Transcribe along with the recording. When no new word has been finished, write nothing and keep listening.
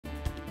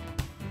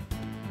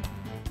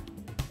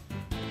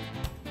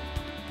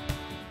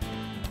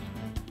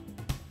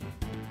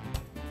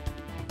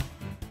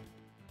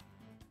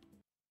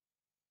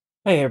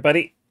Hey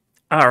everybody.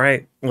 All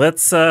right,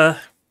 let's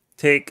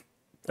take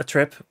a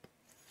trip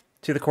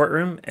to the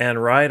courtroom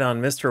and ride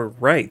on Mr.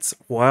 Wright's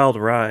wild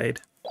ride.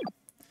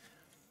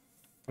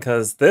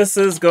 Cuz this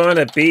is going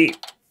to be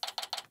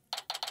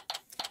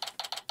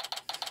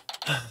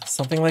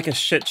something like a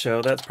shit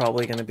show. That's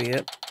probably going to be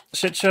it.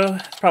 Shit show?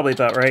 It's probably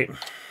about right.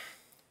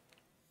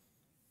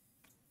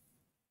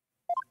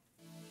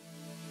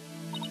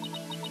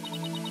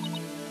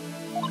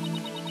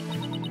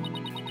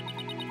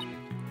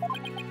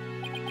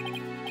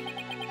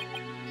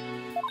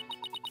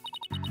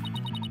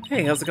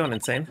 Hey, how's it going,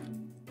 Insane?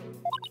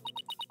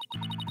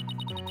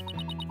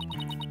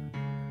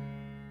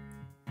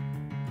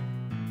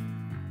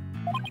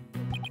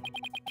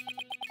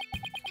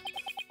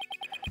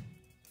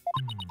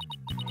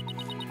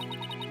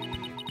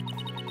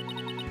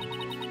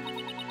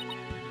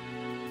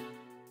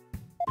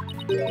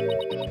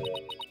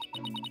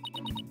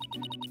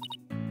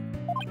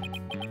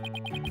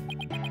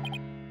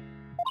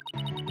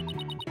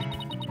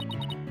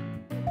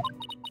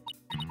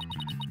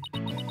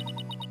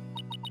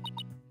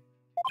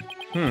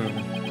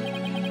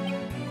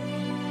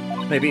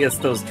 Maybe it's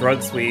those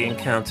drugs we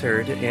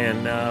encountered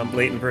in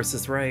Leighton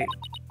versus Wright.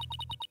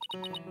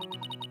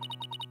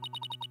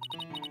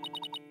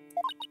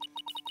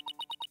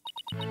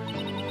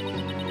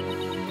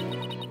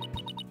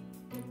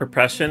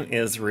 Repression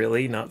is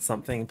really not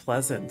something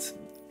pleasant.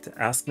 To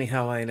ask me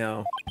how I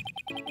know.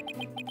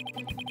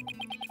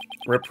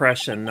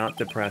 Repression, not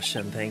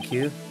depression. Thank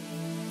you.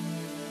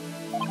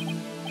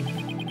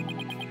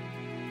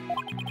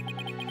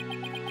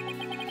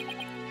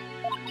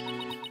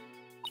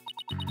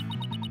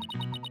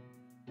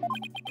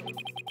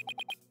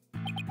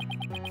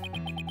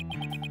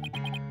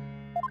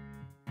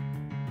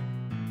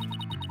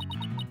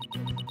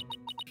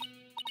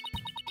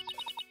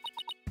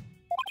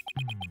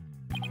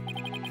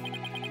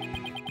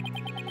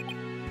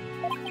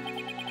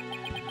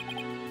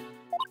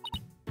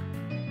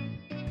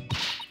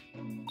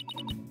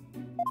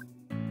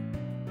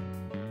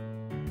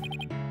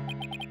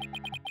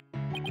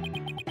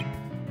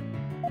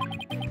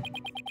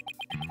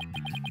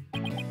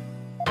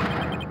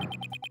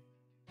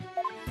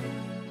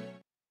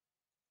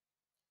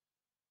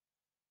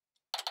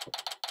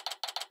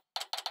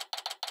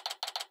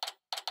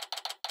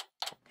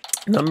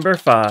 Number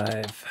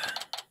 5.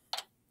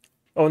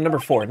 Oh, number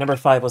 4. Number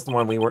 5 was the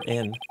one we were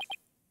in.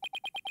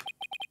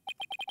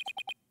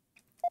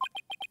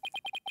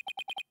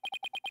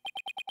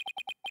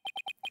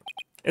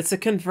 It's a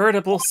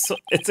convertible.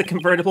 It's a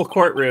convertible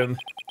courtroom.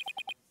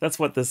 That's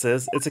what this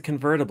is. It's a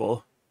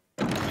convertible.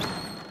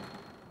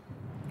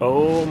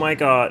 Oh my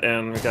god!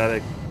 And we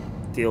gotta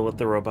deal with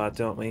the robot,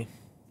 don't we?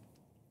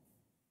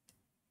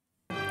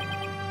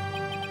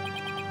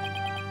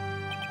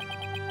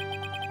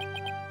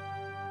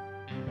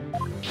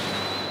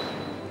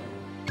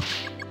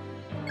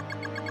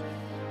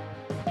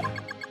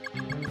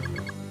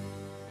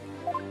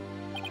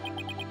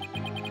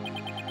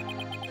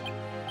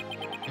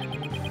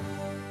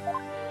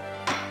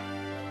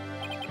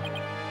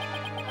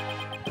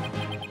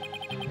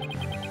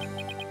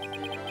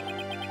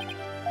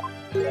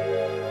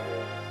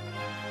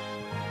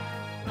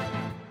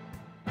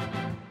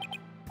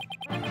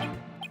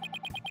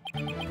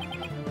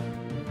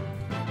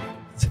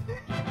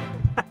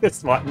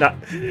 It's not.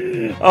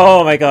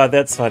 Oh my god,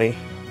 that's funny.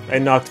 I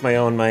knocked my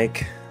own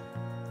mic.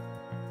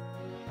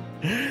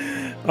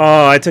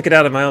 Oh, I took it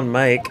out of my own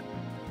mic.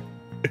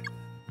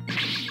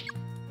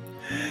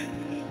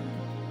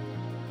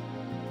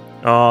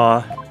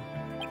 Aw.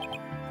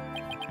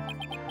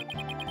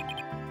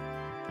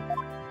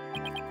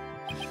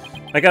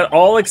 I got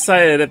all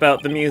excited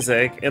about the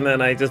music, and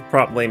then I just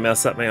promptly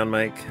mess up my own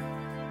mic.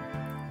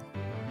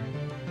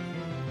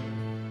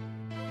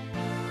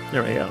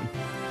 There we go.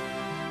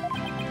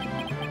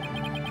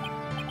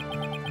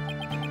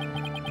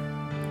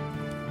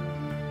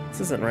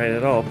 This isn't right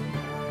at all.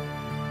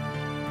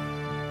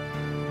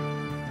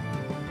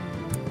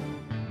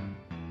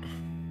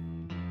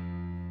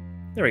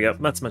 There we go.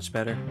 That's much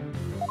better.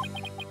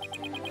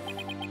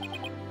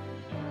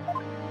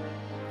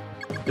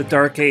 The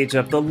Dark Age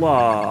of the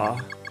Law.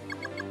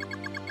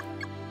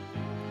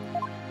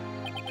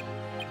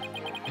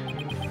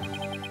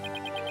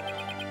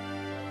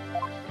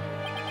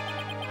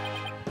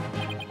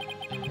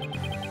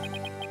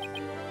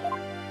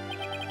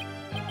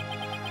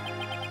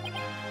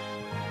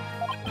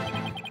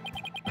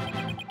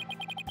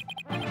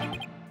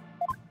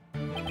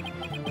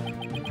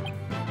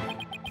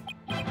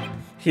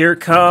 Here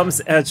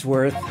comes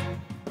Edgeworth.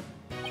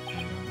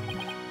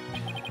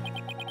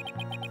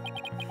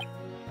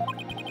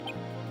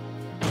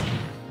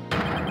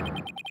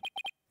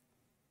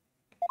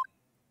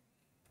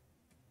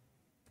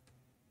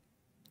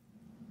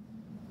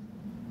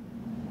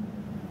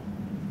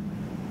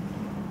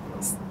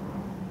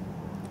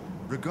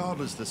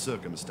 Regardless the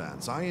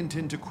circumstance, I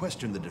intend to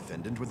question the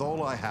defendant with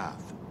all I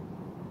have.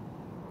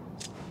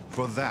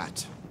 For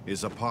that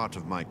is a part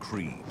of my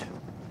creed.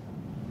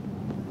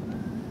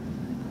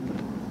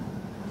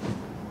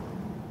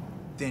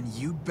 Then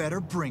you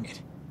better bring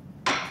it.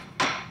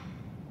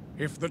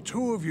 If the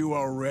two of you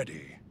are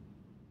ready.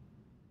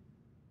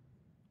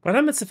 What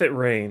happens if it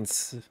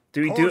rains?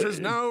 Do we Court is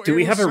now do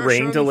we in have a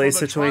rain session delay for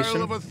the trial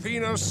situation? of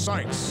Athena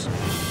Sykes.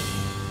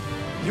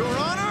 Your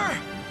Honor,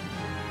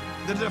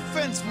 the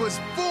defense was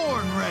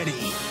born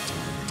ready.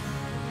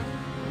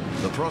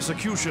 The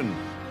prosecution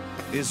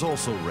is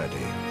also ready.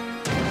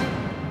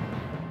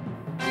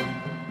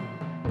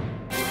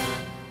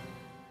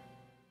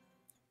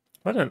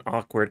 What an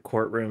awkward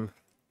courtroom.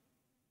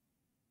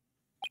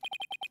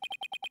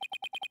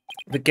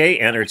 The gay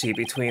energy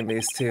between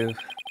these two.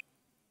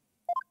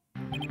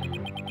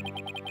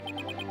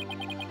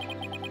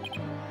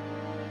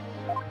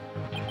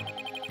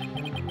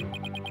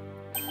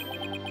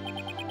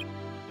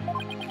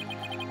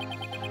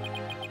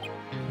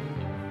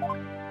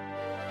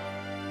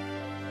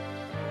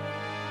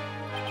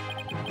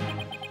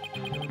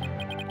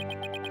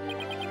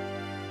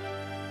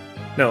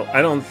 No,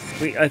 I don't.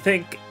 I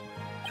think.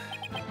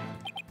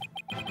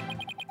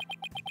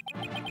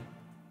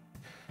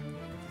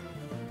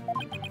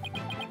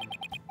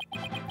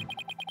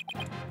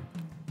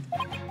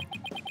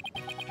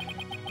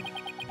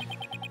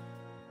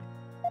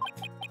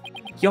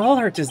 Y'all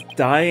are just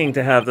dying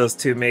to have those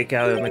two make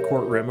out in the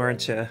courtroom,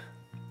 aren't you?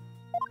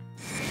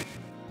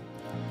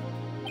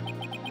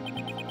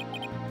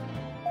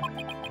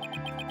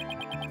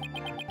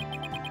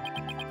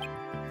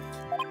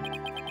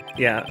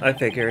 Yeah, I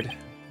figured.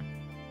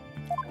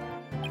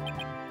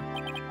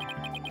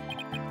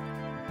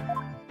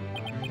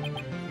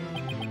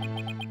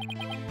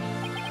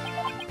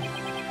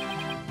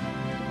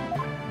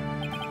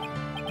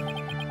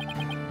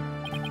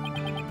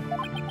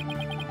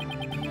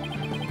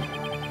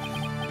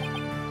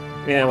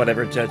 Yeah,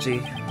 whatever,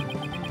 Judgy.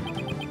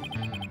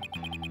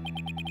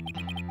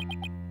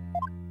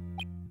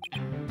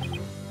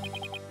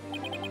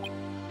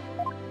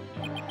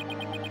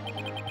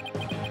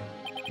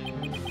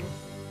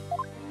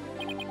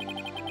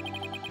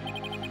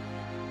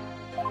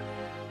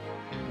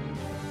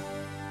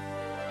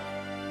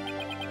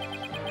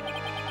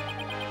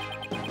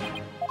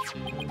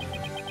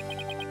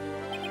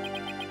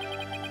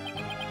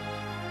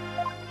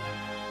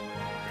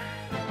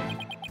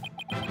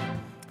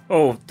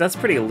 Oh, that's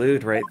pretty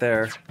lewd right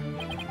there.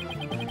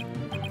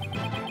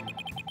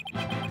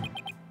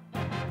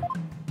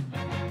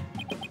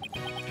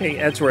 Hey,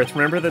 Edgeworth,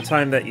 remember the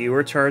time that you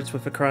were charged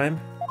with a crime?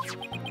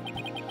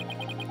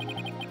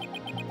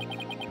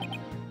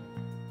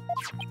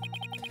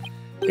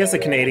 He has a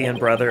Canadian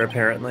brother,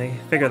 apparently.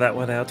 Figure that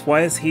one out.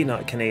 Why is he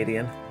not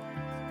Canadian?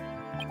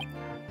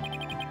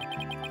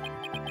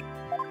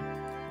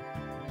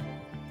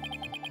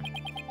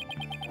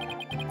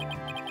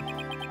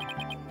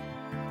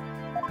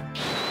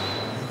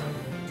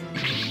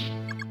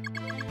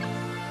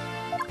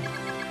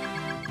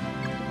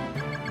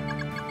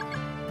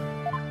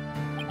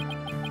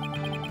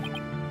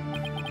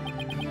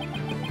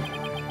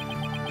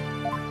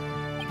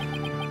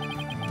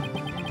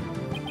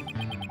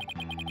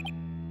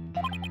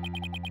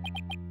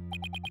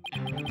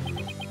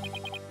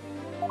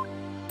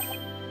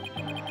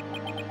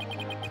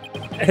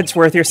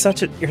 Edgeworth, you're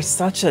such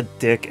a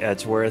dick,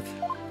 Edgeworth.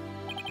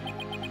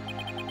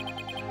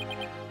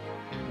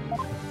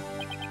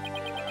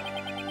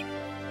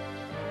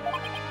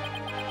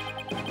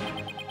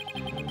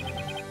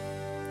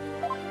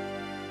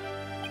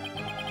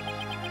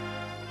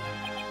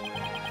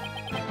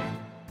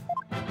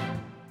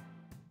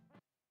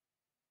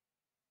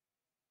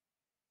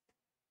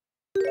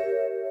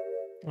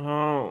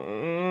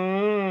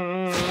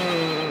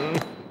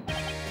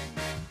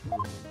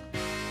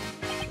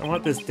 I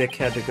want this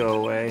dickhead to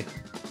go away.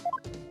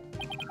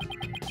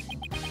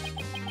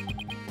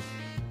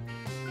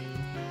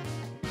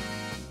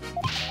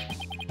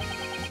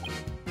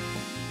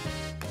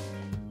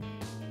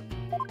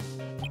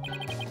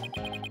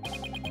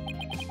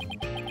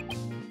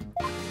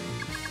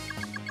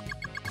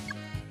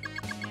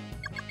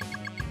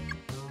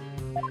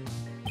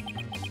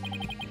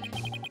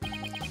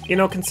 You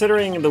know,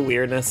 considering the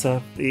weirdness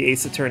of the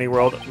Ace Attorney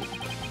world,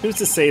 who's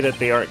to say that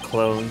they aren't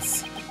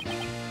clones?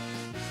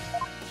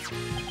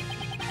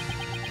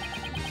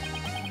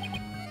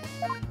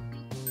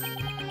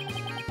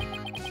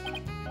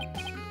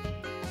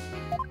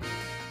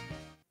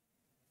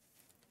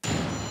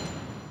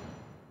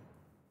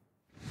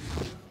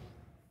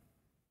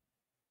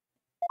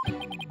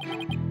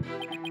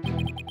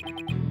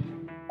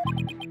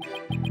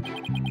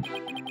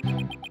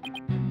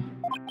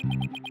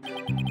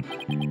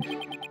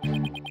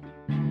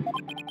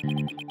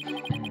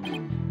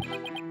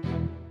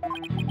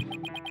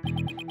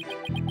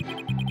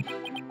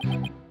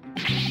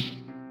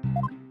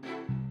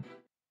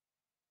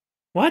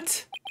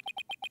 What?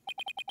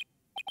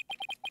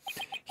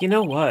 You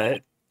know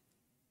what?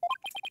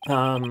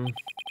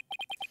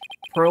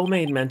 Pearl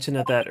made mention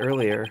of that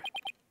earlier.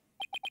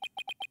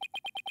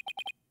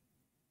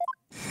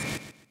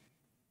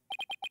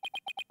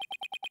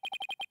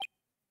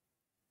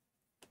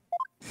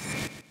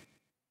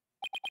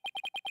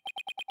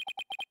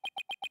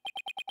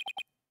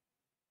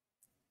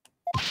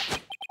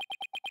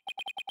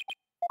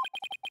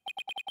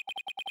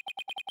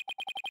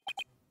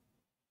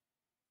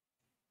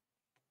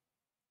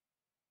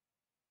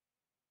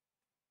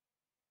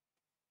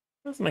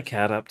 What's my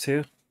cat up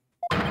to?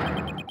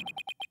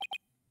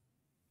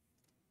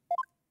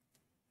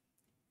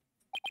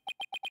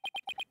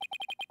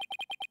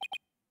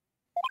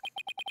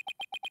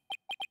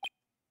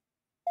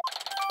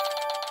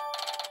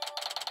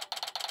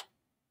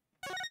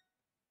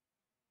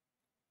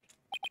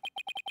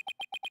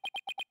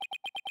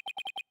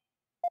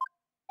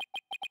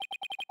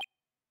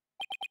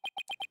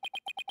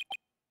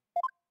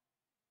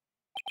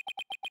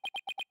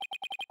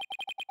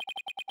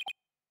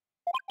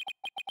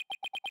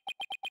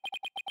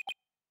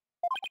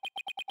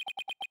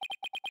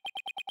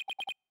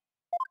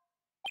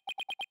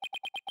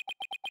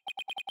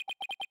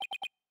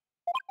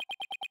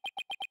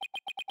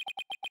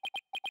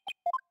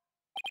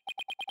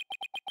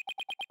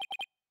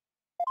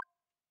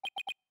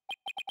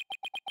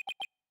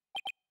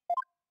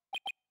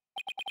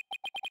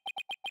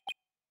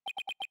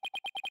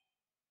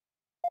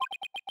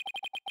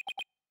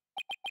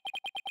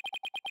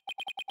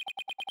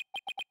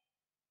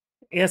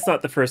 Yeah, it's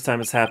not the first time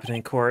it's happened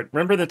in court.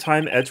 Remember the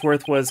time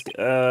Edgeworth was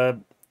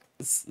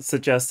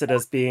suggested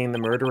as being the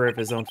murderer of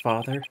his own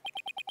father?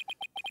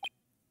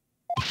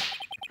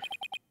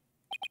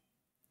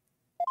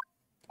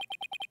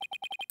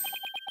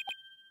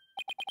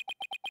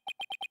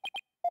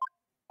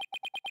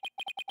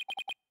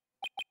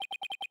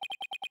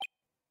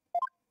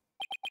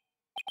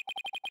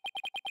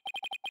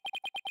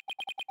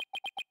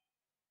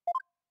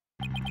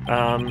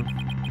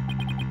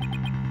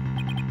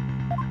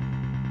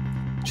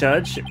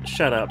 Judge,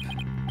 shut up.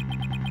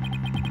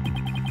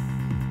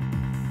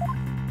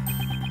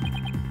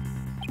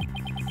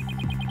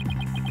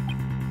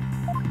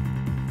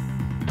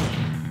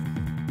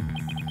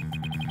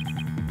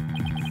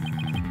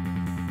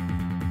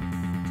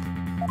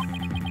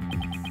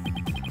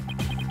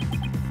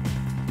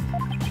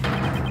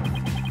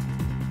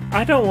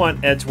 I don't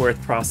want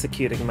Edgeworth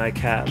prosecuting my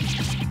cat.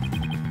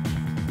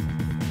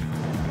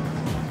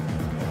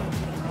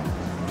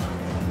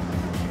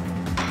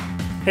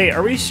 Hey,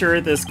 are we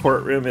sure this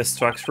courtroom is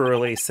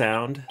structurally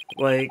sound?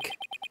 Like,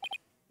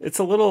 it's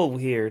a little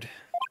weird.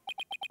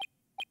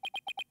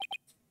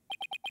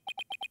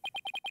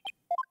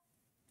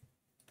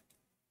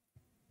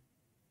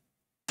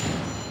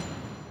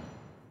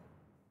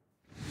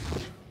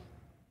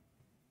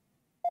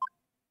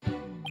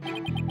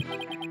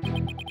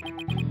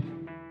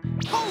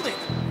 Hold it!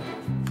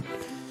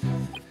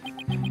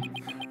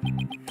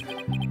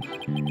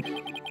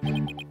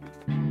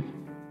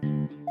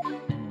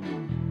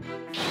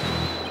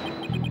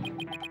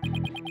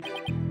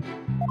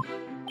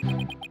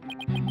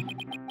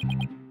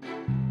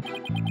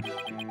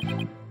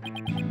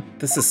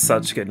 This is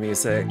such good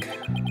music.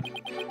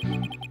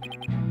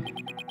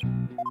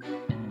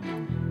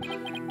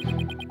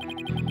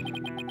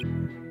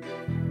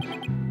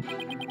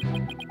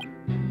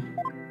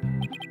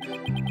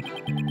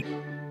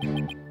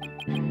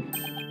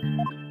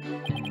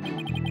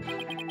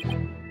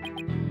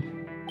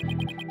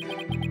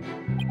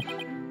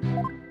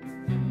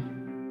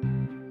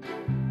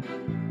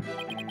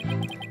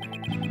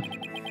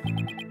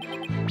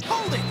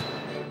 Hold it!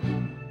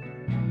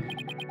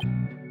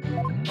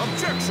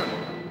 Objection!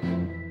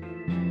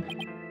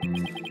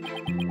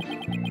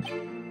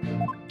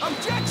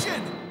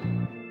 Objection!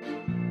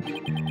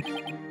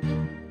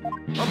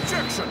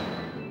 Objection!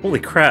 Holy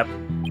crap.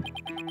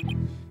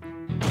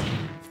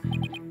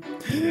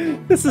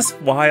 This is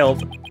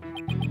wild.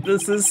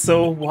 This is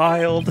so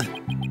wild.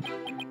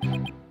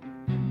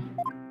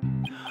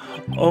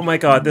 Oh my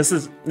god, this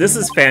is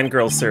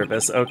fangirl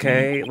service,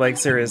 okay? Like,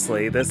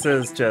 seriously, this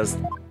is just...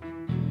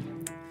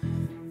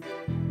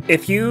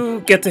 If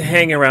you get to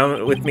hang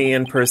around with me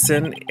in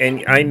person,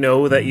 and I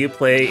know that you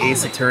play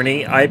Ace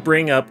Attorney, I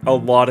bring up a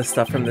lot of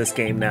stuff from this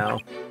game now.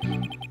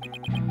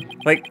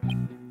 Like,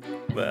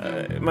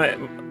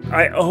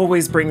 I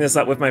always bring this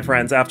up with my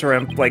friends after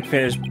I'm, like,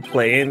 finished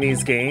playing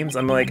these games.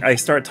 I'm like, I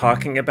start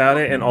talking about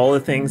it and all the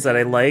things that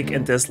I like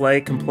and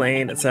dislike,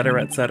 complain,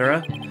 etc.,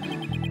 etc.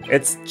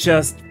 It's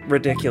just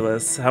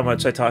ridiculous how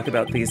much I talk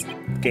about these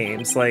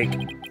games. Like,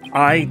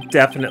 I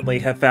definitely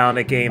have found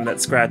a game that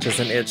scratches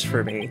an itch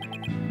for me.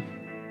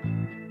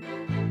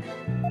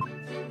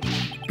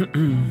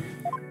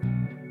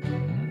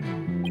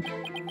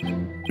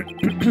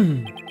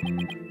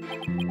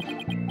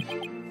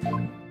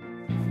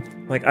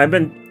 Like, I've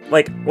been,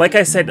 like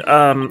I said,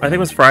 I think it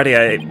was Friday,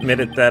 I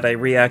admitted that I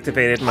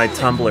reactivated my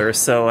Tumblr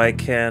so I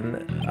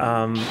can,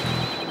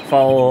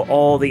 follow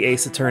all the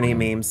Ace Attorney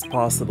memes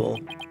possible.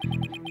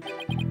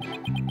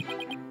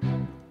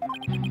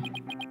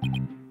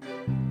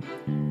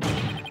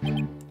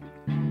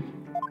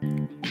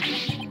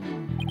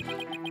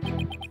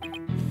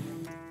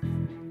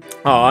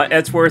 Aw,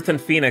 Edgeworth and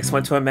Phoenix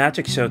went to a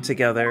magic show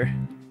together.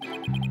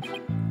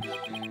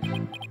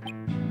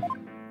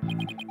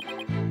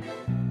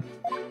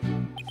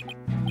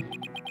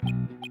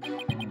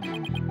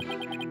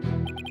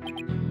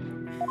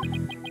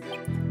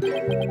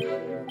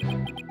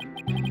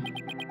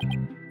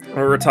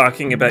 Or we're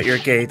talking about your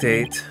gay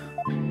date.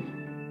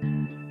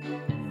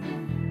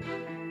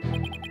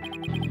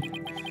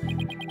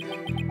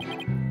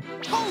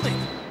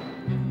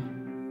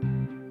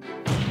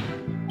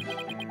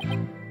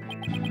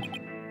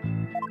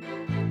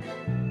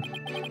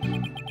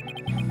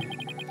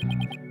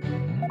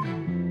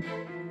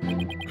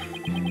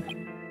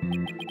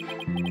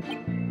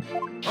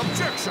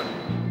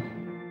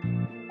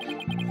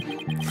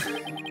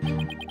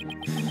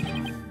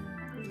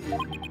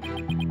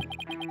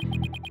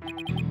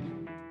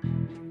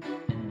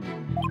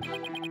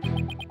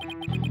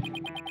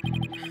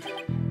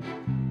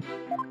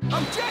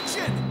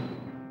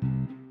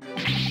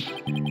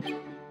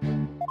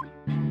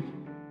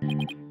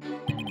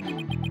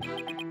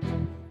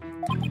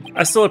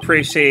 I still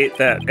appreciate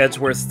that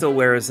Edgeworth still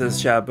wears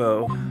his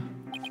jabot.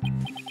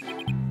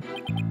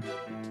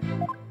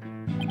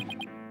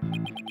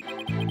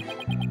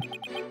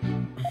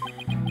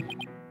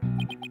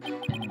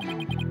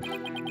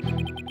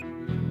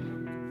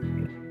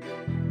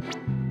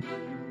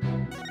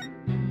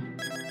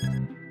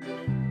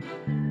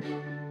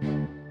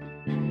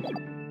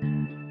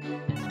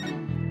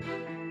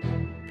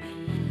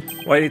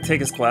 Why did he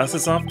take his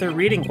glasses off? They're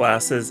reading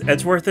glasses.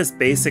 Edgeworth is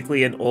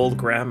basically an old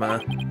grandma.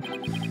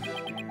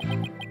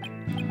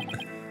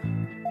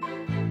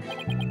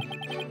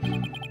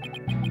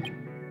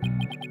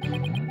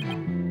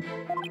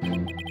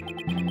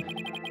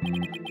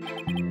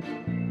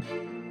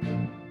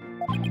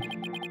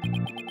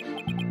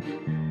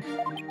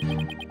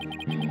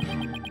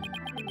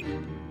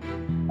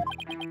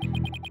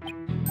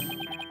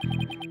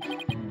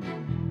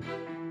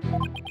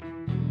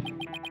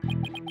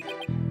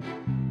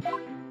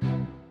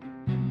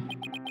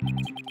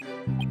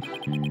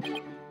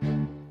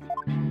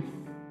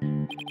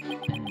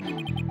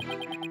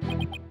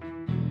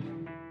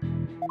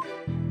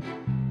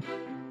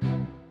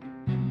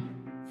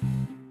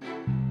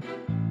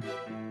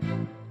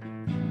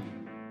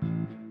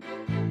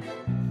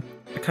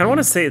 I kind of want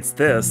to say it's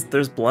this.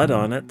 There's blood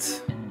on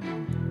it.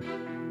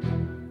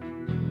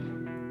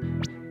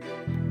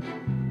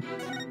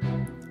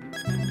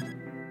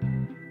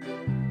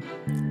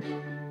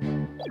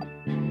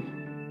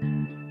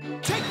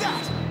 Take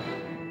that!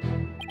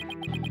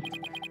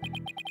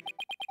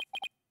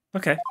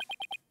 Okay.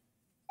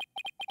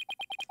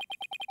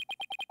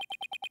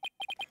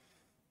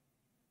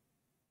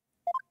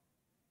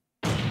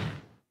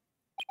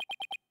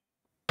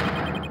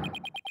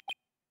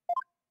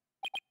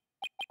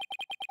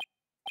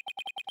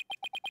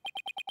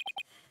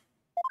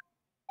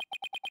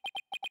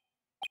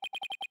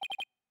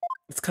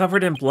 It's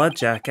covered in blood,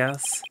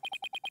 jackass.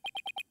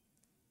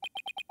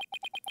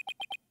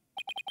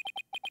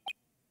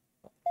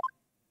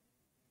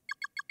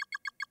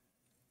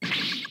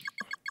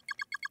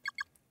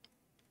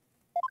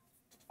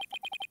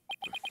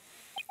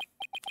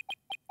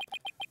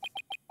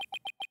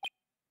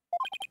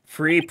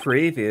 Free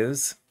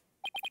previews.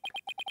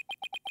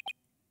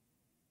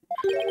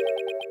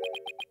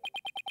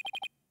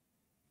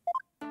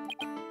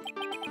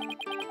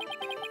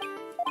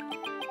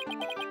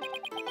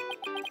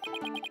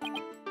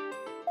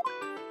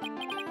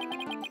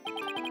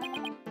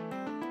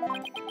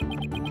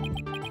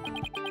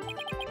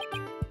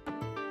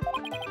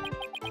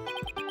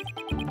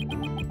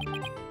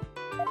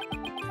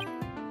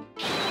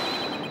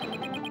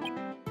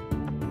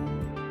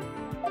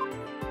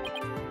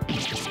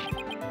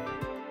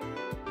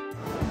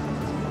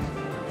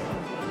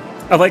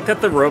 I like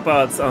that the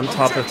robot's on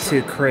top of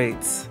two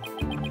crates.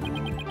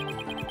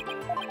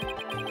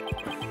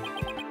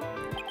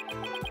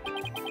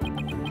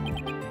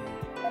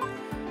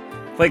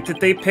 Like,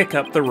 did they pick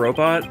up the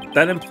robot?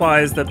 That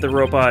implies that the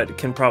robot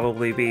can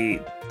probably be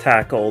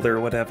tackled or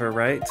whatever,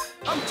 right?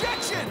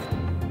 Objection!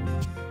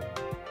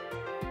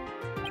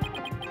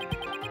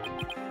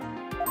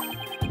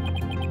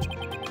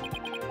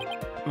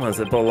 Does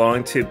it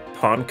belong to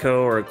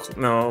Ponko or...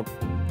 no,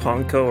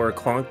 Ponko or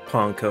Clonk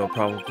Ponko,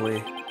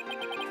 probably.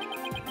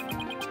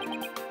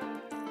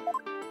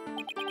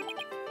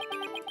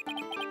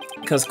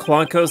 Because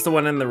Clonko's the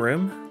one in the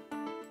room?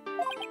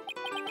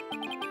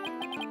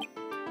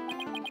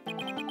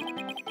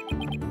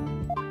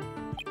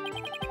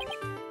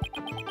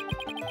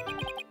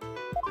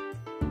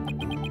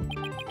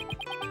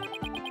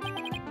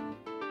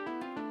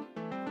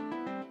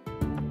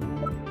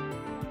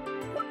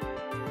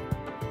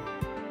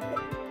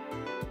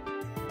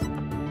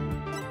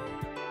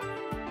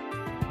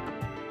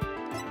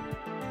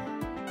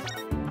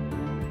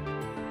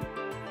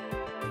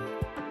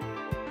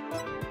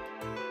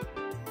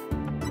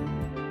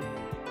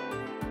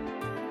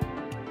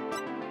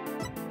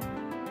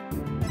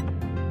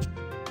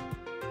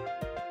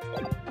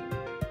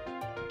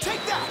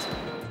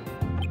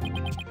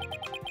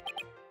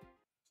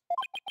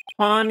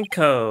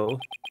 Ponko.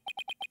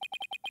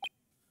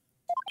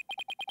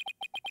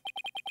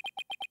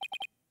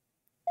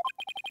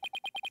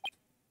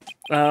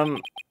 Oh,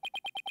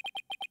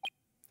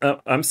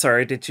 I'm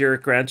sorry, did your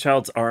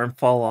grandchild's arm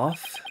fall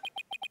off?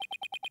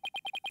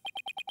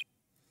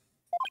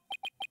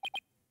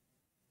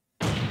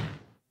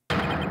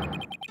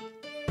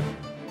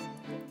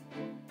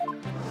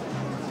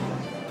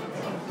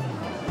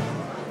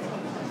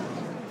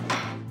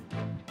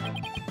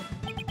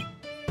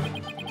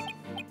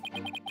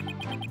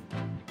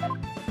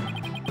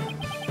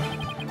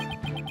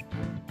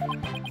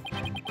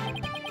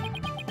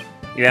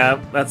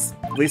 Yeah, that's...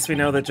 at least we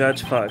know the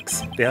judge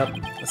fucks.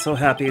 Yep, so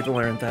happy to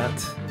learn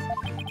that.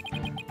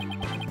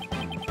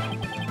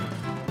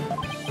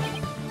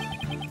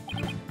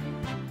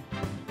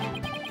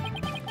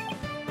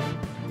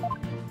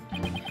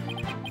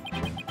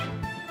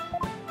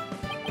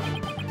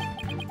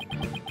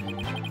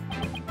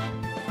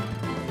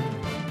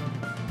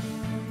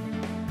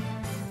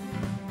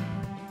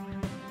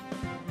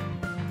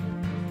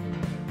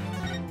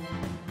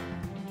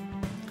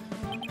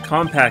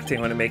 compacting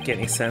wouldn't make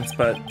any sense,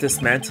 but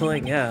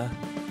dismantling, yeah.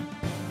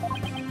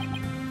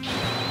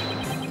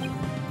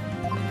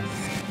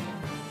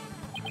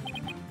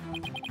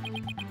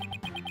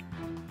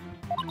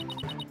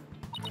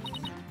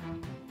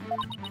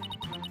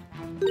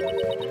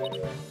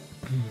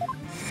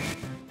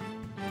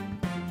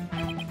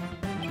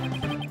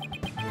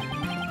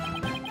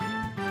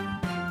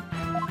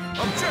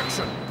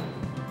 Objection!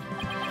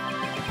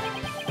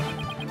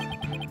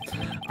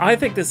 I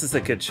think this is a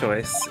good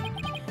choice.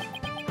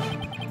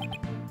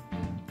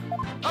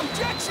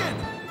 Objection!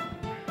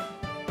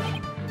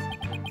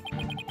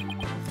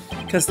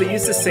 Because they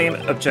use the same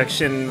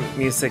objection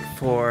music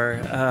for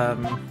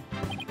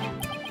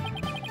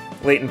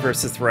Leighton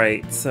versus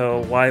Wright,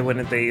 so why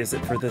wouldn't they use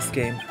it for this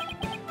game?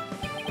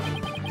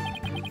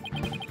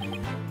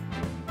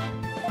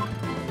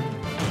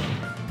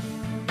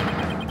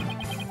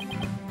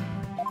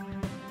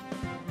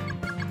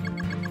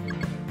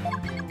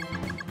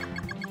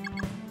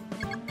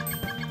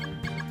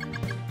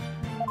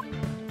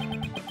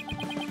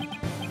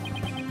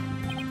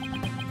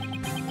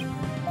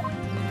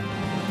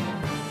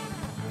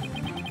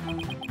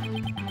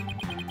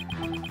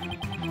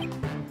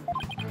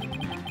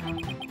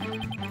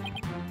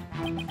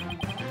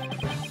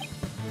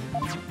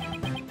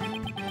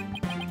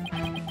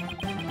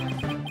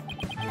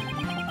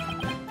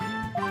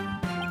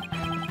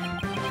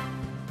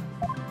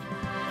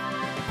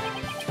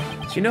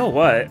 Do you know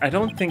what? I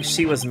don't think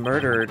she was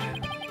murdered.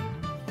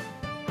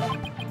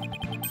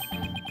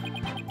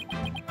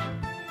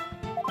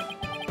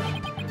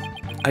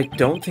 I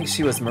don't think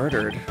she was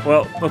murdered.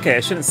 Well, okay, I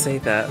shouldn't say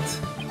that.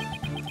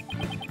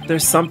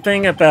 There's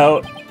something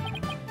about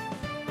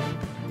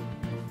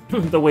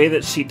the way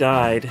that she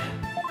died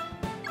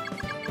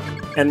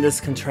and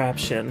this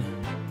contraption.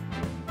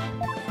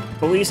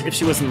 But at least if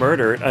she was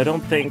murdered, I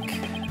don't think...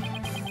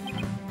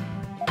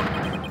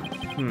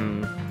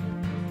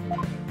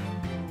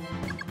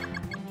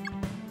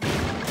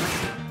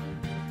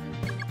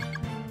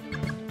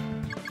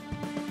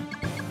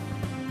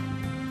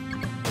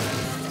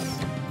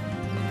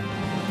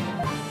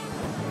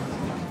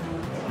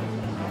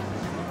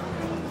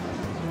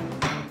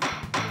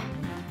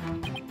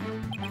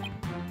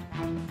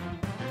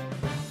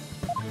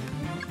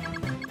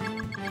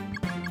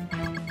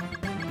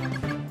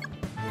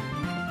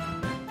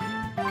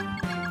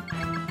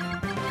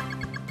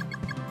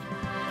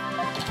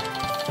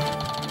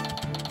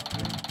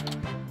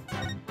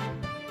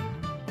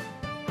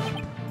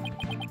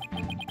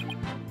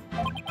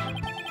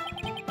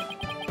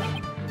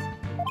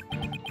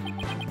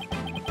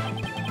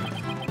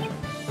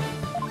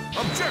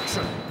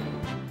 Objection!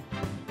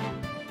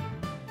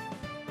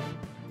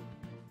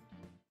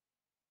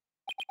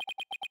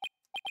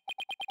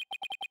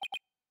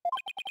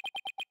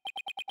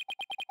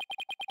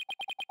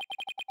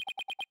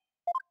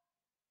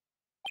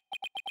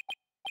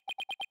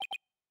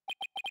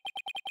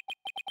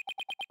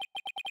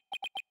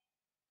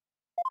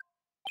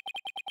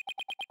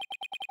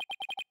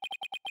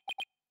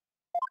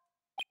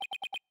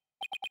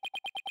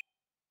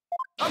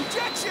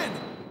 Objection!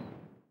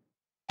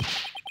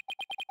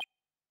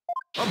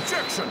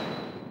 Objection!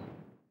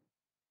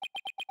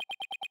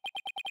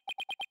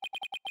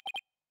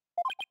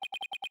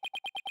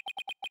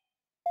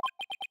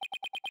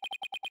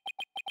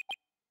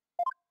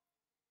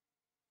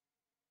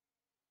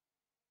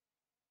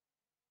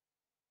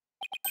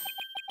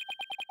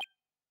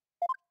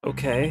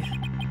 Okay.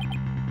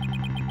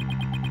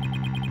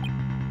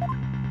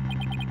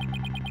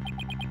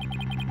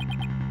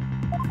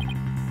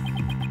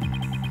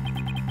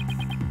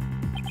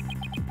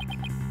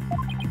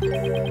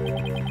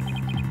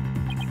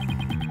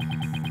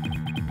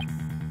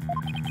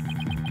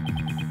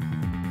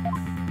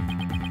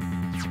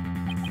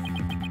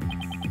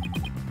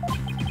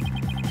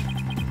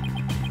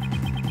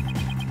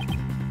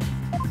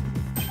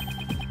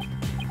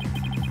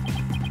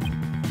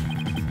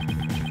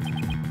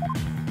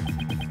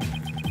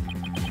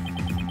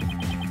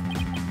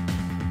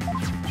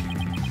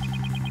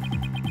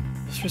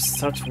 Those are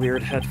such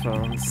weird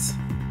headphones.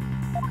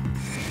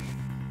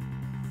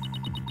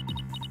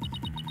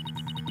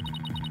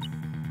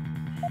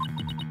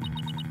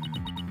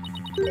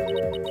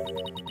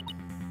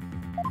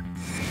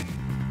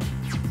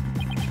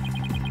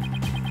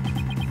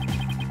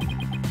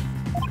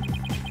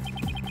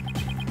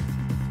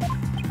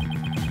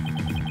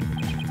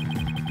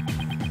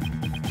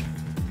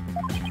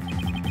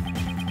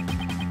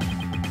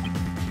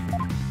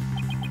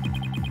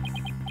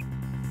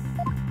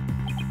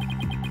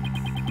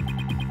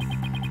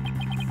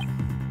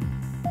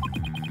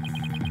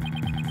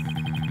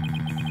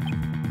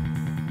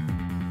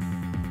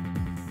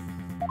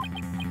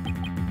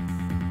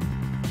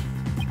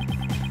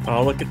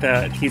 Oh, look at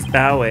that. He's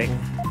bowing.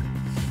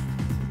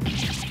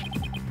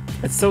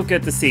 It's so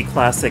good to see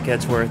classic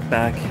Edgeworth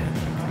back.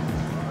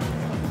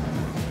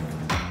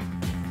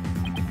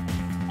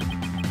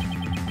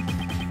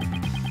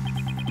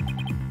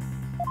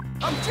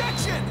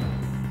 Objection!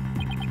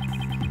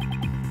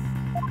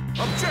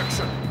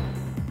 Objection!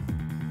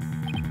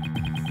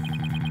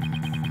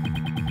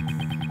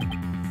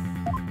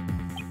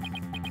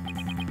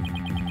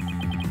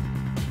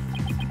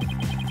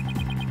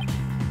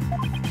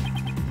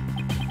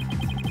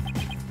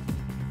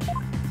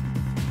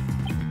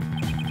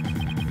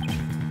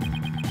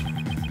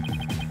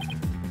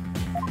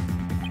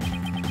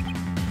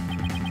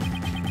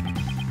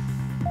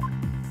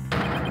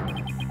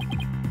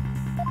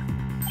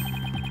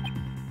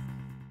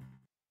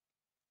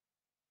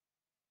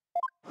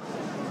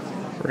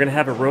 We're gonna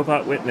have a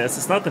robot witness.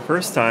 It's not the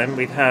first time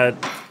we've had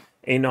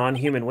a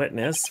non-human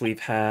witness. We've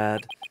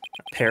had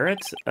a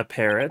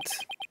parrot,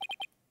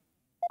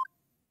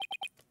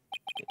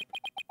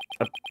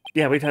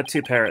 yeah, we've had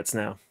 2 parrots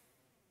now.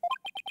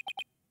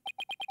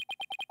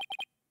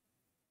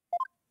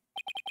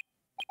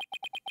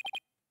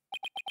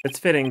 It's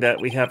fitting that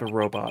we have a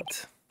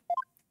robot.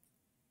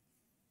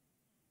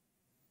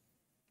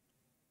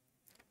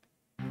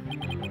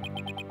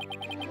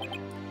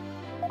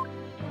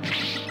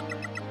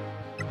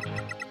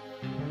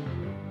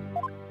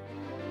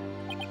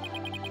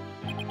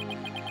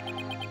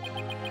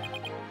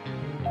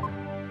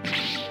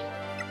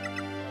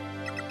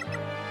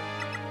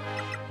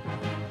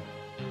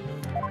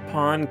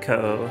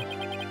 Ponko.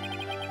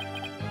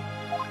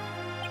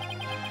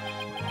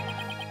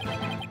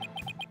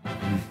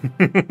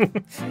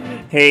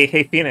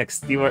 Hey,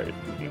 Phoenix,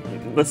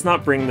 let's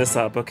not bring this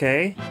up,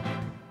 okay?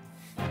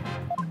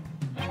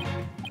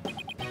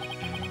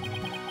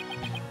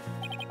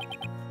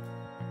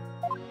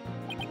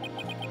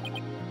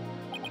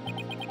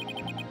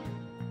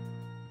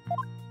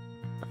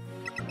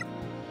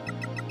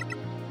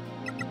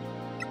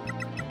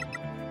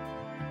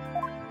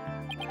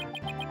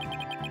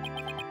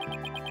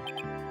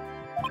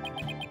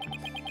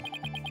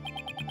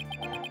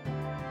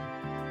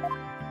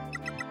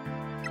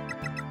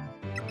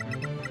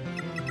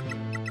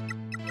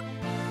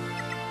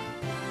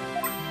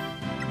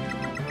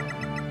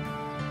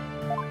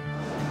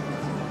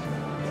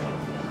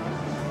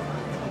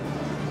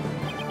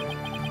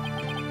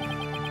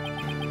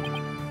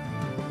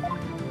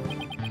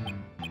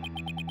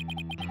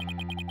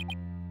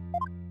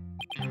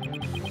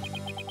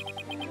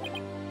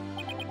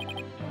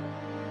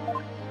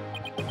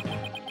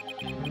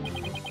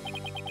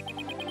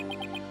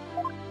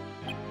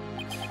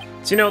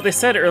 So, you know, they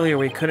said earlier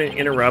we couldn't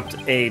interrupt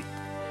a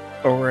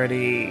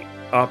already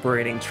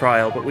operating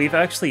trial, but we've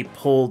actually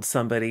pulled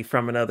somebody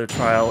from another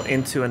trial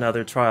into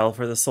another trial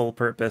for the sole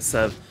purpose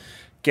of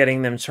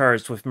getting them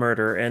charged with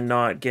murder and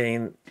not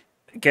getting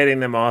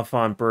them off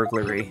on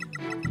burglary.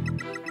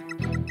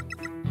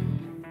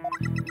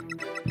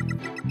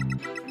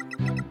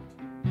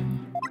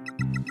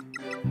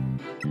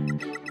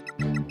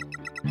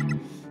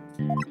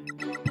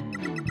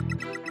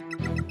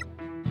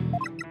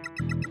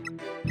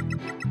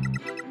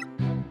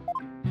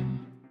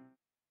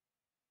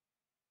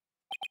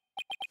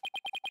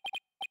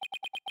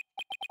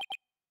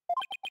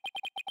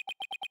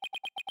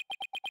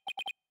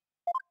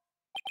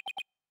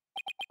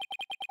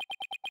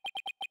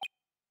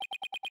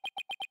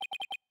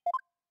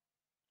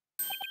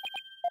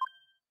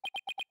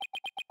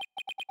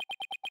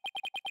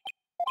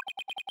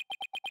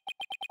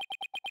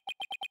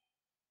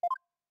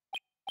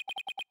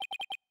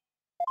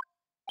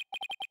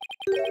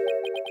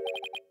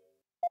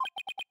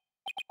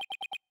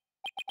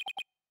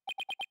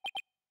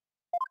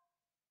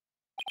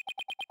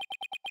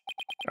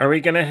 Are we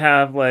gonna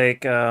have,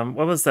 like,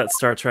 what was that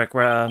Star Trek,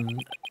 the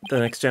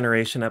Next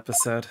Generation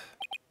episode?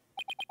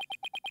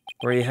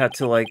 Where you had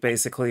to, like,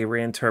 basically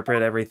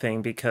reinterpret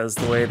everything because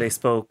the way they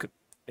spoke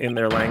in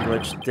their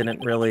language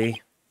didn't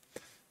really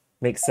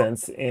make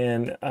sense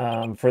in,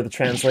 for the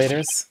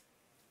translators?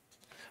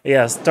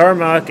 Yes,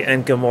 Darmok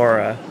and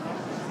Gamora.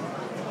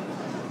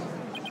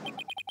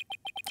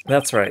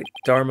 That's right,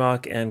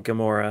 Darmok and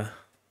Gamora.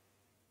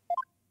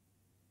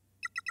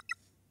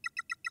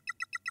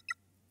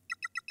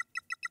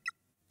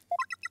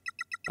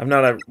 I'm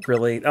not a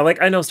really...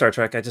 I know Star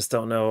Trek, I just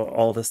don't know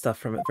all the stuff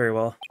from it very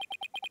well.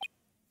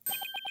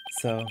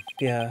 So,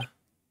 yeah.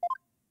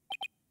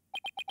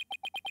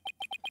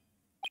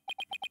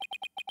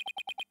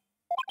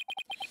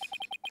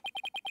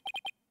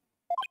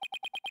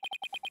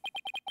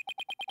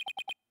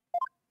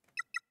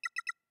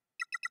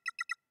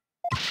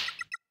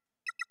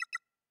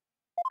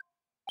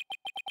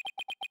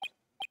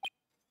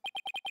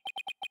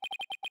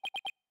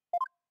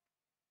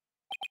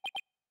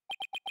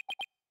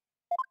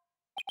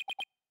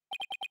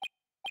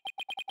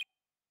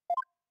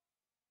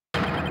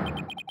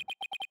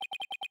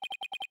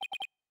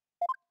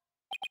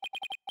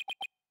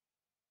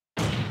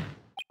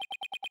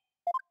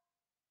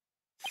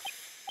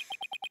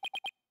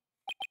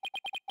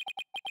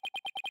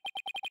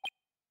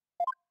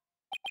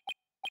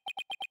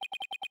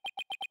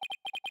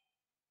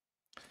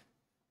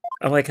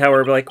 I like how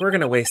we're like, we're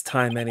gonna waste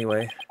time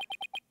anyway.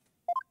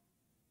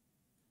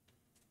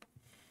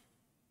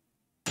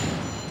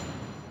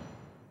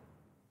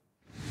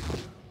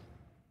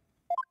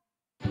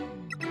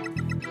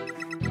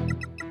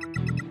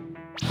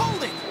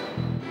 Hold it!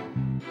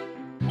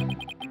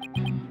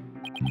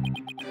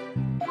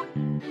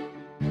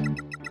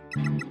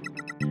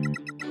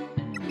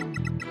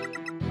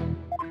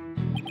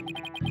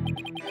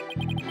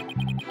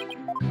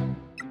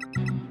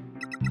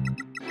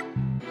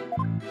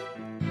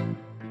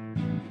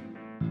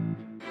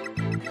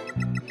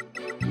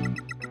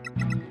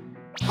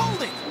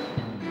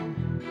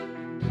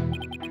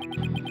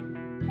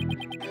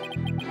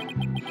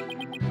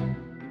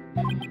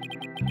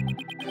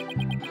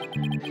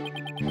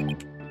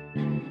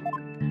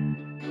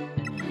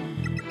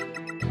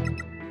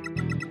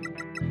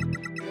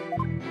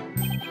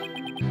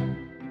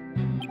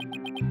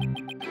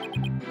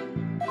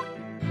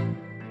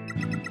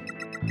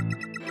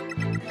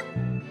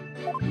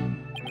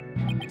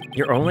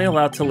 You're only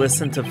allowed to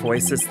listen to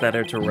voices that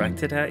are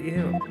directed at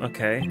you?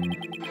 Okay.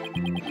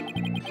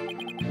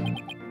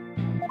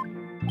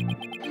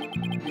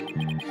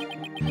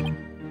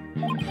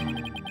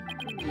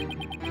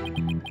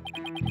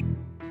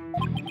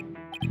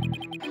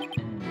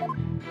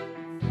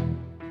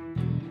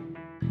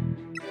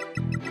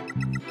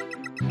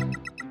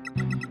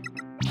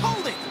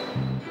 Hold it!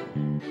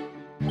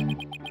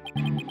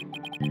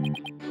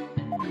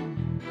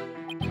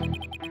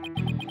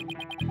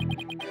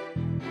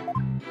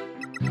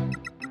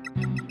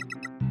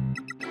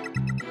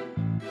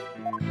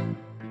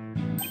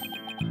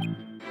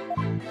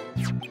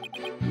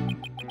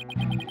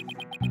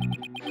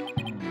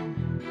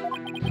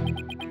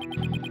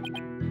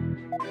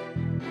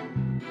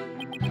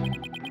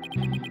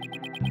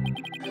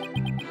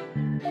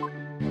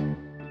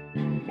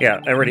 Yeah,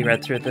 I already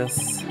read through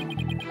this.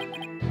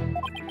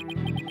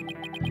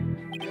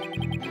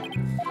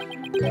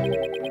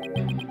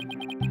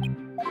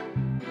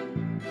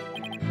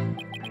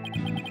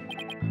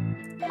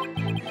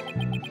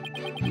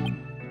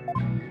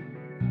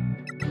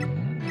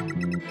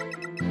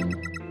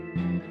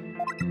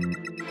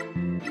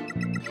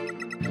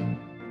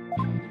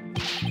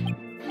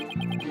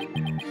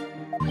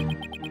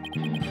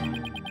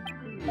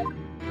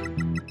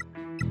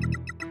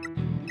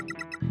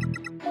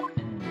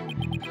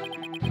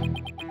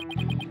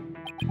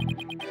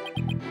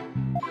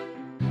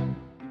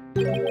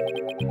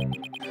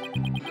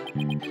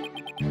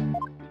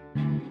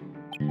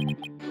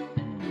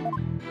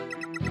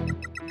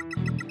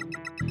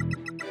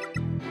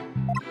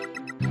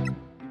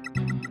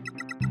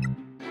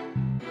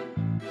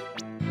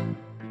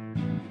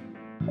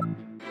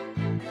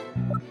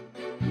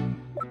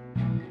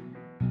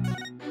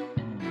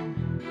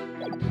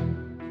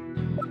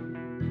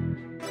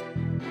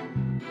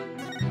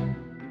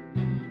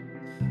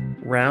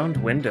 Round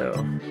window.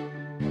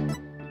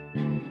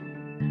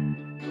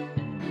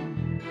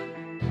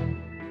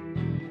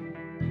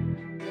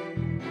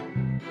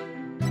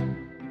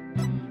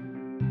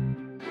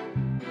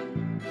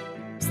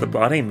 Is the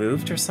body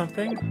moved or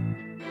something?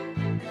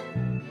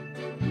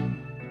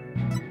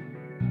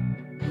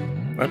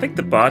 I think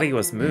the body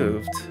was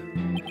moved.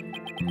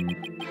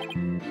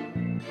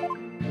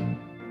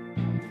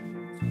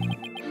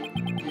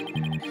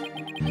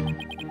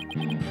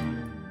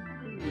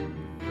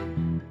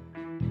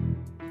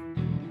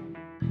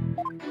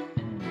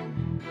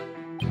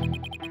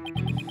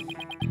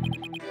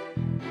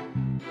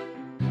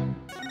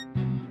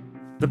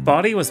 The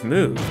body was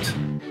moved.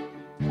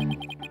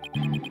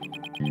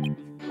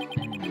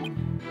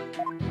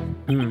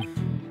 Hmm.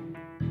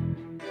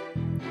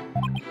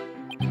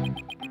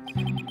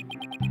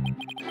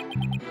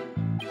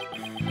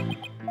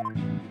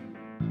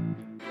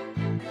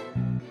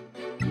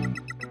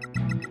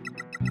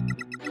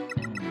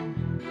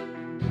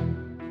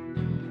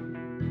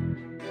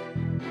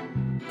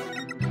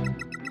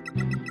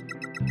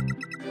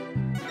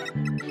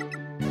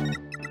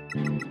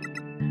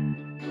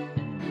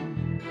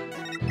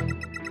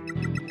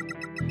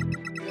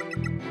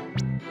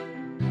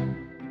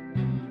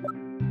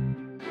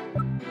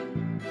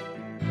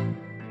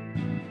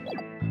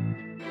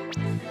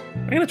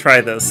 I'm gonna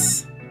try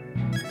this.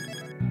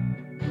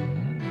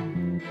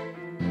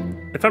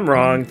 If I'm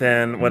wrong,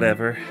 then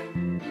whatever.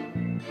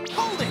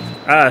 Hold it!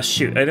 Ah,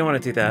 shoot, I didn't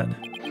want to do that.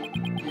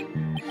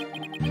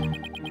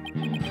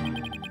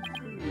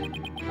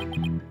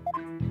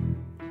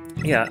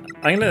 Yeah,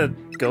 I'm gonna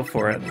go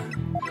for it.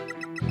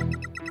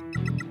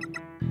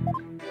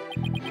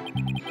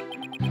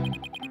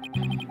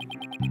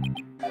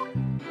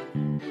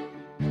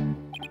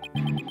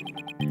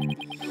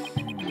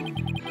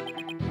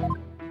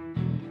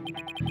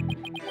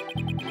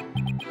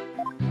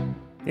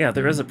 Yeah,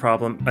 there is a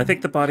problem. I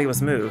think the body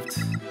was moved.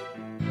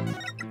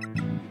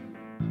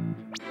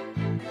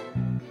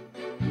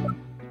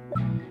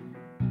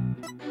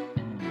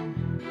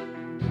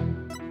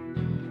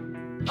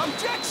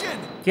 Objection!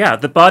 Yeah,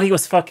 the body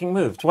was fucking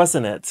moved,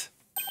 wasn't it?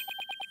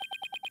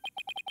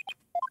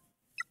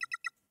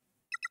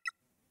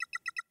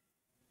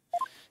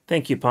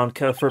 Thank you,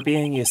 Ponko, for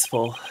being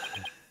useful.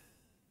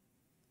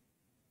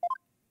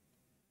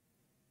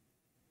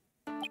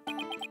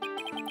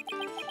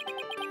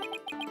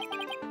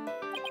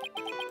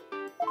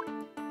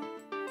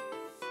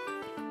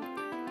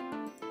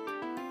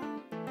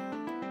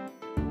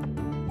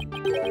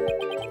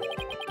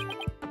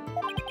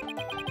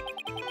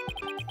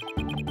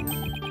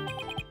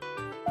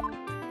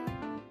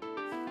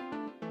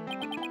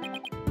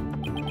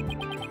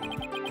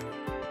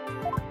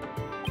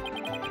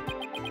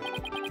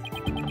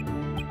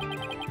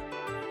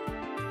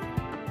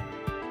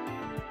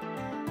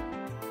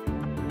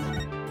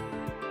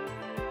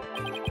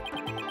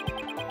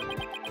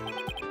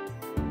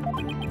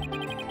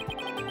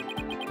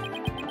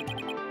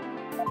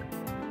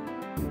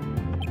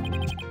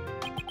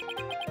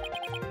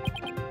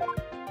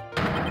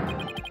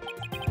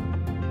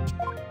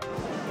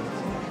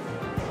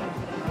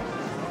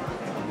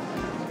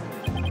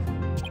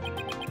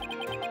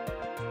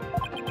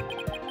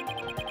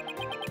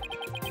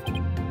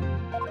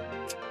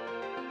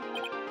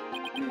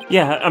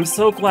 Yeah, I'm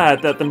so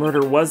glad that the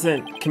murder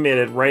wasn't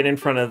committed right in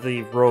front of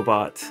the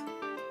robot.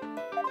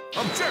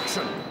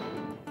 Objection!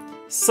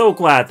 So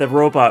glad the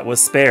robot was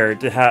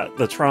spared to have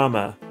the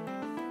trauma.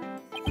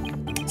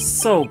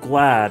 So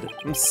glad.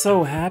 I'm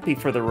so happy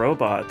for the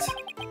robot.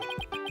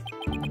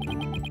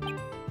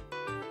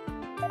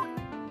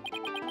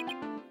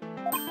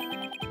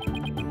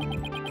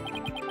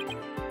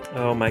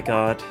 Oh my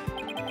god.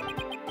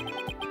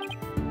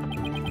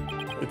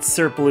 It's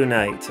Sir Blue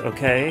Knight,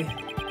 okay?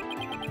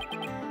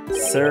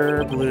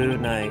 Sir Blue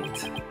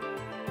Knight.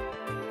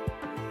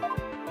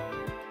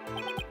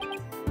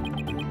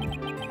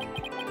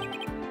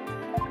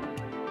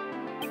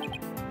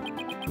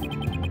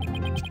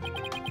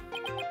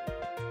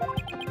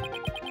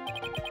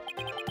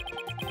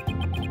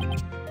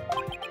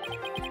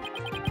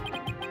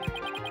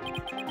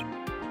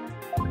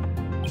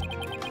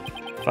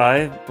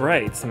 Five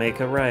rights make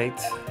a right.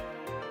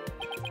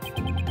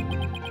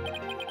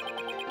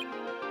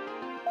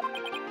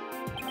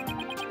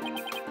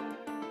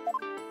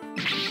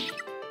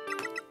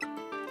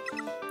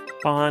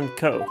 Bond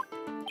Co.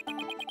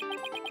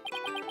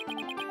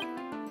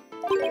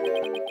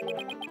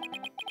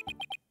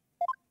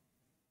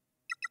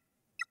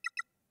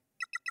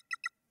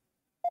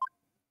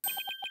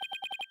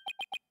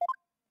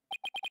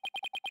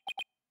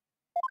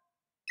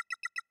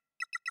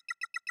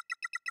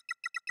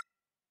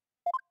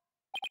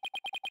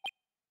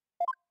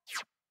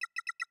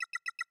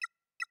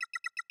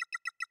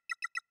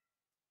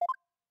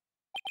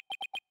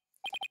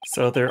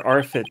 So there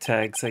are fit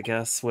tags, I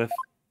guess, with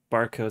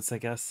barcodes, I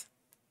guess.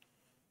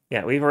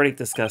 Yeah, we've already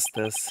discussed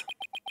this.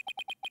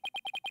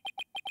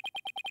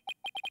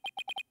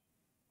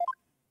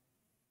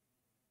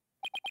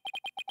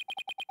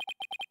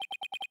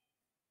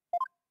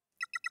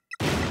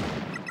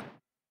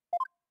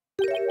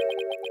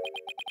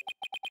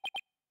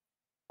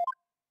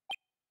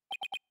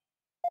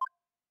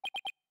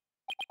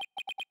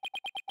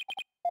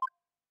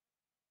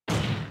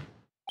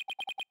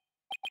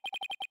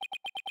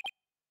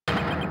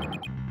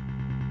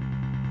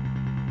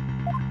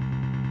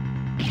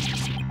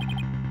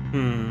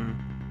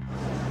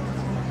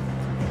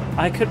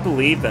 I could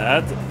believe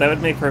that. That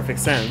would make perfect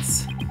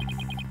sense.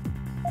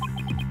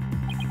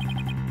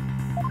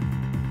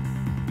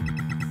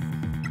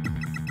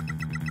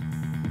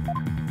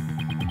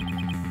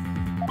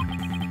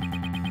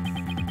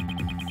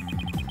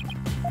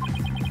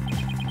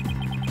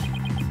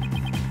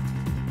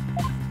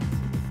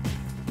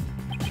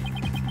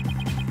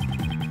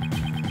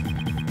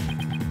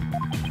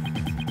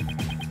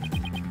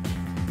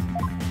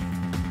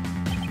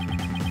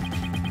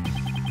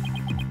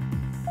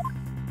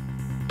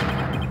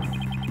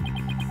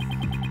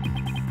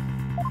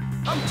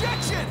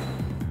 Objection!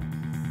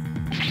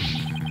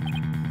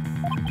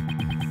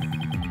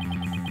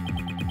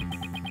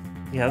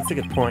 Yeah, that's a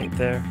good point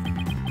there.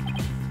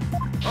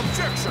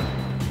 Objection!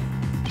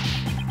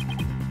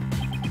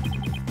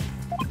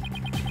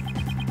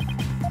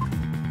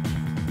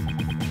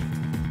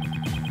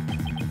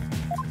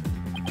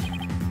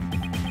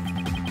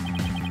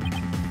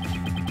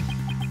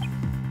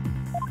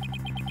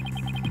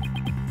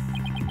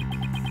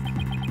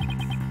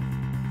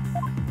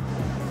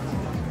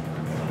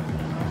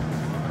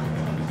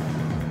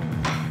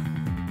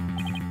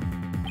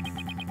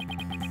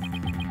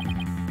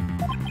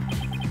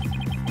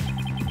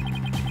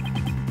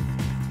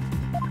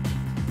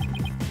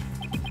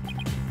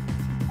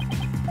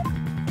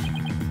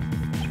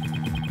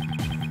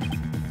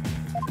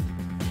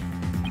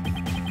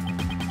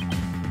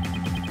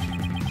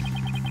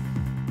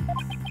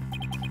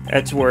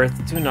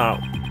 Edgeworth, do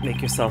not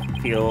make yourself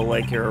feel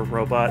like you're a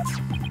robot.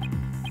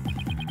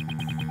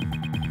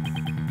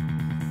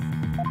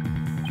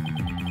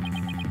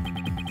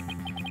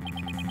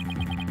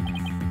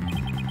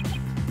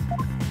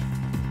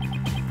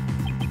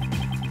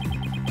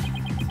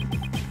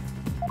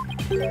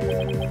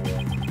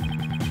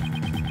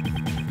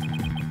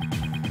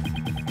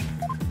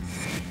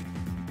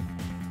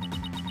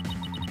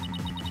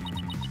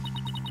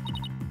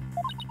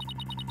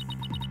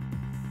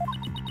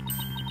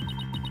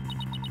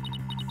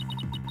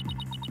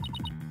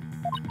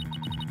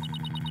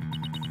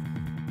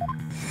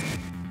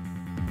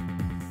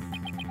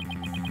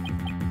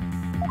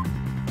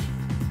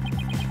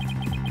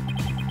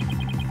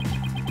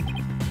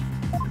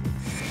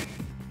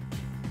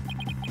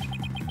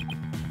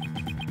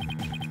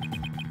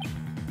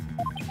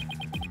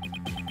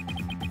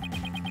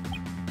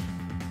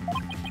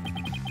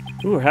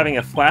 Ooh, we're having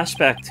a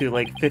flashback to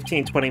like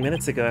 15-20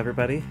 minutes ago,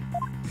 everybody.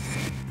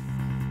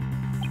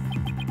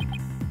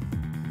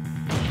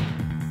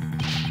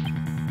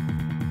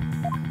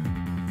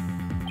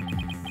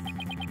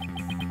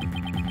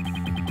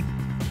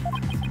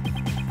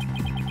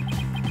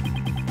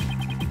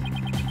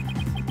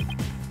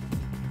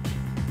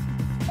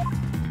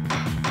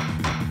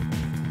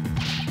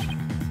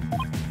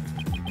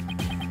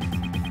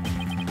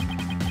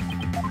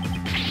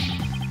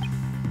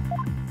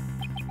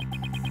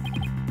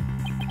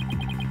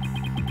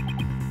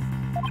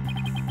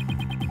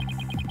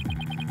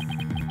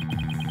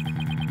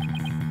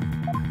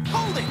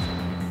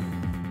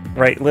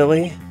 Right,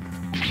 Lily?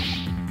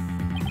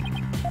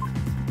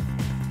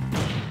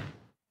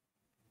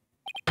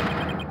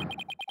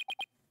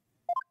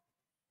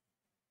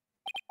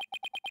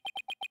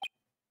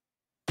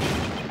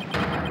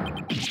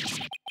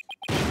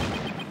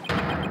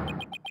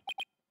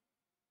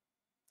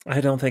 I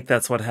don't think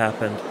that's what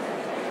happened.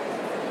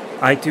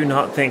 I do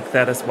not think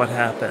that is what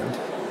happened.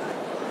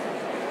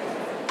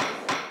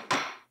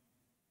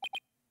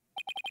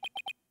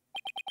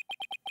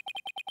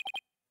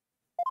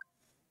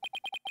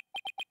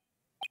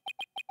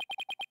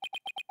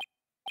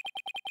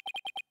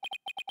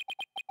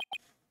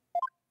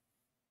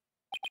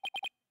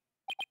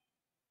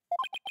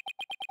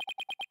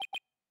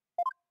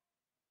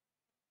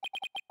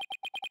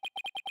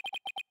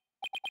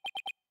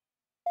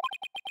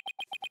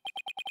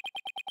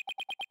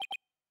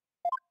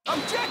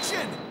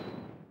 Objection!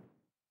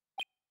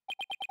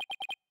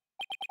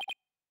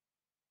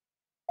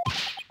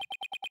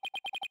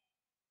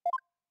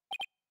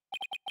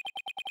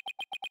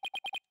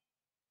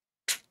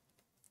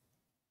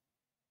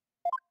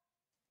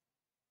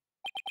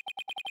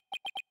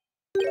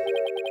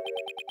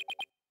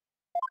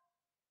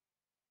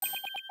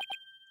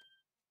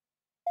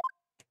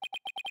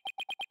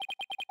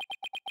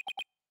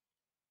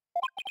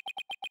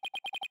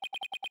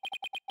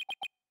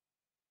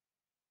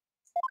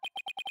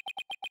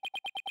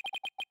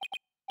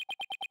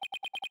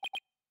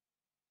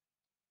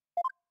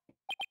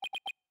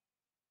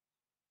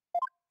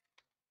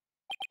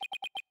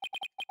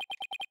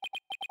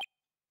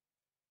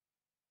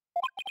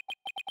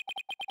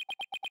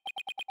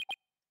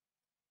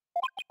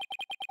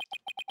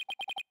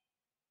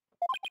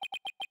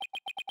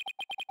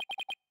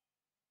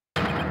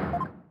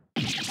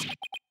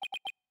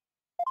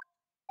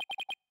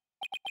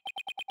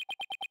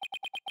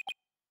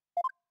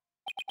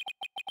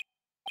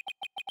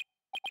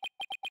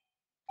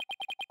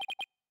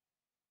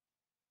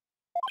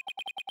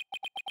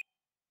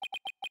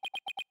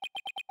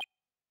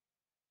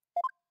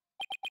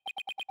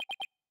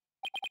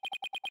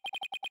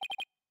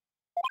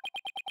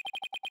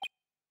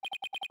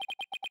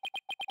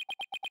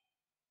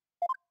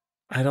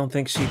 I don't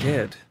think she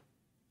did.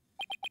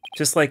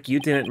 Just like you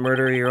didn't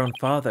murder your own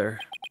father.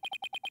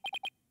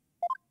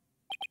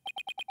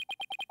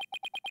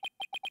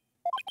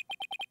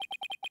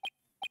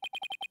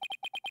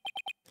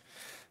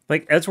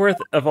 Like, Edgeworth,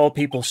 of all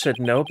people, should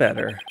know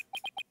better.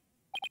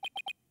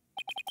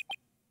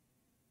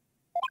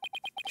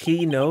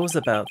 He knows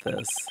about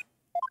this.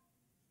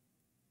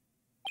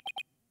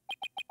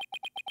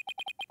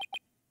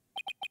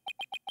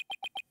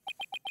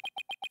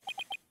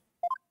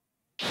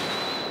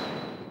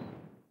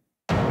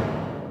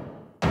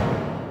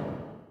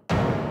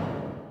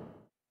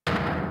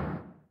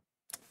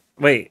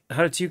 Wait,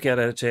 how did you get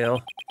out of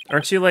jail?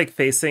 Aren't you, like,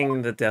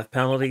 facing the death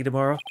penalty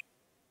tomorrow?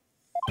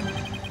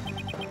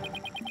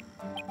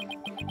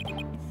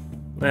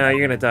 Nah,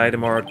 you're gonna die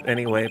tomorrow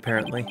anyway,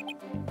 apparently.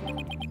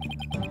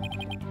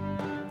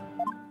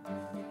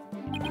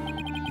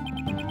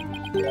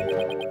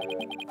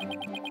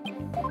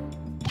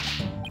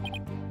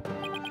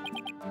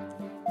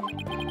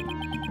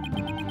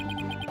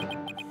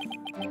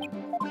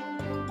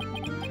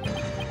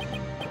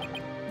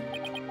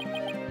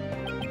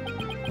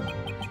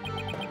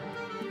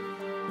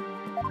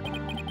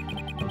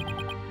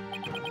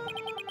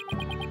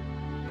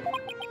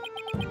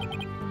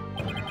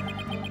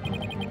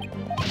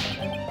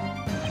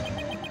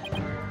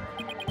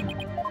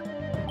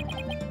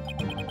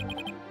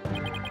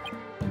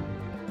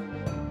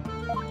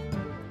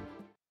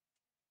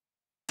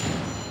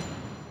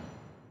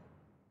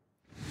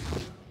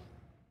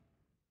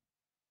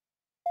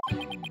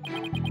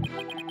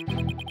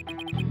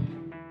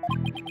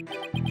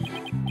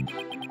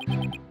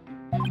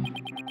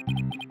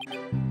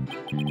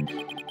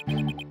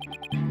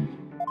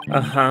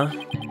 Uh-huh.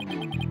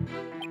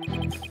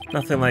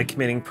 Nothing like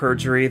committing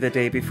perjury the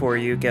day before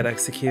you get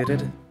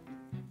executed.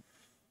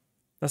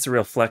 That's a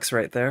real flex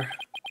right there.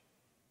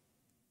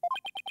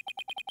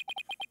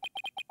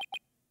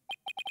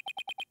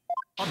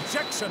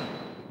 Objection!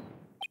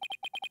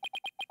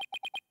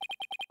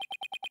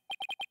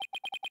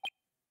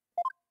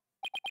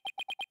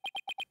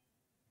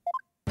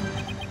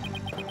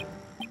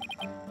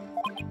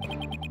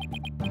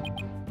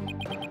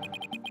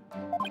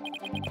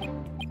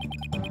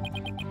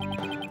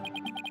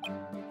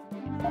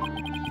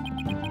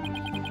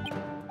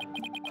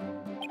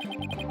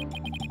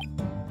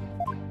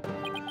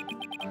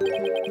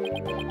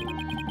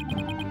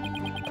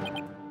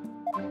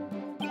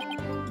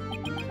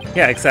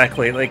 Yeah,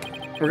 exactly. Like,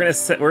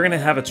 we're gonna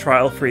have a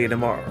trial for you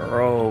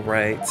tomorrow,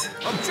 right?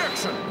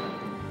 Objection!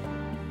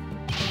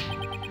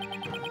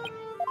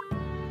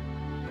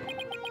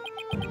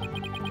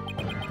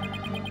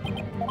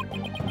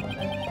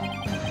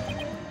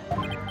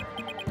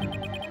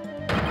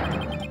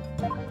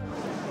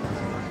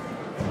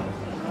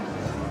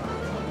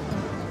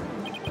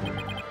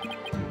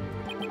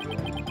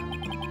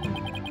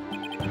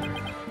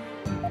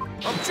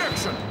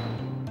 Objection!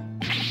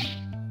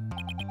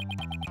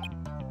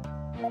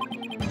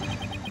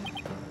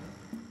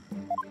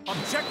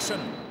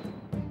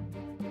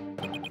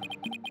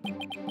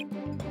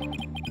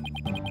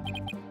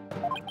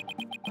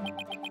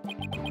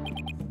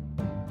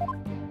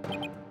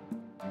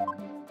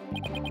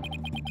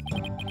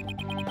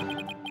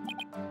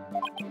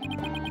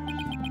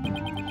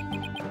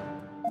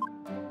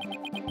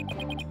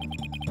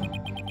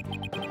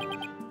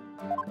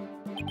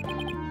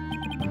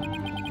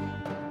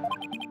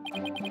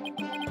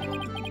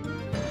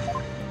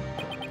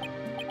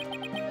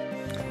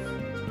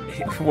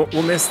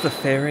 We'll miss the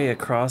ferry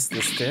across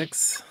the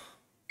sticks.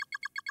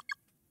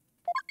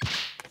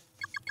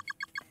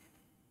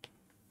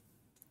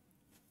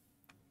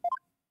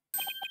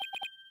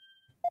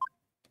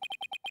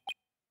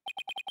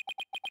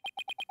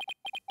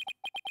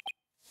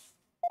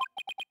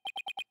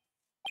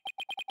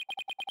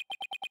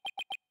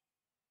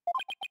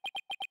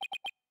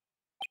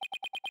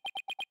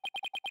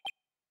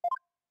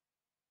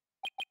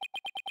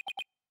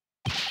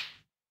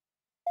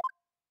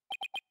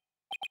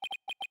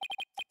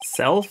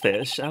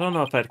 Selfish? I don't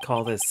know if I'd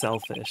call this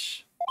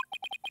selfish.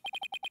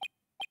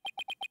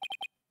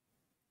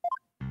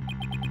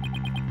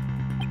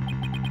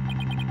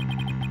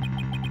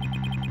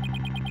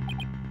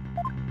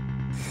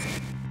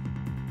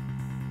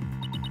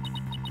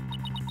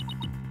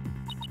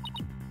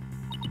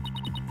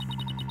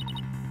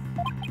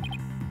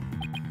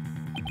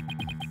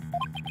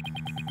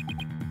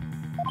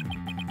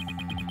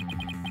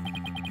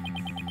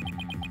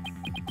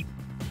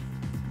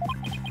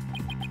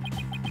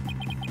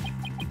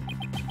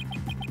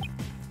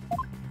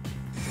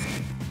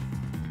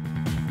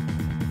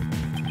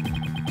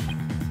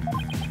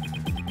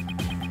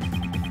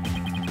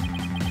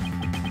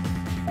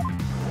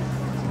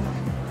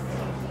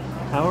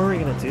 How are we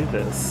gonna do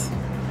this?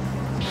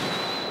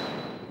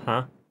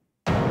 Huh?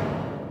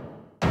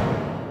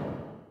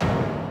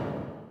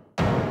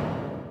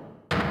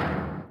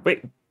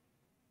 Wait.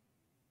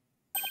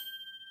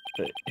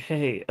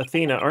 Hey,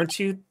 Athena, aren't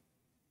you...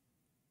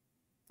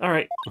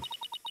 Alright.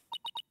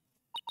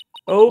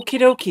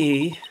 Okie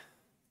dokie.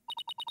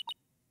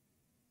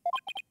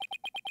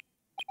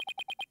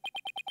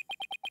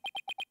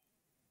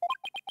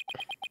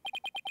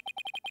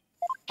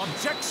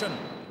 Objection!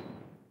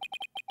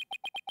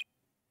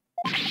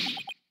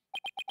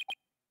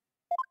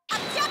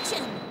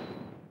 Objection!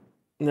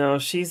 No,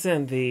 she's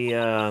in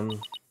the,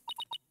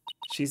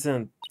 she's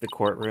in the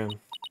courtroom.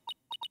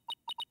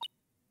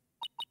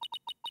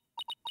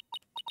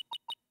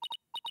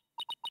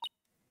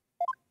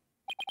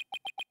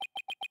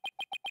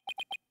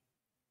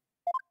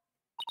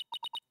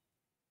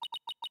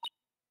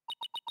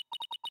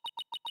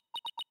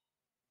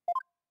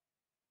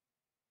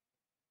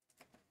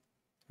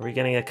 Are we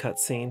getting a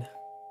cutscene?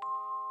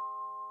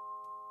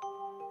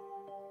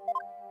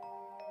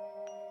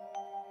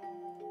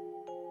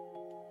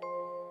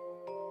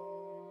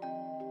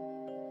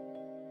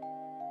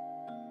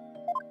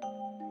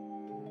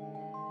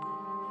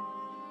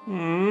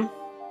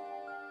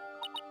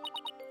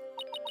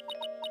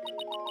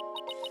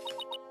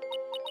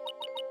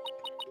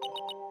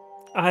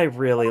 I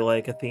really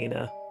like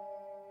Athena.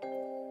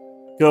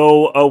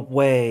 Go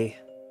away.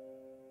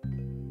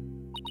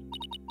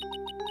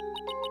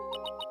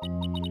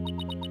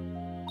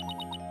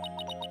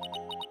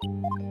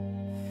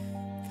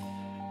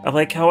 I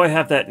like how I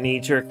have that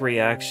knee-jerk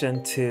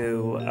reaction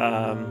to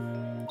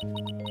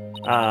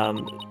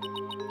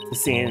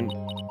seeing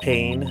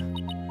pain.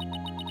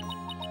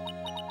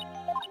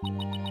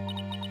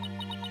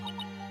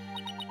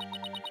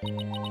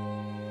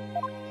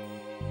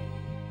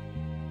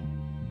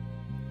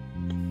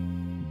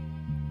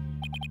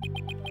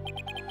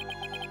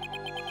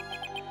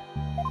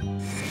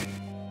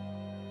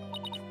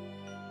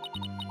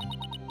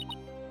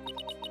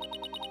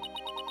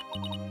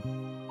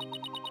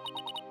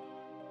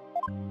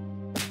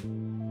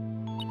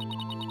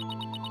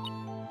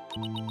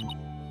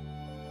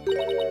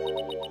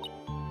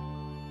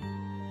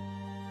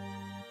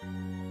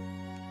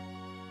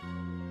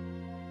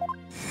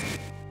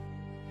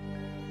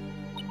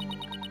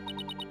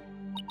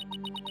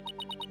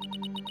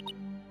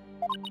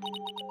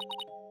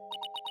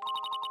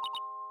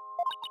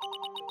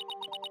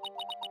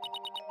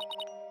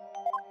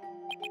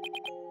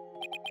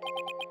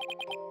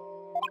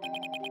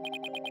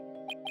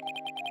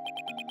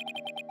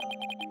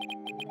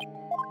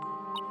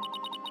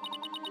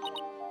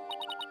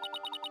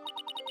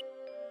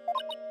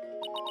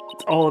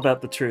 It's all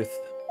about the truth.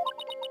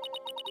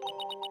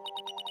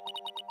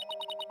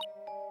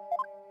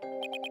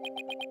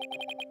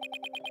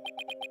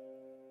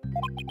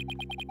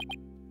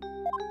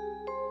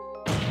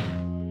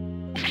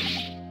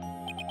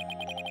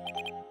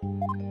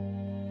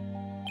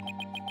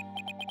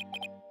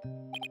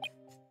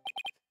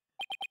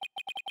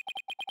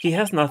 He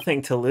has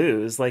nothing to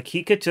lose. Like,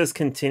 he could just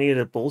continue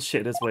to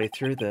bullshit his way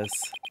through this.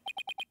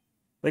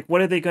 Like,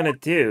 what are they gonna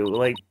do?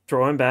 Like,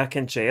 throw him back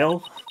in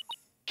jail?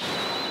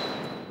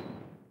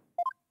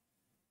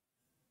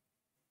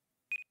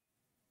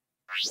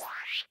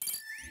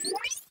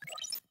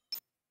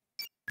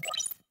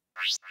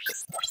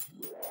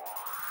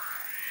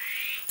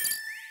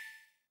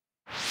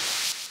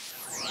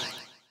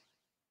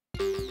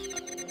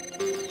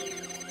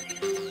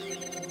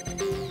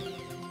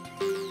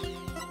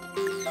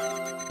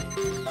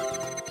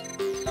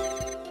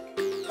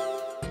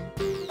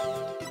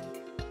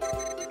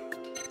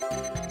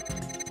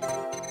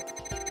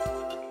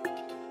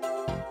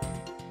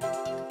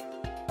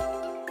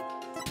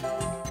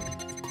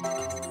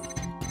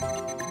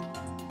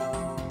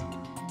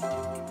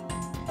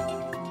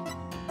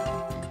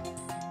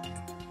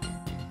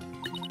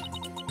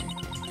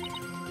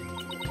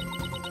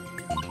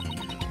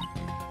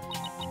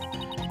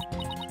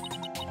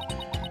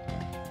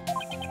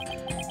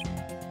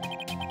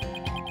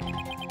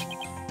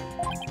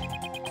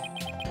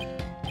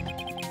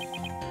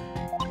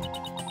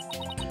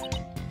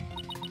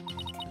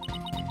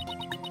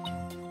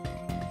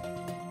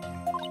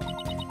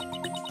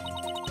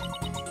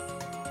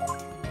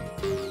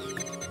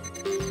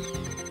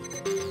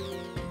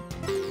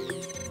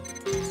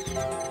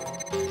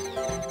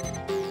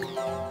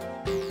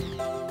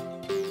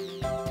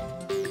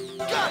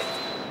 Got it!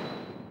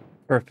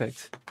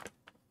 Perfect.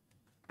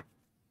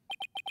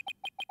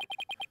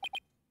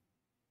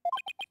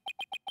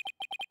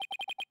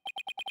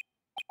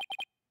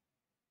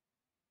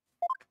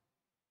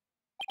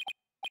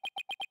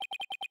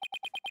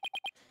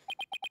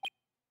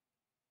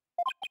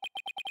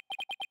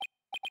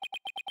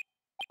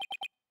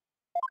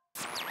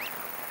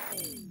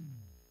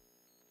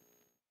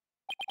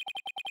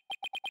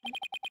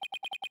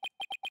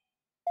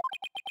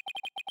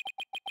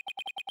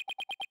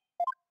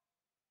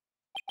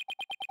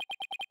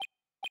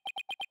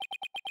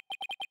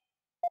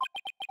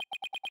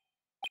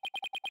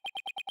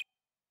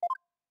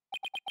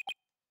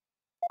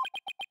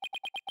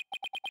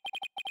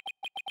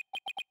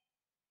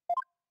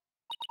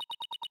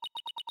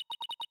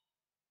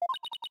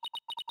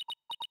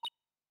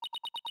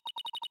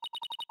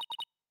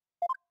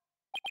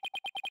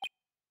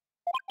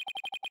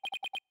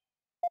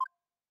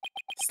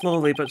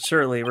 Slowly but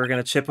surely, we're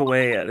gonna chip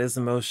away at his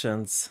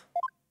emotions.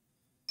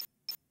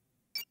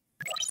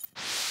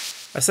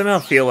 I somehow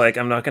feel like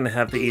I'm not gonna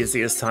have the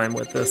easiest time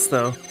with this,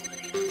 though.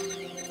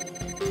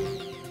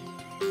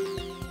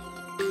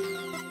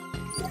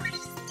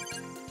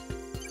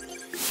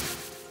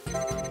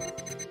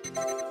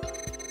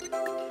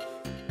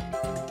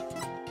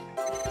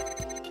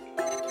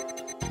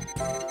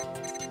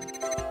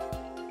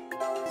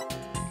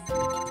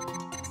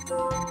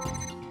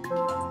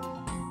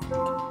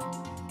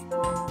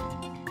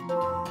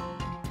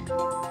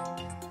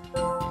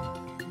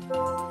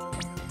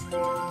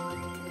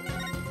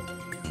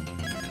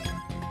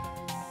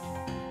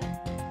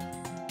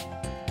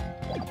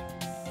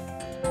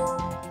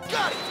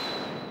 Got it!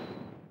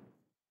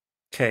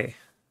 Okay.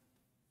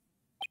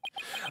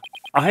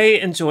 I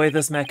enjoy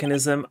this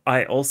mechanism.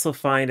 I also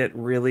find it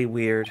really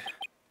weird.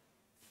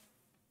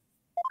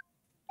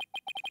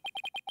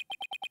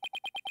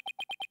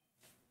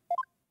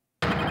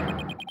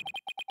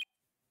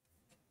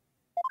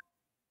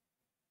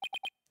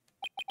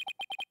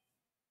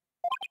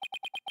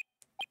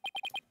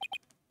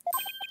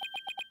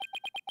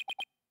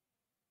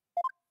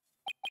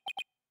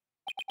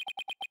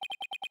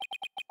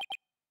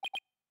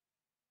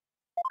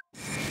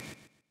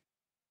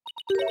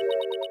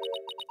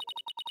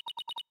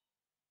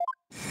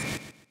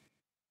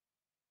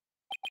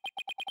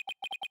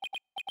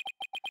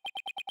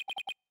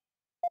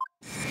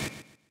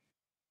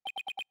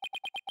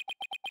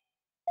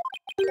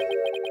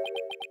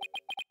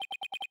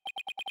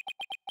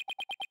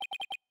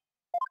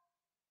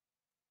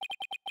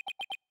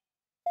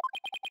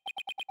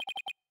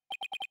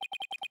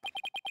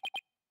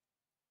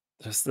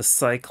 There's the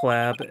psych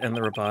lab and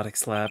the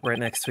robotics lab right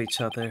next to each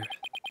other.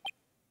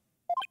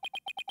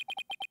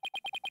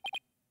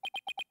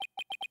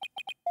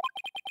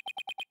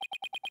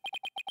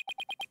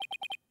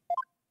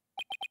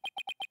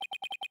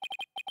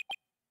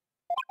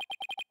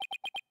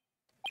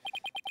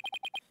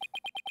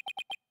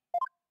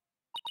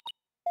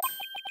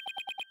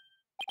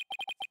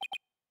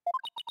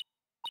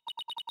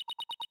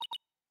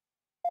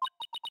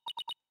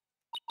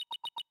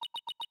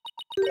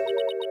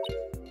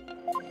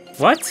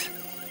 What?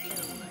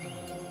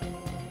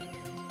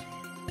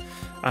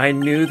 I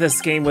knew this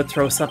game would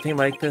throw something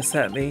like this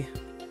at me.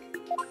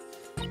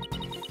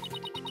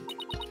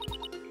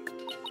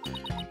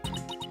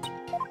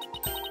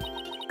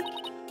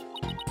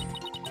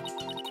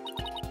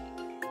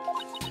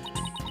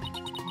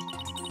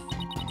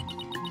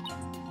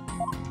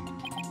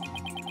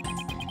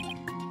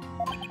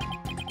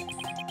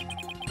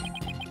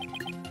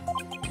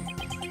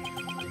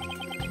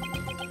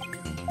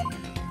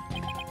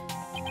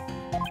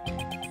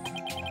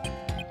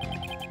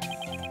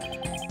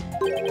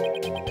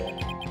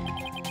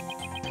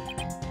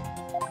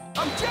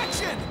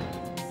 Objection!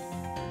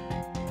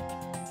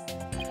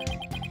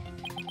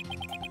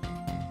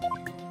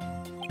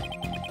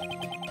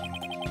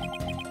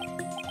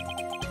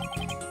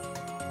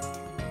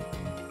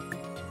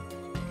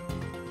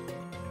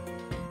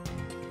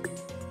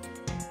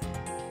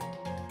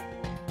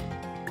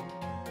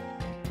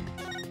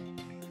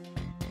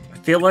 I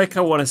feel like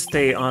I want to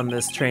stay on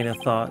this train of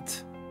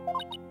thought.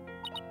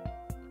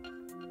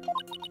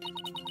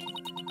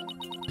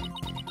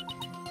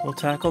 We'll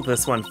tackle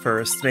this one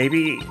first.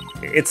 Maybe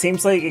it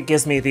seems like it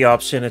gives me the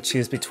option to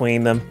choose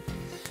between them.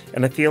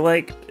 And I feel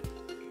like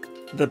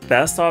the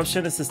best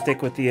option is to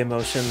stick with the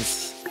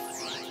emotions.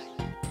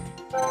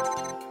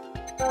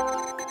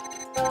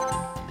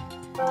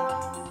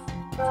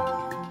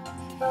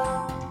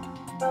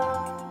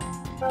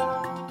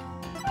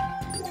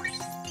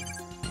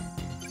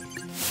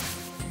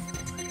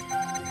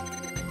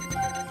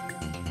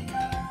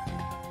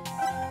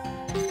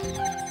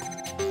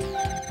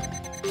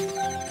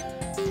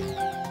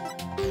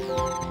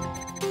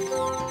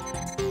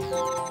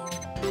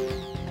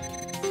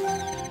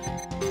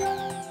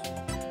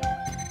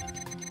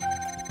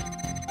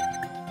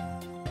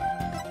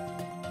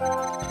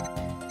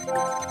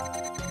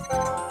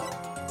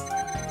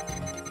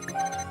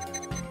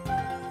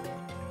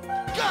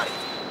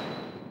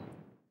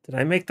 Did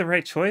I make the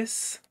right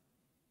choice?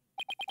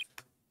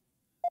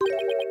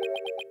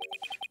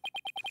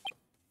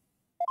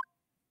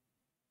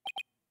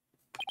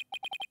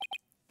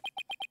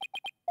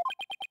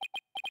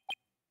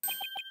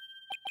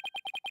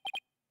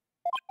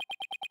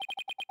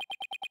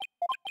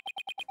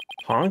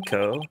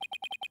 Honko?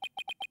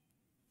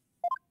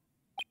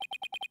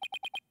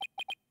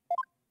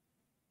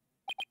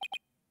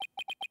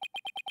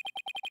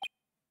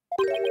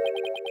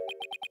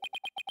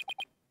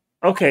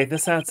 Okay,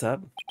 this adds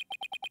up.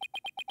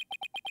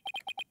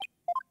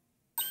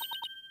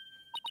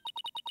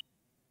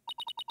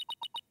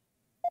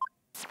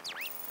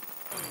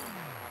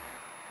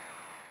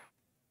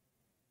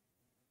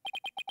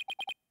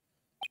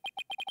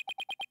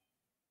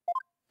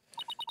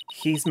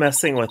 He's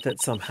messing with it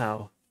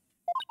somehow.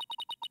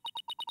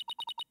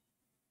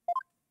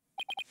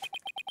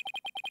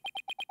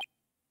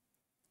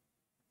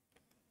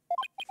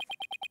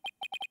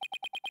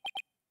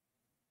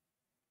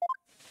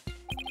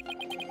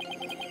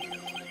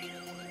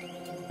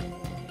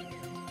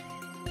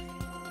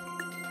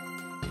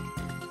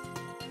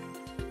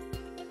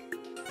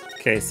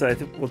 Okay, so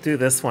we'll do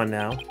this one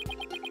now.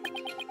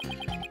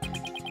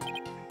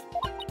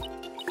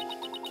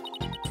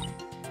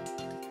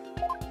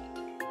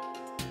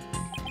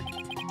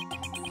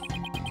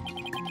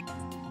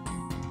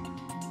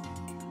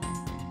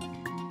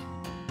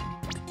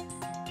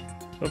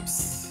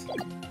 Oops.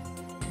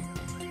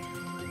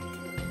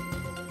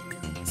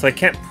 So I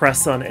can't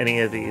press on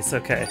any of these,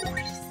 okay.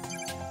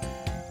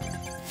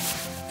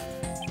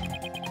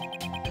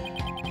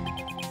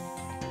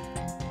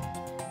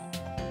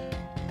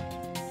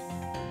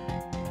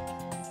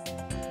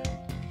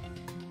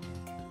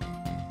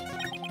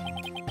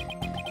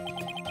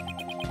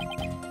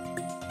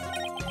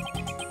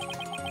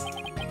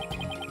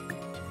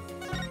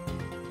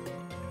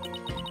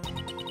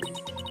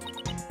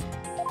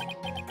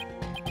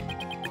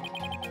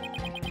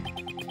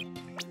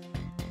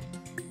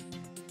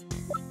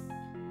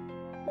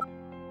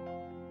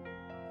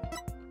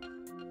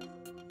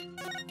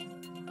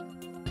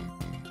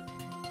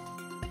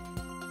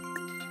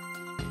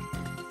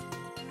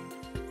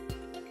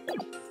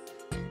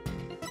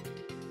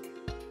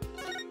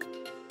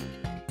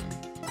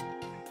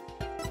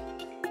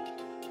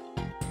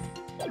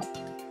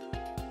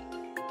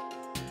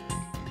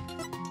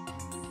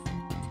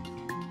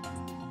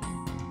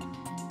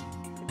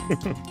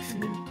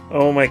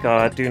 Oh my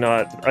god, do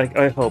not.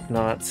 I hope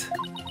not.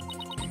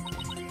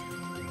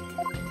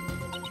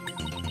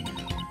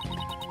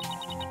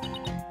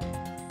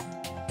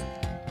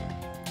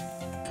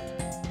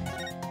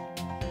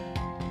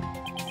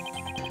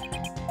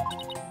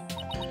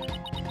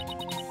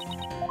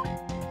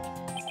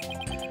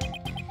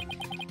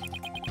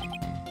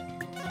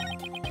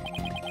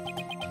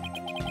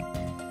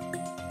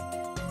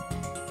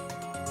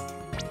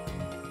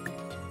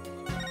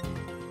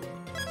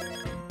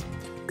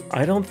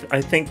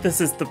 I think this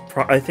is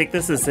I think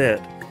this is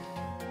it.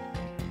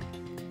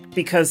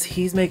 Because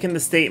he's making the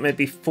statement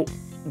before...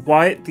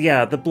 Why?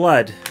 Yeah, the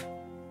blood.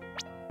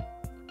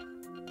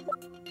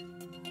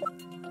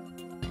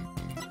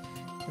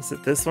 Is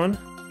it this one?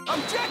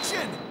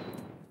 Objection!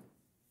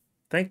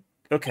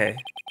 Okay.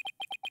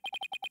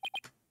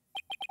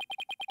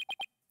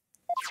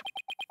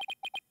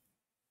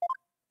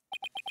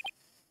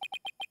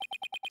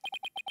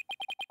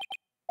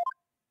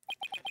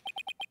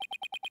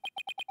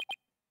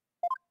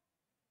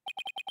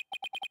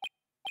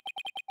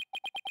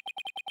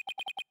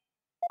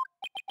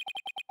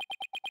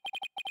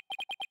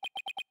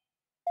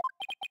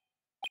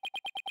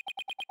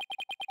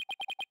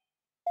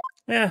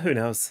 Yeah, who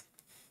knows?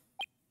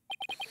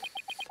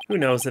 Who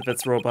knows if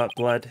it's robot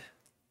blood?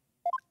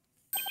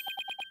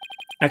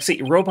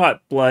 Actually,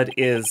 robot blood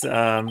is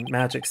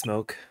magic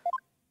smoke.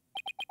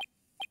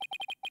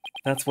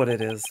 That's what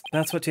it is.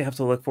 That's what you have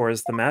to look for,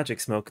 is the magic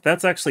smoke.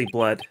 That's actually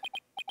blood.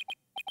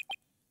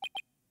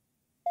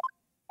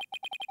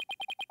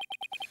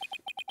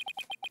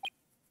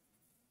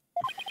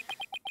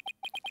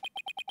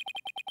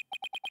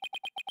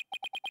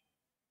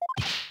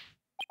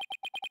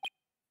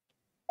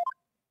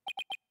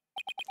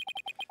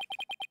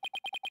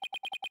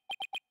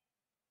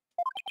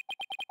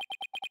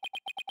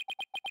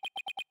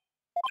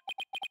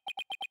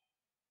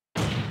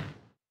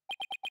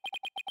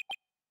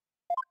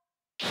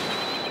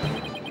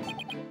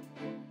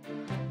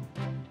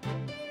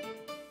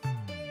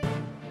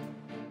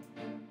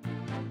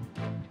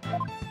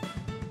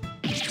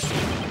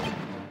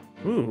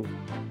 Ooh.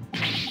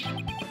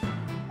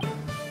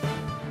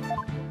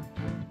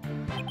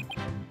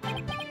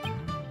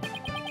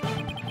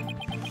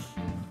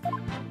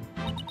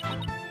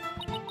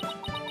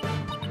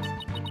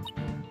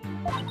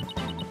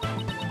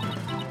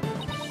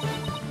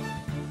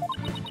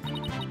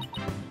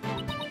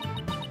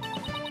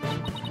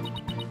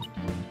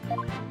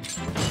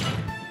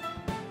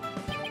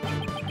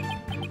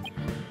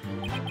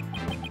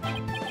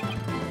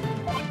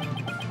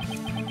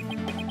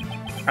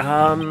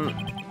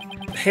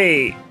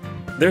 Hey,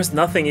 there's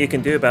nothing you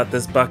can do about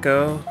this,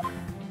 bucko.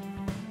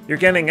 You're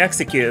getting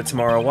executed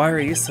tomorrow. Why are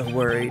you so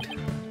worried?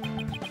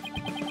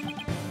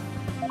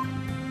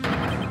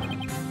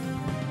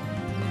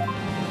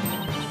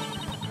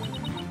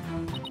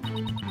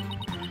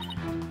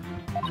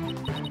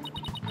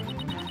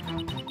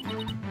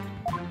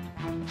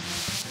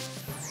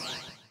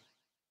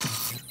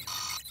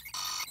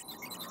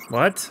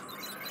 What?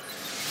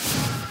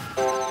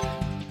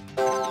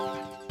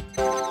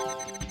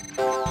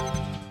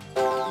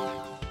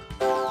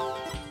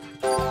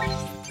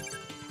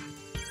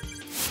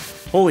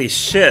 Holy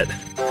shit.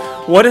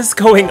 What is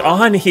going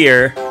on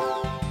here?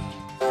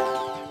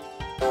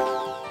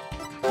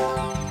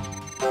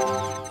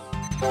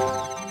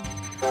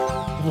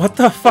 What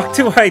the fuck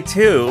do I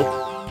do?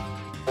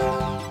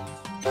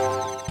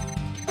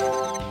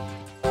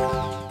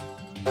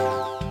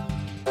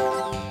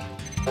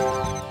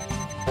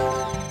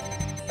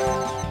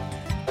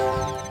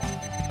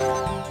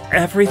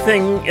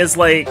 Everything is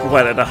like,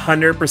 what, at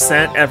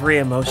 100% every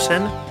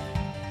emotion?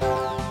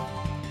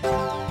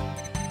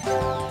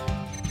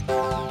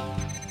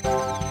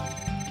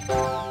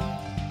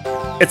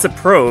 It's a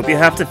probe. You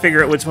have to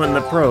figure out which one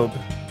the probe.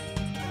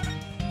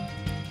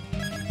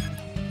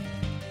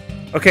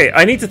 Okay,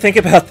 I need to think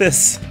about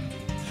this.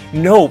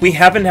 No, we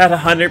haven't had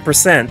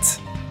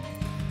 100%.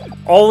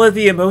 All of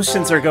the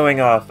emotions are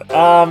going off.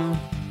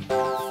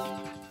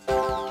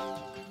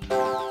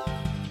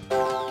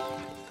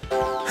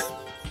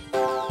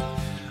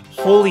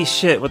 Holy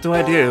shit, what do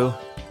I do?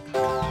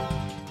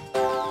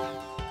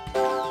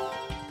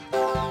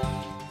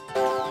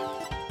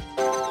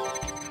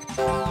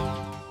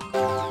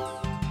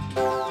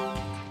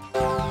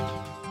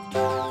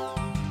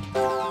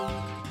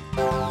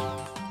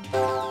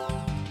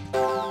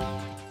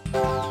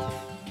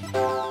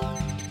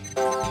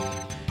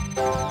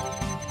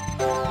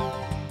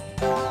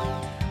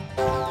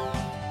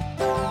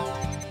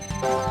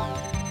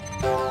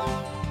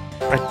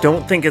 I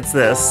don't think it's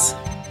this.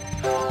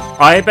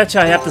 I bet you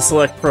I have to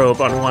select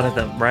probe on one of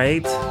them,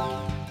 right?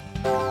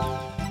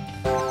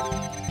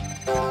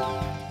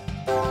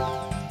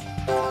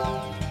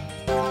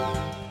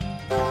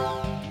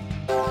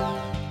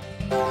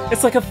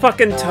 It's like a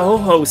fucking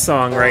Toho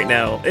song right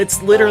now.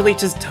 It's literally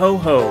just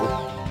Toho.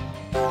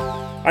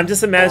 I'm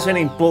just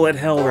imagining bullet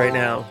hell right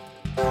now.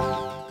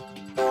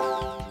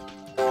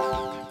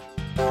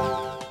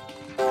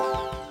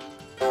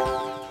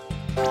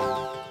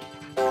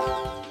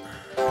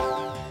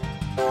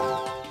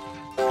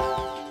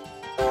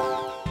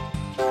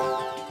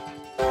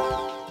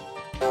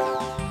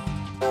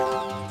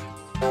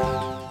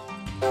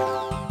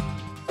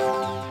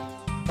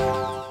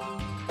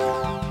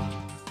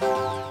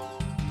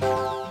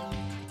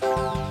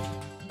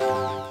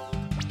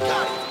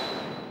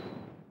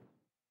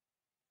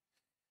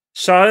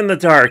 Shot in the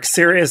dark,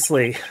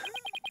 seriously.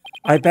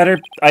 I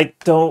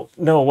don't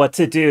know what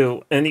to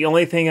do, and the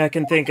only thing I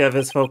can think of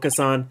is focus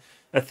on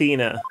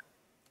Athena.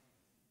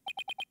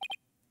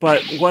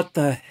 But what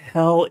the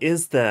hell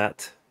is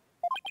that?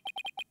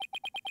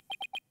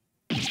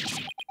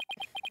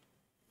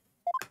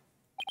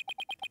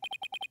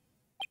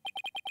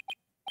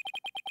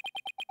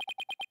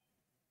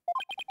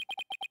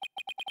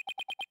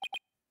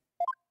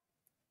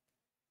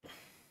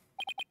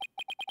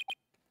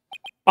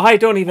 I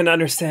don't even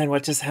understand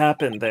what just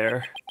happened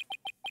there.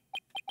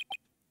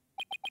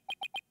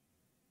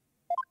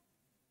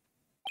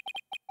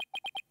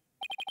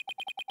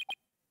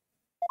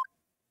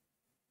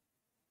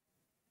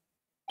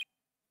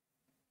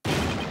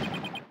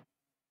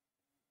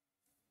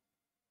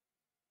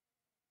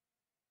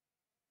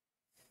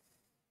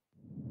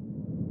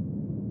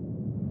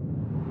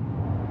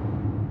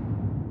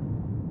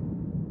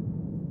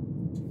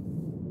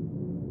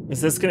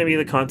 Is this going to be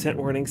the content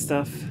warning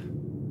stuff?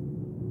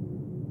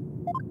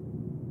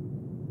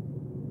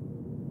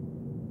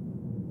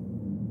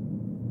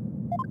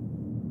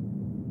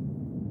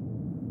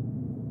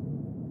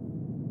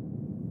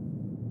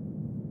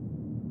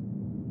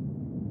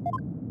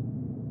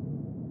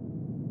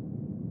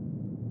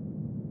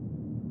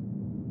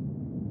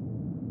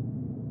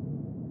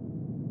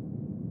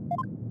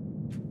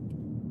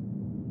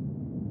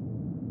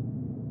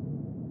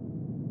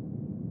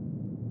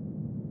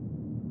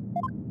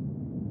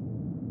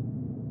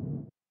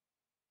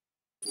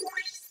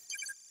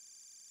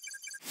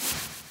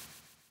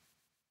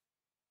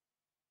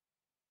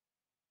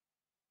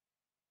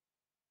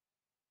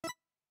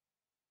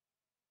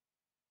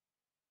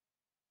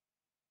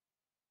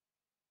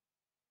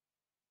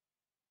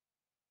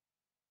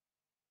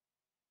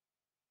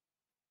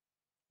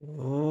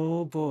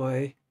 Oh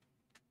boy.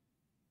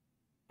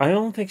 I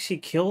don't think she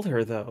killed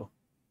her, though.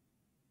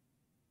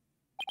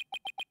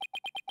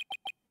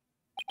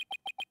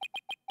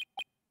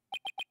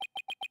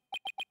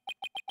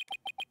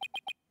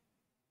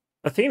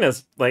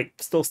 Athena's, like,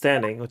 still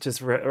standing, which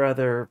is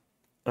rather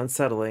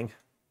unsettling.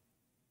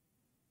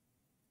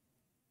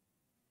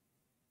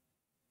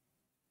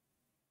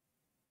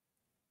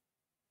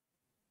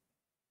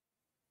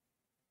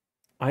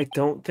 I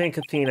don't think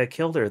Athena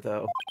killed her,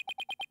 though.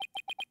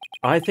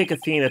 I think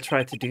Athena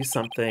tried to do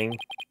something,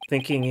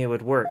 thinking it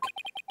would work.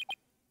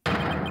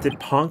 Did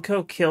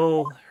Ponko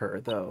kill her,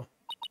 though?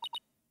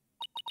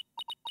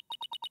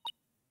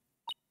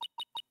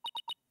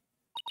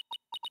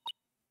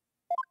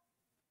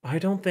 I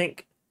don't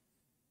think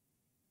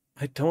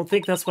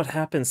that's what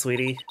happened,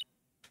 sweetie.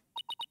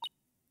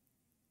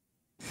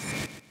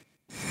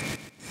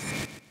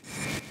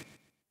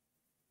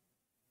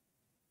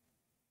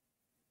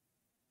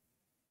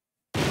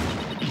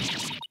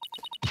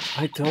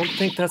 I don't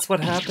think that's what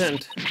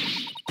happened.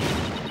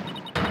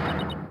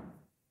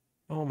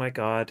 Oh my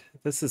god,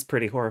 this is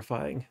pretty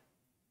horrifying.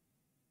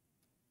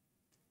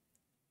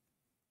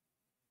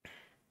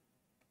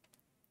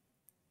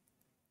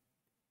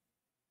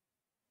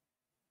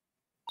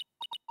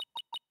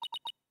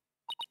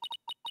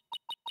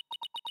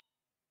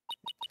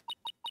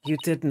 You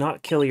did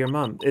not kill your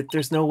mom.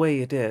 There's no way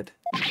you did.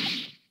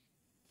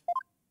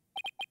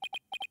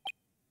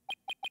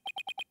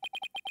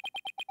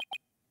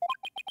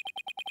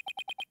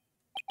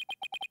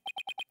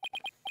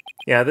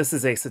 Yeah, this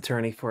is Ace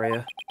Attorney for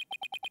you.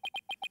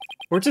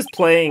 We're just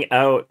playing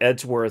out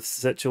Edgeworth's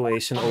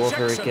situation all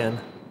over again.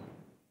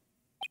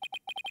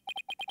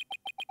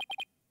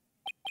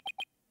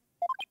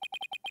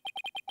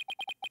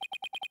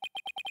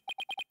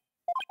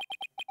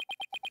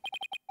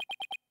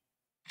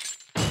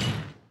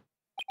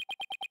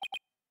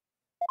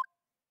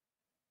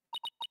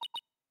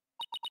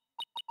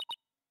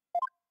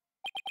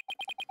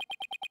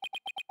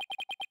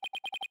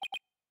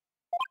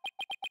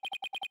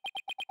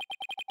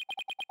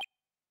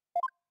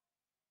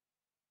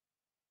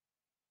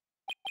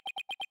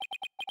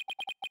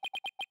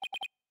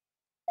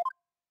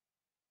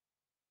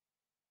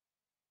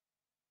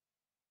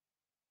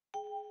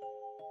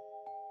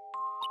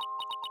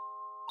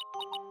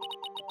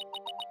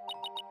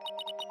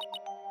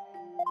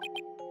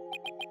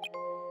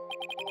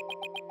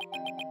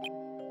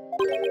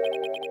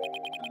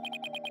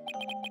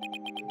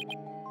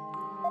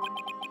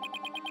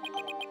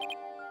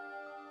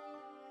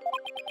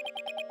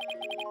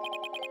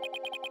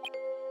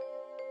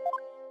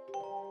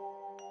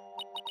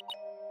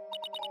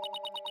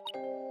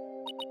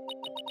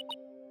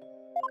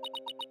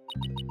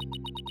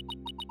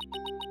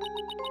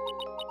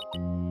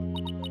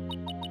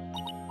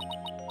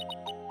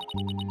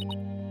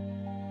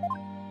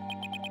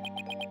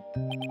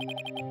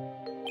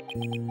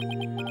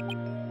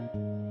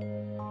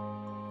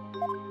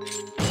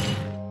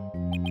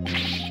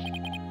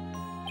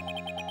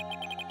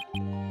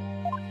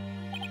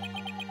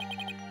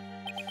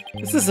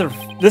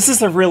 This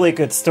is a really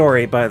good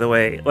story, by the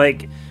way.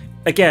 Like,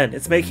 again,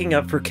 it's making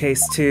up for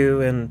Case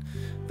 2 and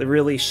the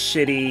really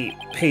shitty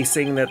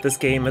pacing that this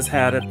game has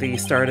had at the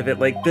start of it.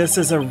 Like, this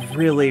is a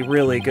really,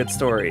 really good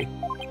story.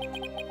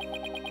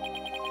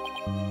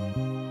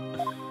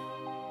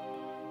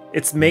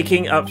 It's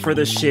making up for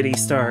the shitty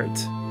start.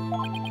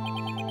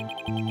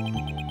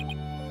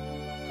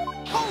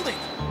 Hold it!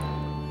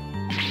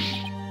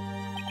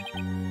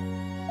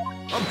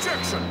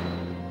 Objection!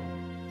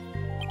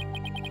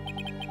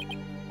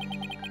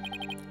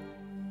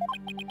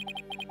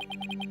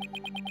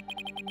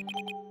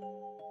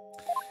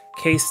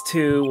 Case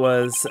 2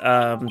 was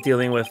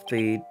dealing with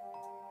the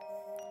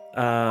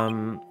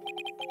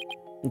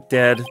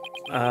dead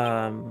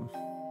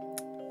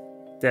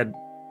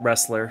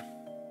wrestler.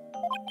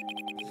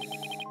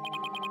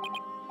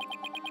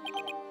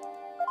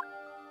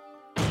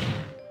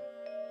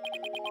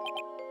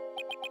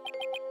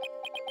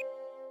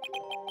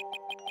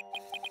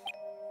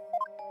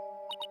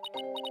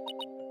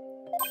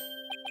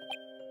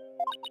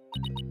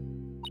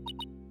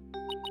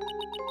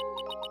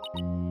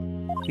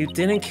 You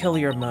didn't kill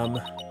your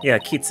mom. Yeah,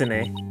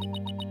 Kitsune.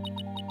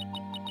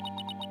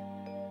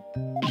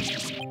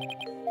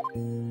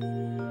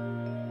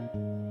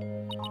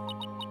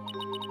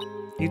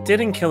 You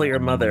didn't kill your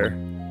mother.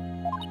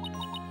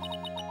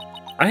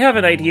 I have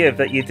an idea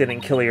that you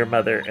didn't kill your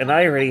mother, and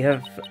I already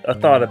have a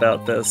thought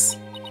about this.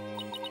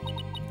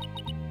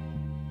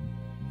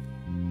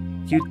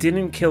 You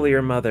didn't kill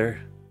your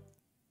mother.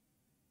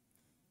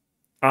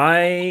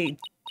 I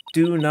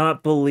do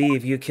not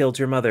believe you killed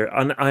your mother.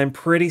 I'm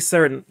pretty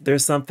certain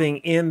there's something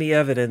in the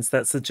evidence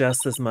that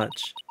suggests as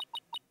much.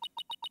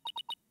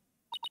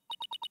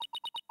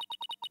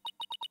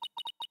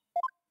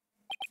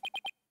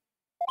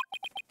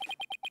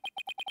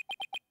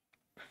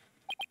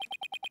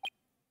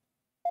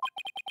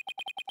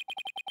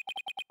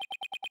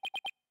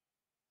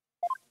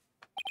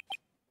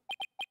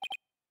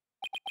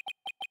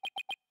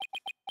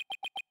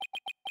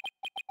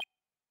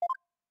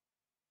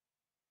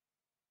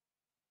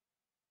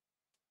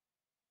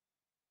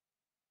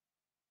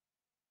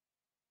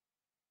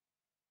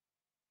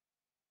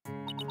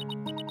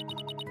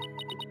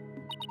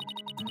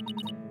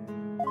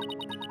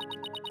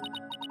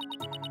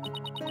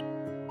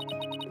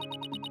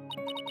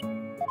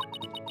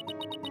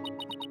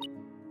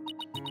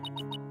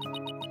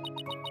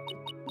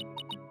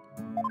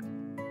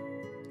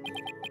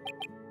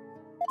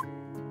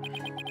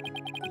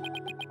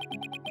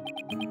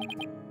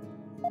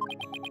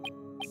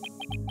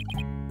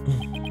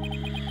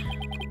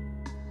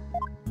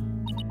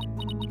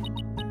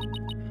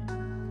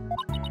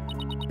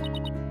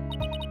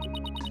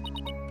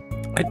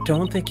 I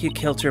don't think you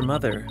killed your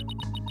mother.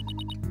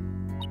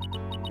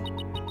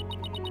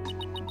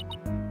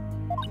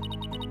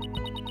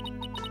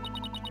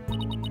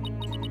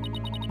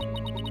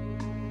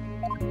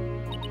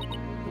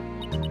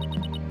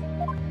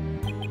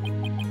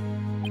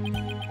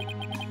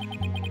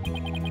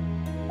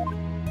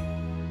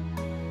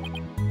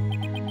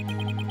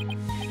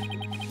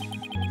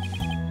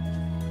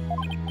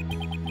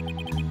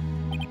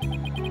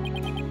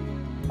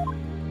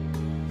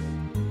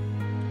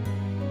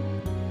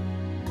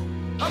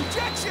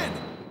 Objection!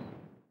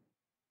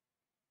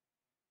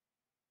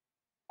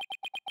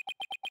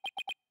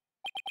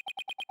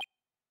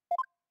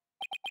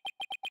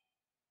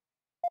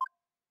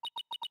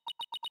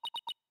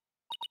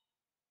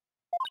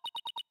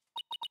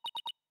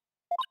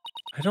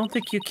 I don't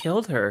think you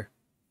killed her.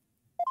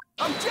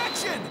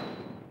 Objection!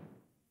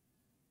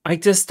 I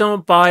just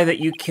don't buy that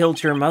you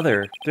killed your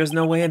mother. There's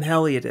no way in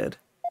hell you did.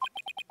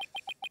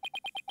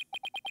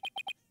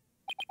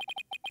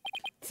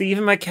 See,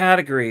 even my cat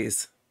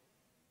agrees.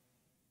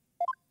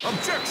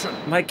 Objection!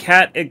 My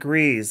cat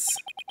agrees.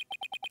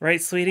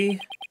 Right, sweetie?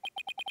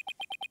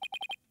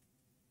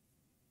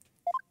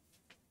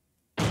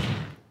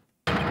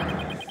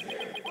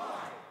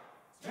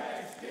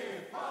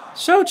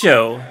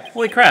 Shoujo!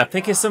 Holy crap,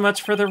 thank you so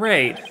much for the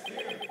raid.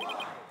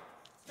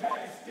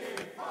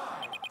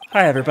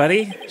 Hi,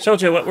 everybody.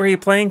 Shoujo, what were you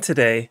playing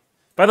today?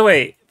 By the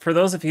way, for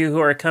those of you who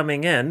are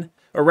coming in,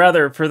 or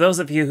rather, for those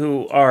of you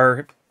who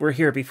were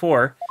here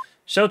before,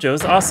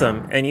 Shoujo's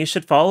awesome, and you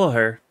should follow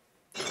her.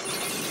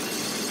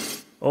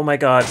 Oh my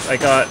god, I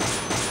got...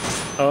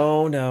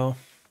 Oh no.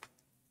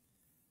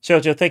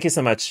 Shoujo, thank you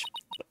so much.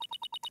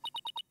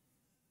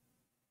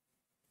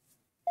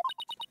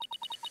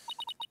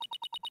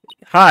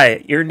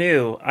 Hi, you're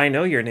new. I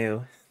know you're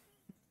new.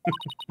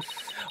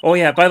 Oh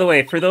yeah, by the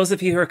way, for those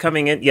of you who are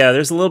coming in, yeah,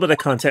 there's a little bit of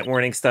content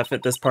warning stuff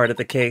at this part of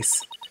the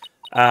case.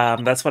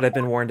 That's what I've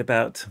been warned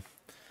about.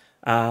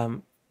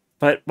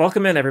 But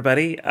welcome in,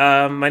 everybody.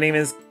 My name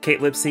is Kate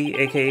Lipsy,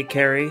 aka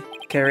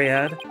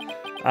Carriad.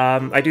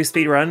 I do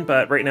speedrun,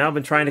 but right now I've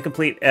been trying to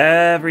complete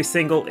every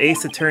single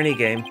Ace Attorney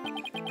game.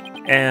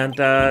 And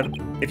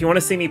if you want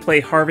to see me play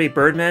Harvey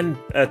Birdman,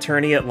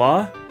 Attorney at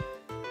Law,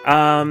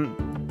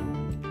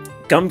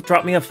 come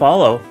drop me a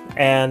follow.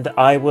 And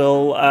I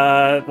will,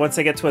 once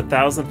I get to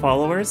 1,000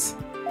 followers,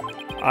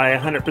 I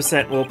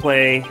 100% will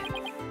play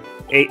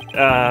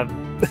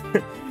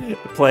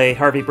play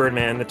Harvey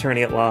Birdman,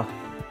 Attorney at Law.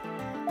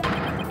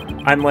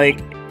 I'm like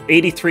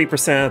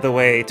 83% of the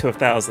way to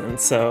 1,000,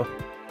 so...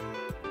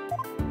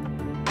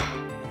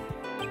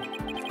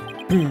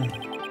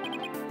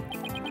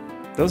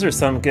 Those are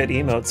some good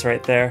emotes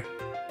right there.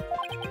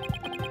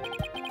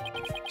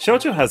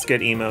 Shoujo has good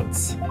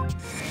emotes.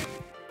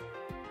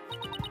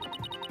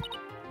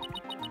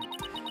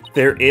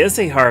 There is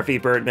a Harvey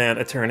Birdman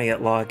Attorney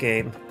at Law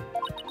game.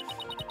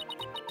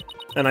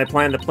 And I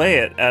plan to play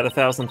it at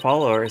 1,000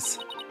 followers.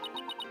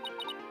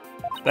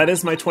 That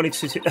is my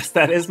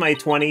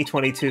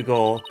 2022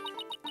 goal.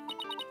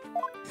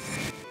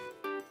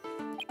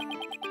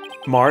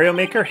 Mario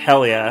Maker?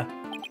 Hell yeah.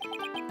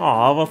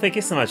 Aw, well thank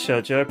you so much,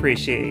 Shoujo. I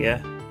appreciate you.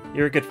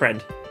 You're a good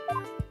friend.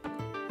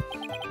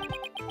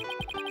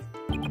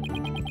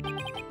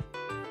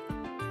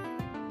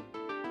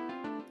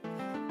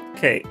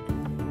 Okay.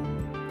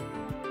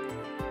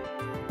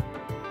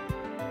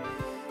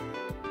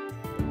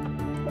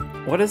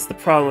 What is the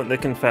problem with the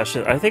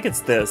confession? I think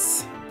it's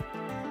this.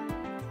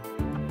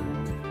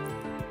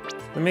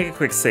 Let me make a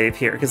quick save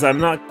here, because I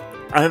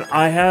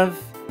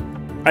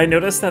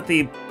noticed that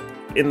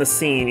in the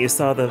scene you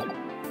saw the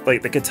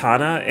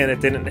katana and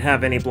it didn't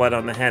have any blood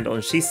on the handle,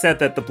 and she said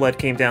that the blood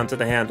came down to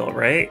the handle,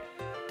 right?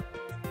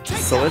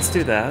 So let's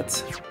do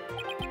that.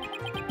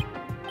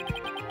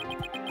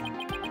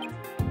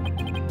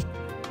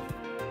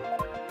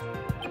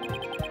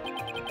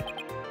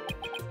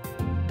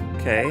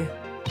 Okay.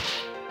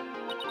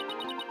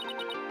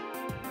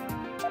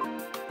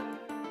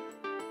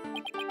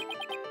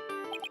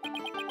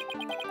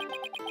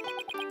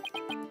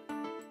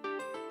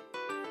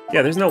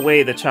 Yeah, there's no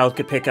way the child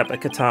could pick up a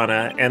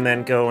katana and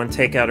then go and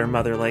take out her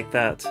mother like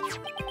that.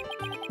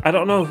 I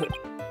don't know,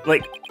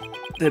 like,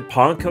 did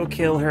Ponko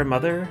kill her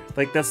mother?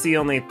 Like, that's the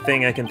only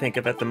thing I can think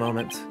of at the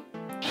moment.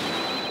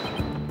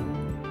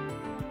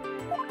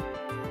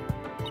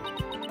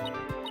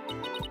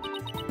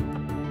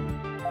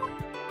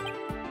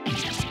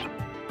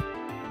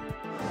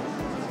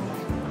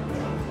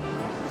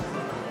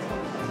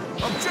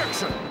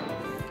 Objection!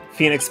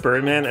 Phoenix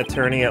Birdman,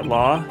 Attorney at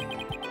Law.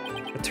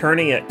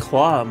 Attorney at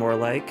Claw, more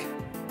like.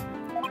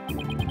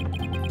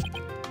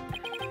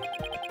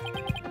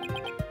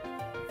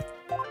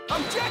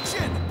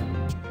 Objection!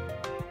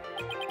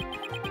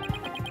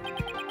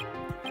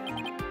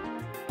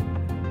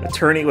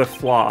 Attorney with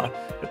Flaw.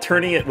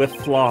 Attorney it with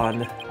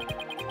Flawn.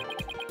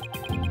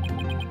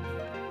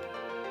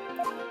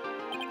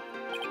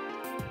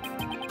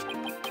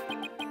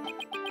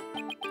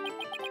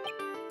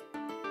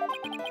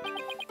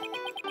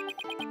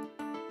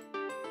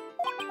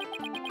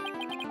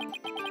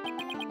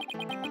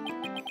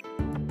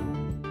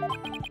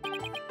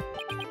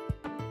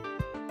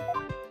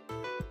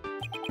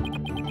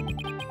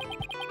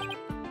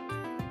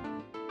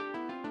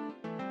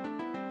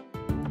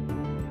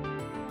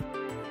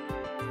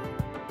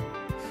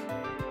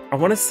 I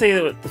want to say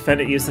that the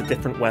defendant used a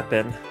different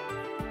weapon.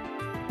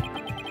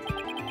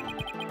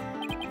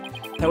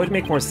 That would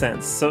make more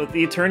sense. So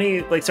the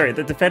attorney, like, sorry,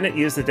 the defendant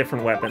used a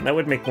different weapon. That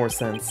would make more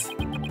sense.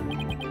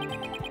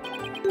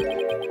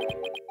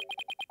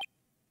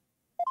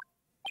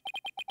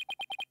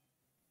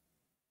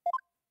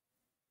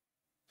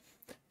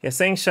 Yeah,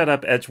 saying shut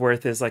up,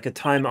 Edgeworth is like a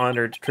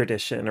time-honored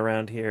tradition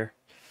around here.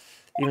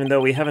 Even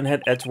though we haven't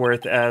had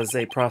Edgeworth as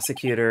a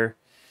prosecutor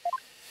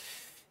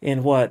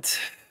in, what,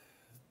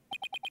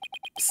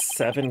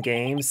 7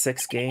 games?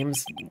 6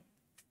 games?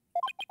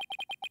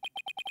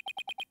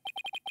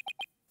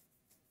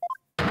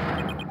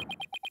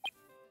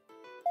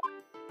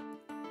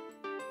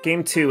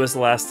 Game 2 was the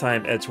last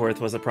time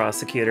Edgeworth was a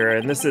prosecutor,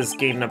 and this is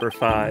game number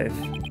 5.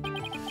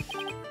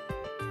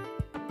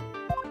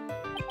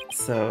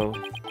 So...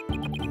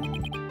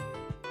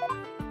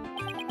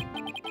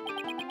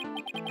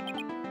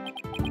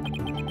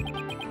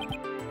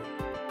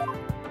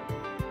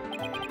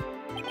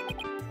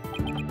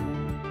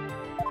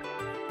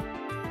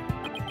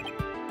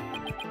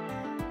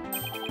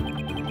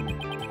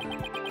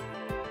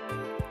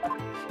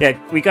 yeah,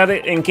 we got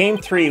it in game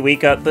 3. We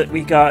got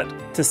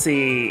to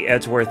see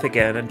Edgeworth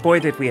again, and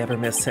boy, did we ever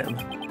miss him.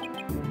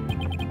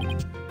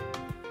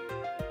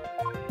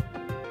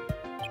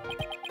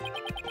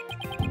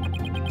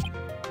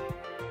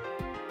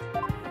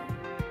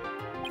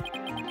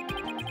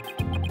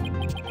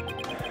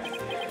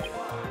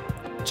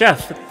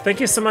 Jeff, thank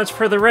you so much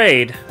for the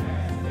raid.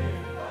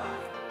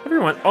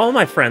 Everyone, all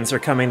my friends are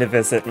coming to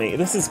visit me.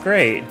 This is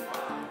great.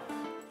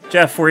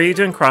 Jeff, were you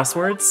doing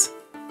crosswords?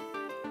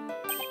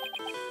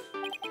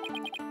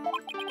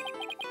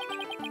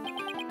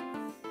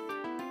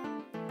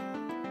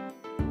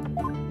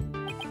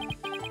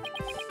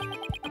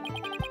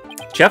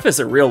 Jeff is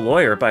a real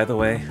lawyer, by the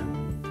way.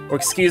 Or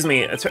excuse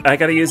me, I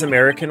gotta use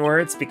American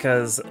words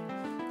because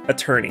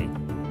attorney.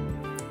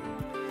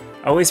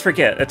 I always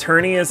forget,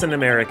 attorney is an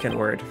American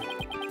word.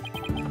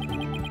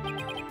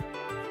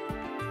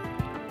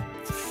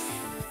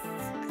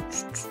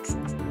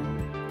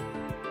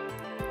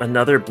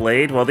 Another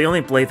blade? Well, the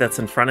only blade that's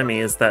in front of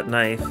me is that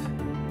knife.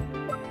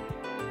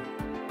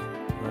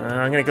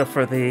 I'm gonna go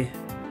for the...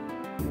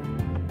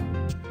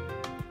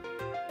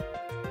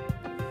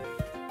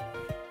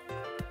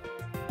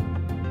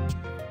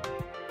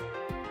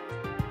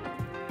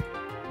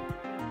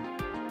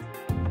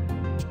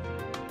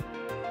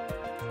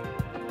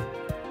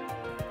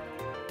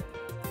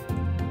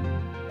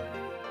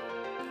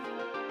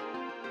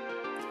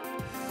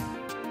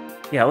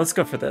 yeah, let's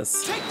go for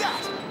this. Take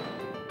that!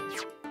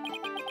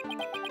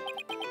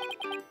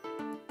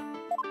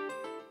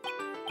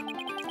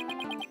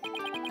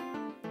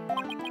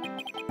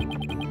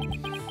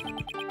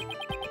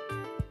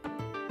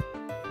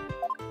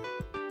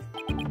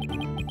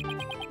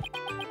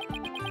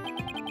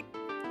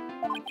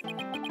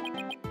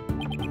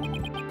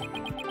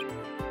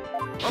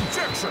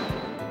 Objection!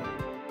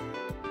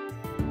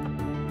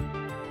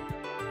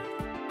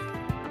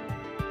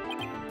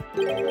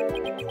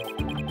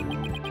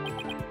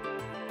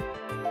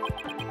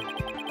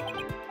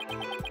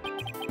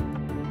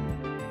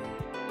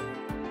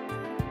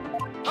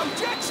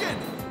 Objection!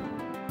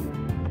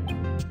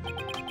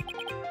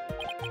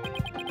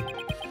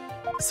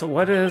 So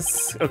what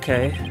is...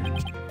 okay.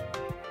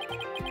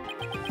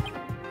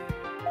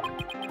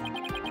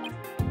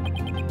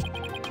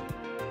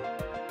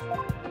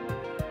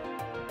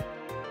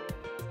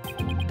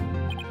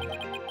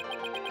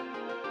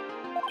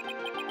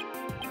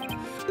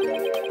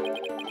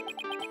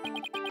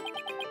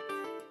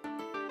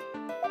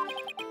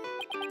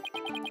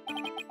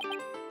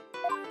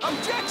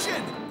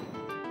 Objection!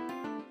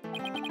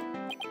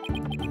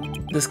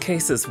 This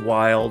case is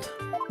wild.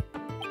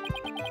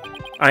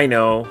 I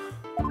know.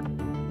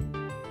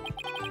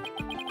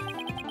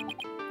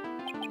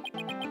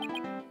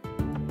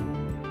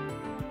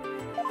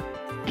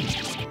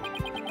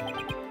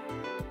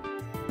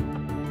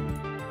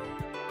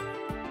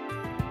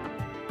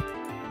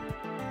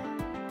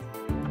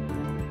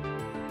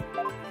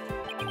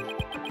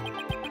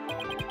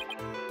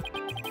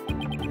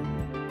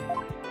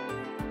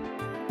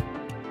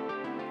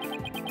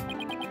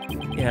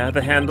 Yeah,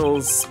 the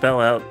handles spell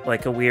out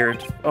like a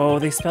weird... oh,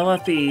 they spell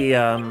out the,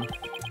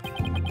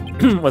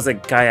 was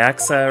it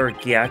Gyaxa or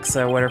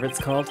Gyaxa, whatever it's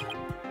called?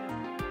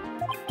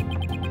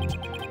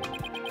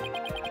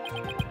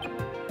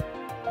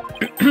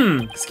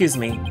 Excuse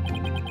me.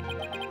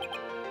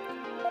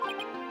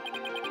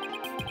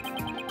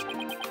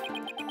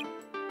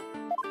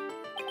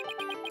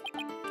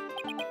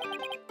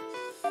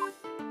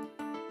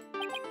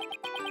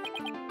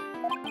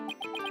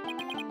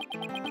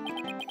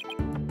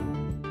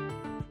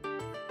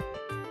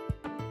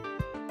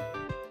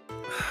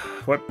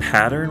 What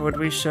pattern would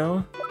we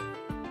show?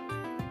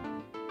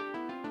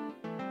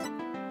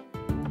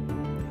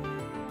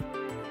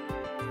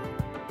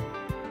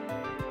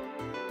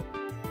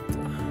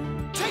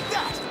 Take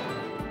that!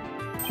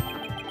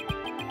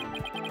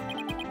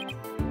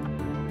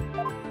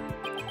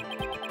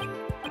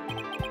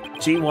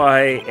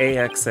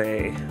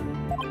 GYAXA.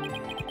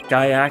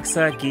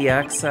 Gyaxa,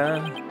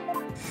 Gyaxa,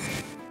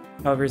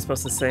 however you're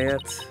supposed to say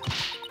it.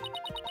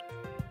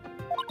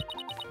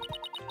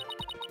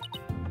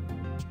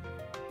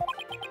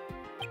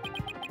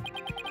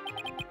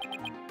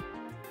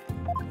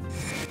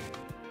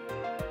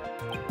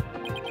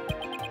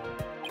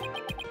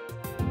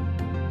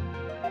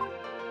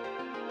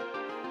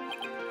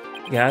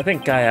 Yeah, I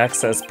think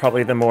Gyaxa is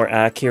probably the more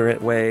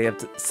accurate way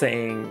of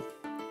saying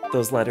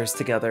those letters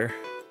together.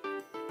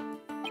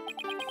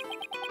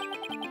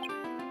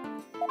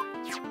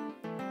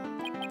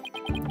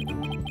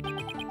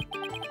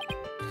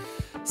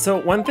 So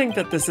one thing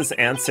that this is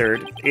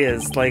answered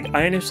is, like,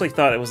 I initially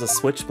thought it was a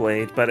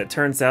switchblade, but it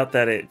turns out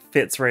that it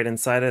fits right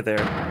inside of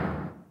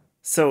there.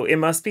 So it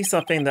must be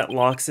something that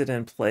locks it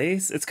in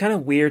place. It's kind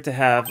of weird to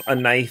have a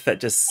knife that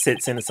just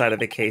sits inside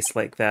of a case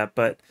like that,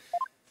 but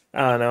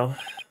I don't know.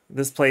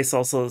 This place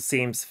also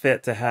seems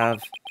fit to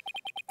have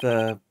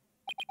the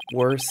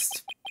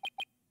worst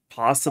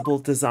possible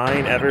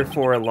design ever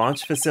for a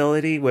launch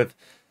facility with,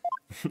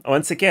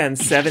 once again,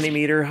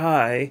 70-meter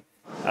high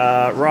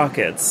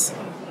rockets.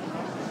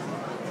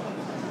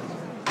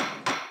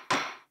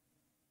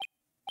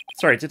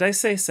 Sorry, did I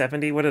say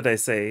 70? What did I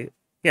say?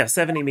 Yeah,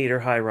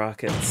 70-meter high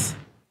rockets.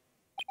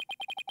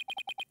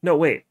 No,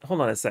 wait, hold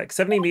on a sec.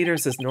 70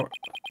 meters is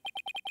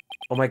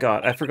Oh my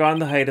god, I've forgotten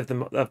the height of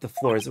the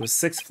floors. It was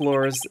 6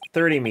 floors,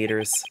 30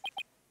 meters.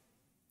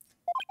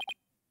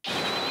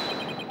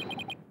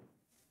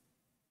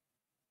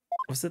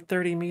 Was it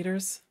 30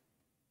 meters?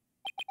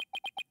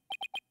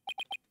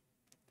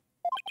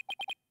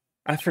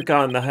 I've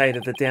forgotten the height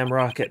of the damn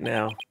rocket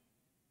now.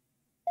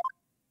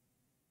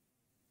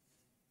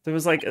 There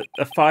was like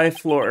a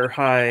 5-floor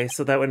high,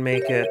 so that would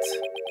make it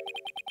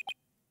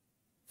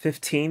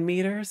 15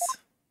 meters?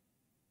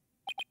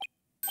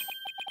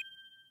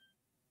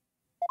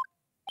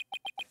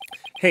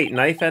 Hey,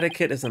 knife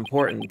etiquette is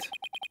important.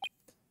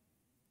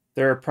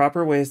 There are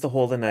proper ways to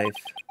hold a knife.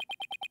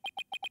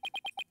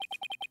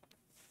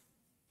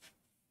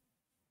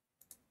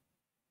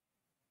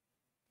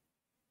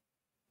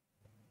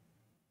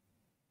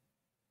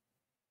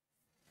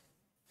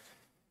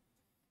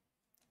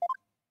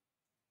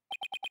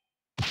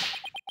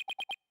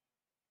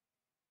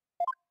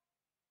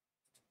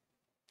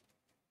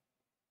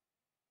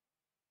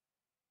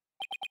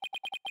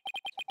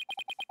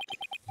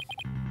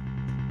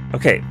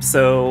 Okay,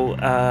 so,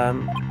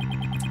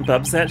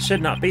 Bubset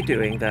should not be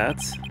doing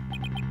that.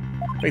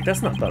 Wait,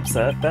 that's not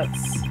Bubset,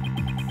 that's...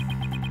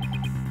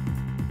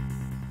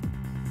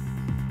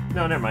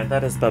 No, never mind,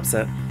 that is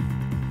Bubset.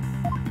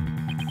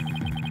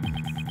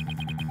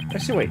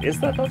 Actually, wait,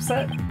 is that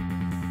Bubset?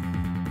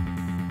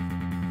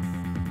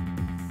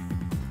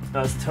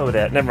 No, it's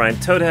Toadette. Never mind,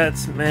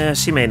 Toadette, meh,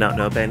 she may not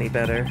know any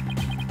better.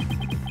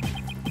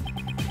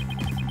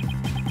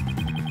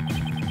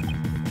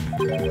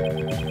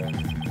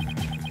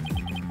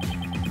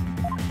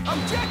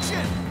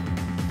 Objection!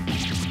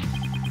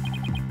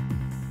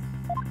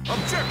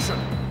 Objection!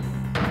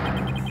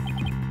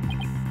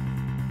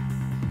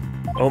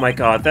 Oh my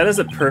god, that is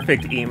a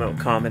perfect emote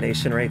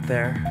combination right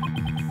there.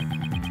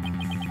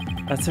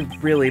 That's a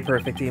really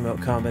perfect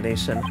emote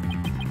combination.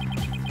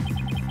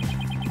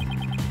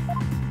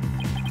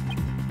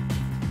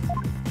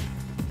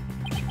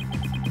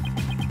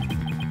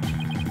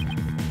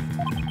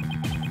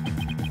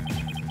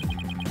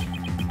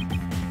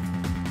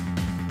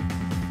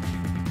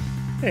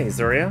 Hey,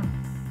 Zoria.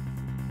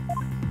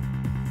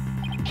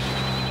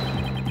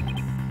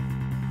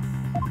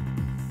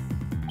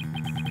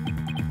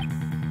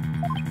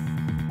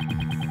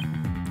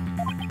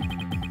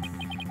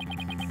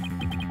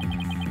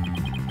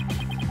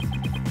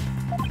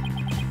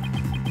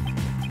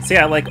 So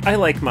yeah, I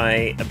like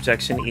my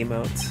objection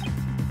emotes.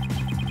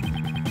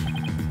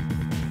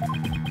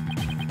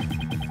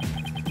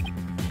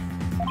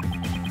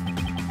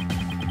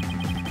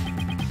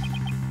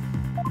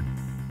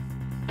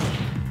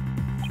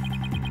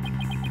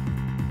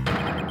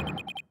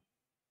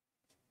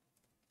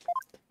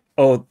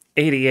 Oh,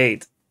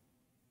 88.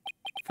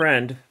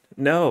 Friend,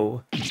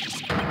 no.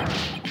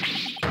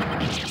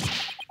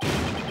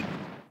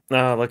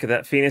 Oh, look at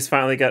that. Phoenix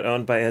finally got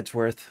owned by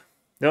Edgeworth.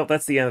 Nope,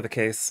 that's the end of the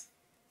case.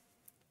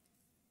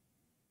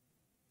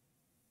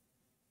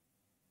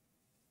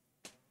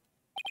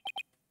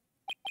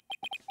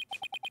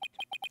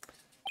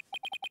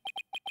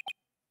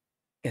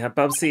 Yeah,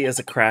 Bubsy is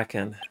a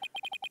Kraken.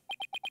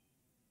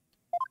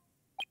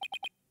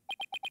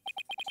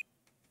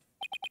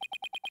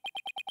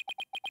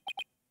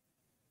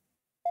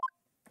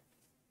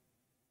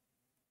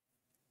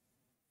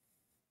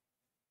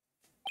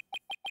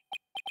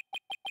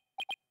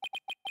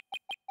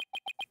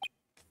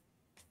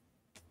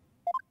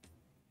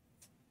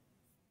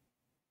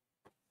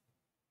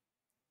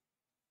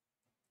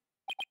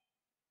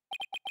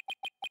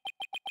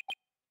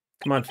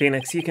 Come on,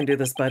 Phoenix, you can do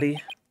this,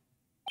 buddy.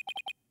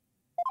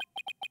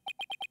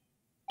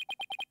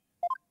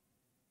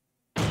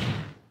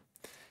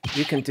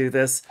 You can do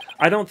this.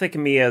 I don't think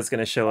Mia is going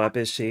to show up,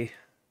 is she?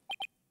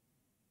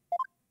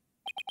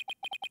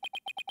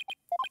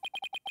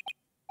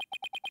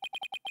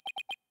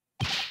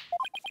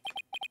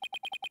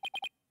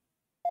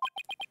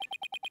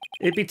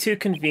 It'd be too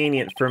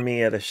convenient for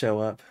Mia to show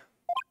up.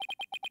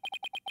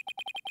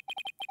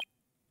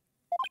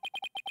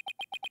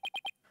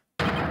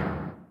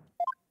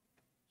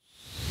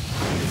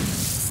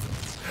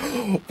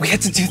 We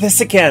had to do this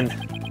again!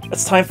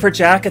 It's time for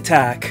Jack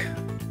Attack!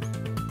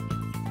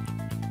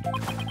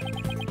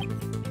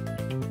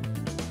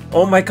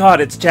 Oh my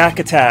god, it's Jack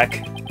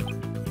Attack!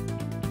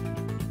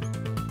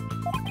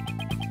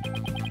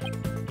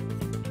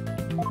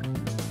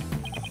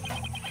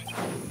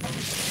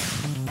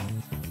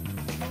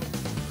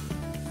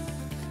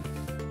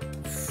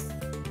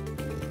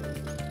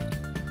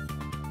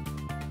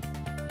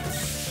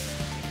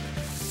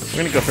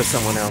 We're gonna go for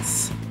someone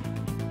else.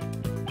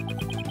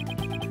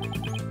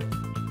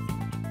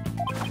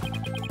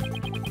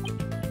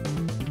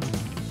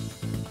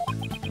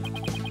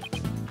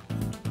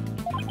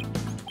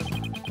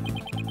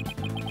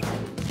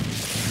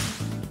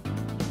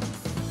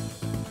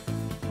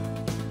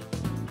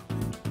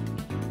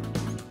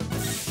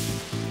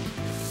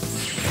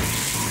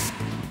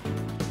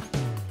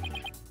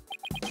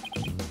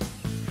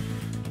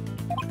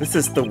 This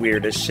is the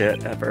weirdest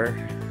shit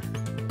ever.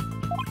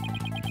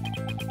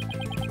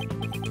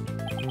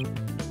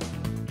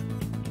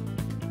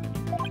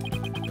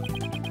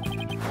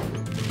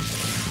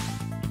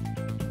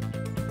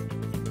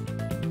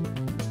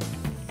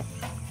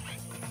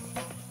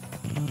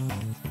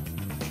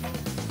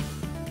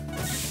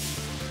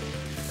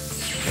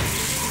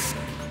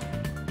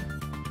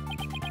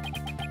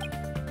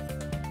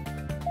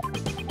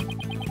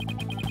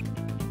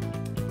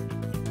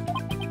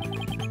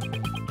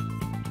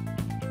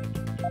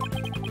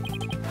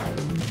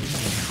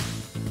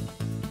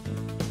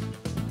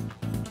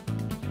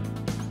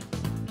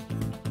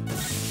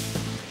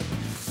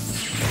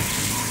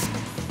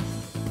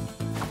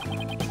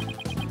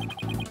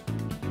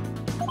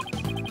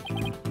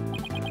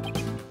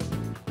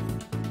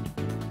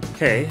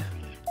 Okay,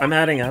 I'm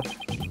adding up.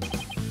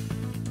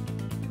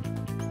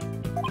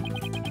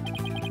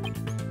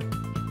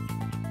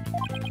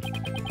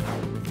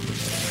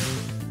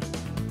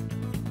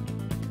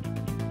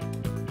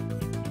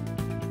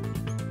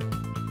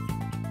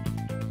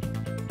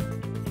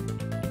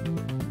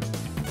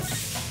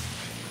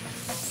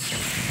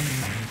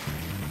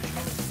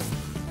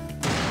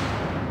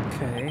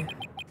 Okay.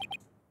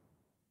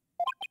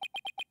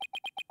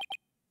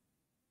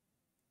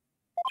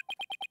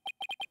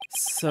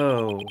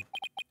 So...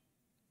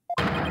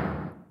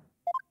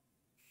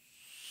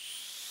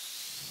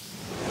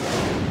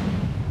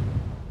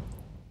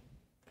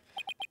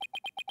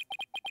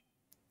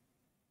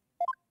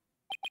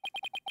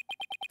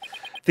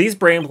 These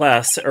brain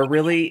blasts are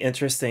really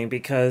interesting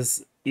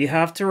because you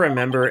have to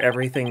remember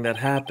everything that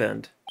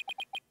happened.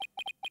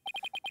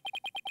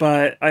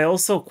 But I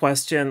also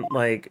question,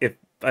 like, if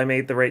I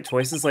made the right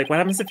choices. Like, what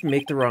happens if you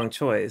make the wrong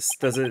choice?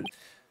 Does it...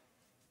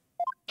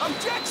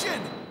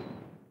 Objection!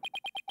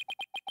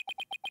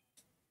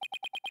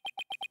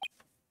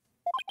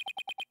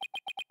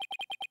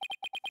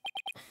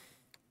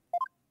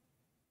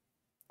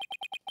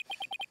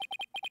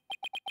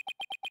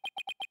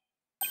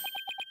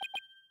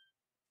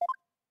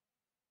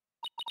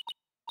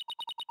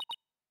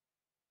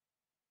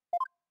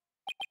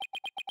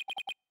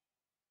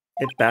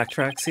 It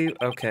backtracks you?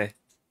 Okay.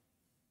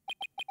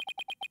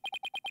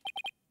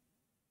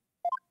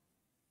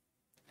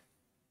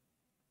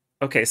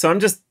 Okay, so I'm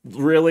just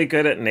really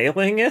good at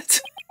nailing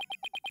it?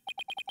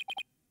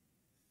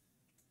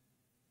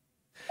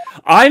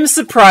 I'm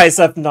surprised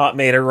I've not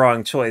made a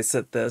wrong choice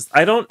at this.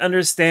 I don't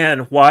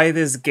understand why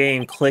this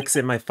game clicks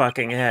in my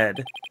fucking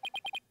head.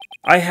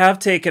 I have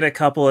taken a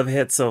couple of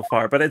hits so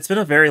far, but it's been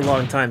a very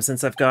long time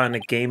since I've gotten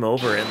a game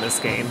over in this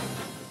game.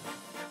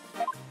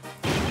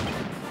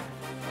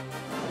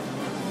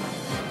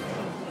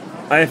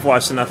 I've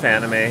watched enough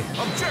anime.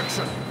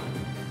 Objection!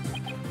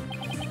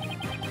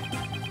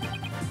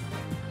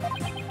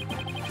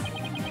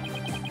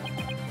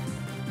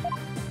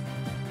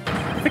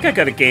 I think I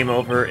got a game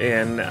over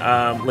in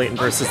Leighton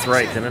vs.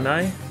 Wright, didn't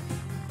I?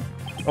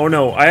 Oh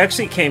no, I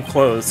actually came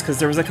close, because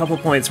there was a couple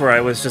points where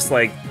I was just,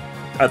 like,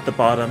 at the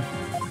bottom.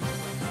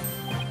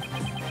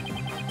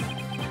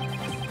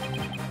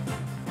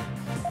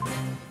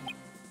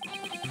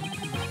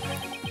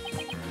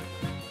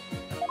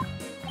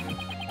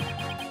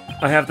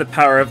 I have the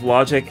power of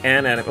logic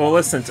and anime. Well,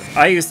 listen,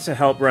 I used to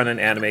help run an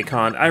anime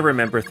con. I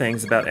remember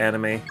things about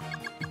anime.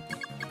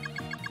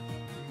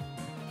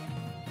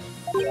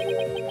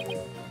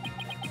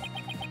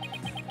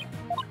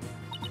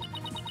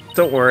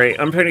 Don't worry,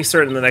 I'm pretty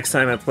certain the next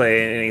time I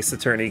play an Ace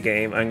Attorney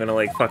game, I'm gonna,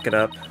 like, fuck it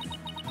up.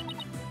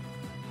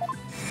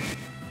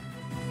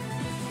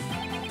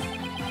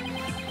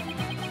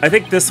 I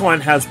think this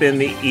one has been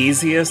the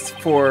easiest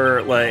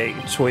for,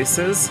 like,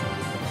 choices.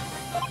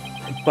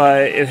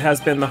 But it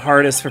has been the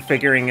hardest for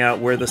figuring out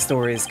where the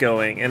story is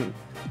going, and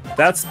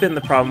that's been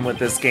the problem with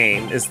this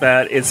game, is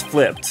that it's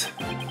flipped.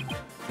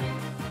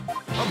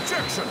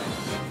 Objection!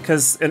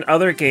 Because in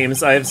other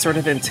games, I've sort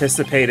of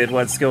anticipated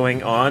what's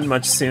going on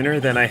much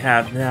sooner than I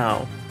have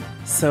now.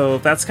 So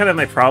that's kind of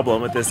my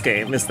problem with this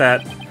game, is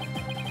that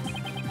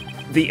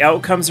the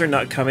outcomes are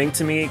not coming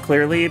to me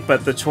clearly,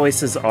 but the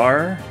choices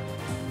are.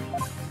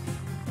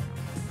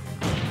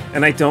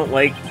 And I don't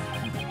like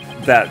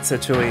that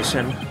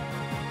situation.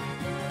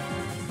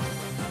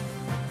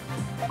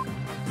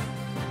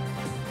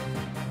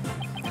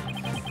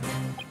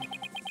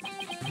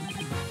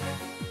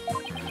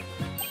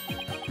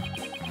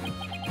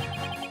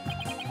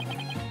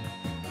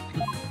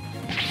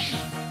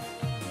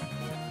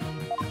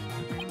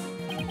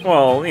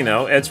 Well, you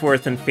know,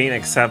 Edgeworth and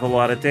Phoenix have a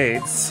lot of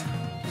dates.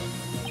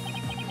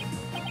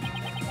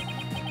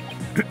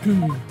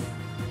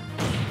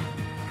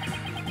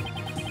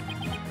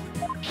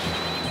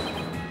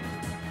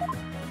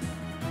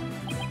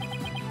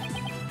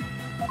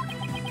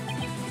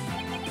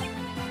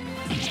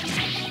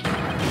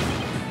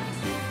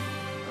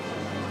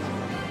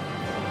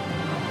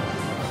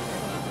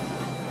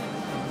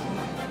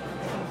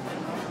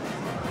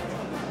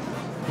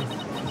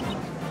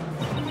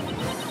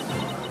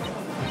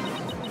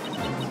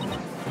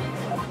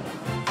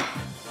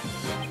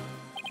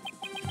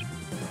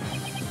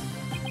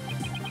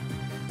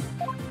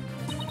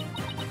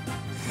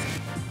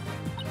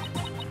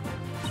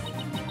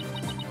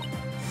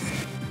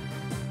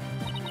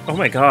 Oh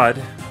my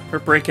god, we're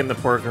breaking the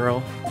poor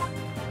girl.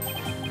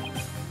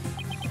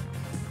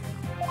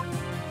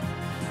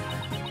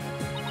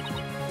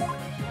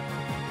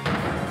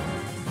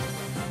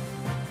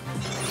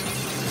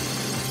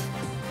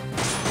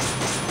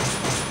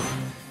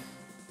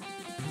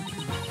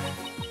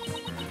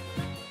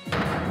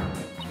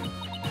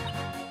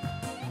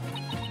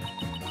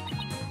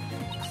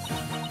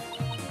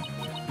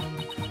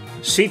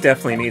 She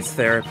definitely needs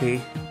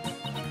therapy.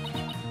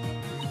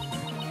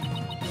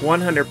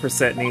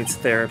 100% needs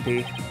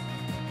therapy.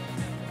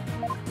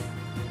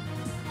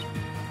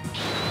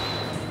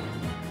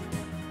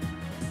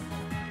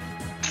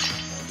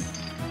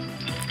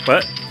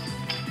 What?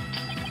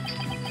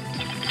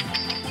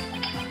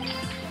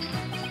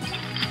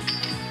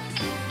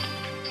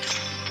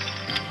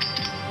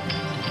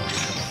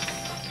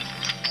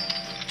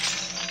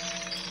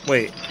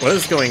 Wait, what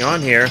is going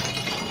on here?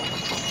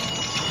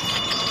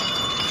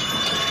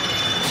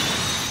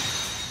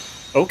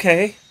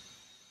 Okay.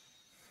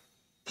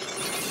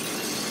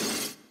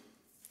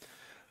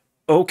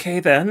 Okay,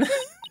 then.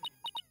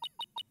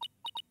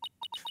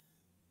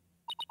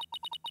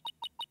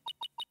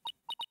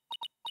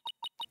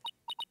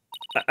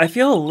 I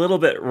feel a little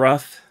bit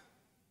rough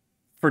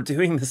for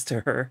doing this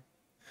to her.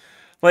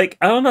 Like,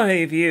 I don't know how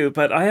you,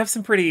 but I have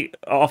some pretty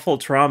awful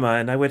trauma,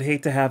 and I would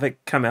hate to have it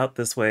come out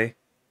this way.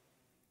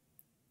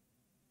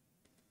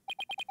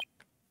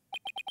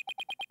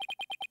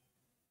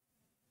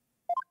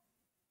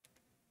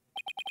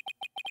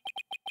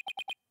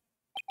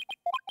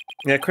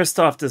 Yeah,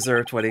 Kristoff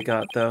deserved what he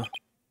got, though.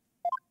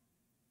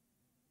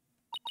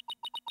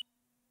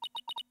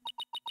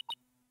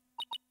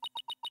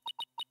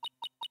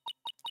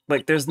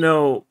 Like, there's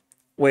no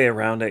way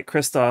around it.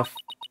 Kristoff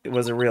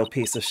was a real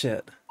piece of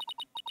shit.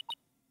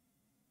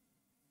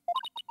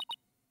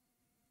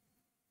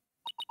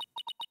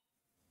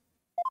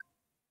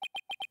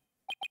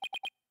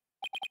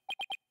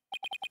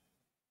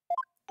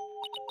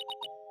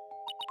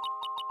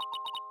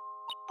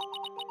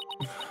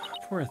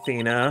 Poor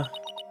Athena.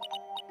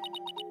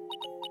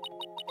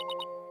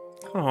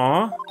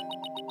 Aww.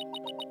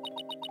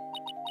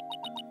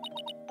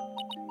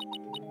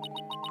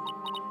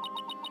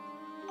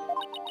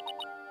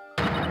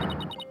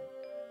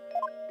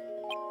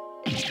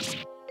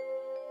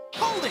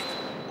 Hold it!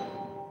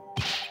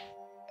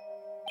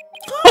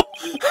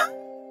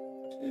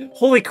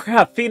 Holy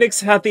crap,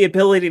 Phoenix had the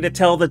ability to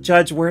tell the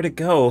judge where to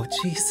go.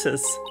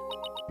 Jesus.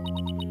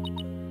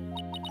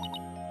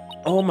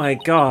 Oh my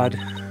god.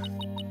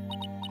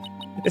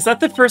 Is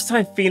that the first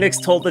time Phoenix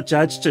told the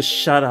judge to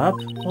shut up?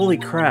 Holy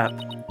crap.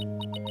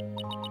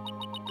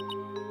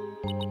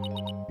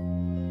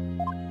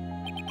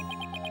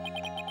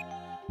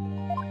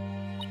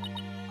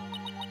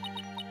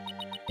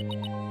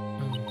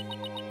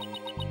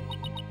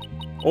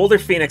 Older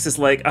Phoenix is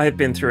like, I've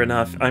been through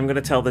enough. I'm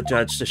gonna tell the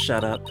judge to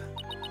shut up.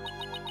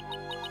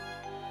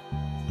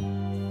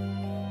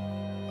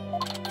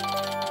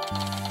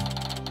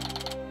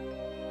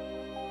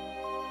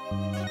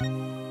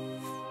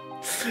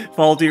 With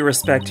all due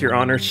respect, Your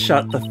Honor,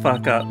 shut the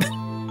fuck up.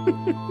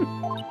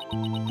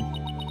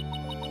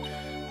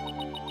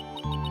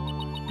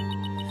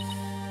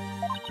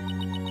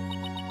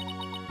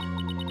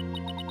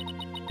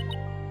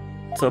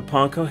 So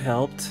Ponko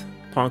helped.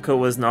 Ponko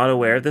was not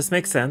aware. This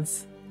makes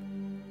sense.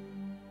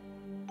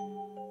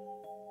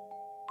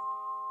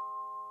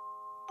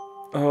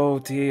 Oh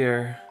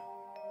dear.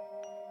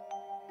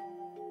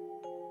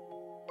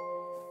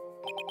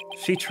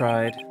 She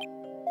tried.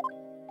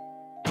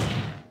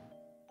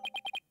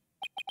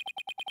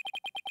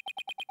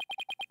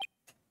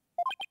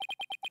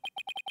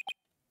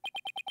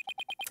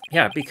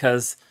 Yeah,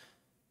 because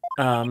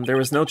there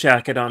was no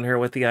jacket on her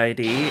with the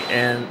ID,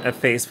 and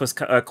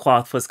a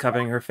cloth was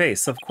covering her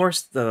face. Of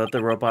course, the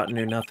robot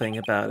knew nothing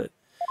about it.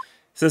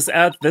 So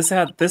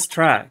this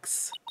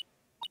tracks.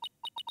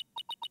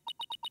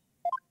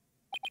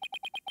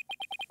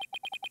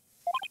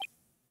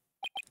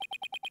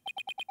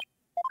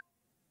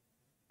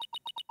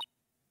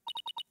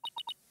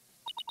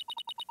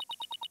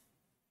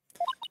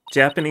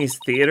 Japanese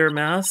theater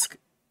mask?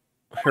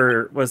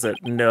 Her, was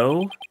it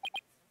No?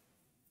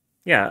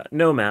 Yeah,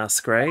 No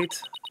mask,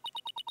 right?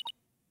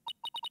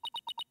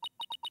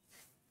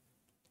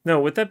 No,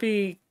 would that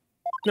be...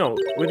 No,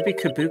 would it be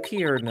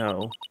Kabuki or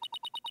No?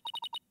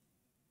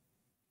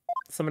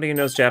 Somebody who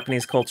knows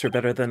Japanese culture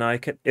better than I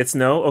could... It's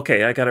No?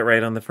 Okay, I got it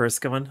right on the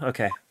first one.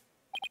 Okay.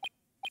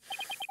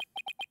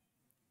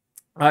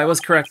 I was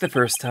correct the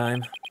first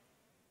time.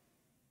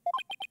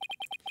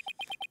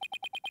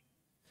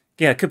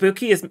 Yeah,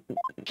 Kabuki is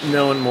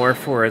known more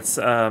for its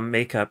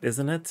makeup,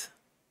 isn't it?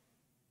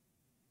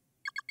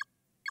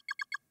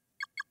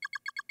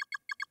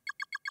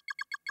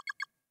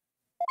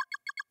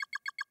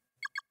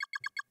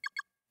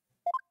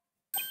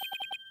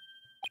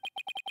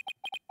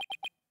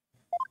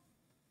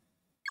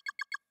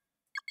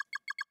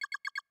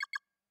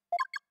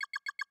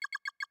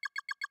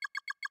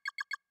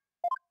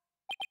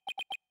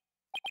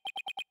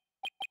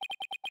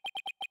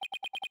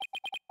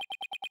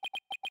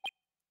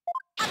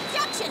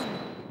 Objection!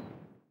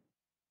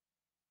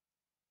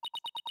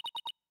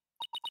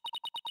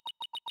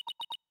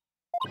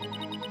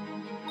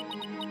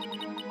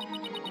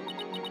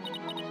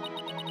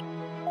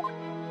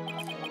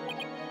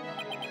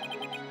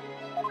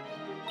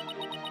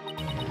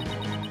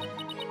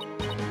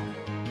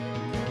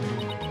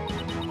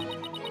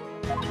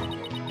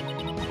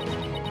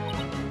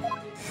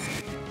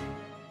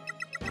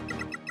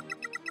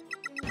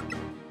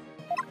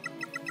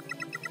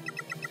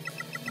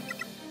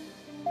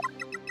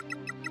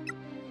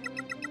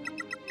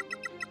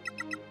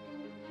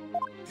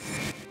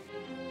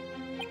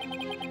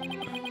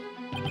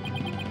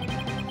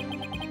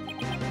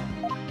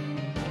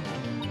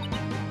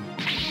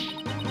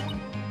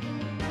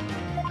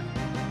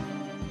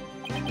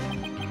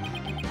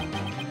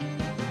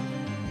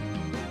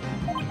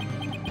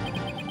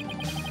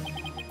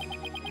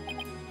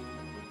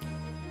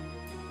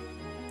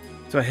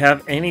 Do I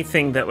have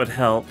anything that would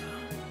help?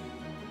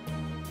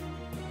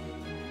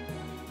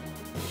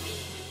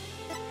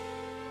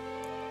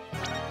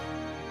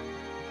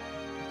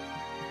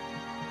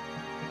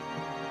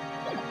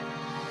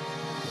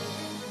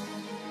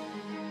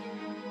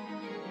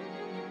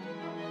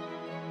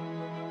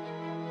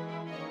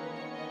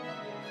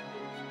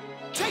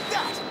 Take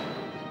that!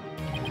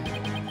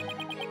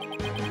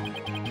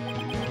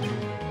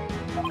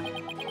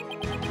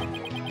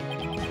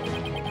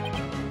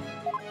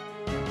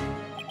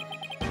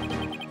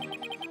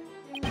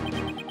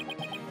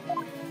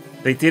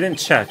 They didn't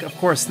check. Of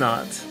course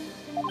not.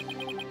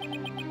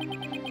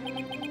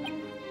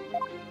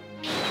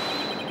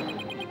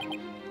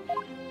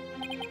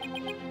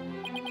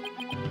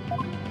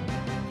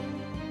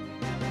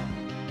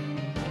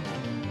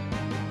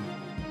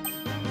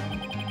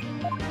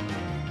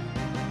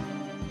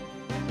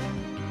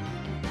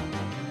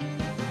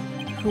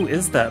 Who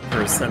is that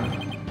person?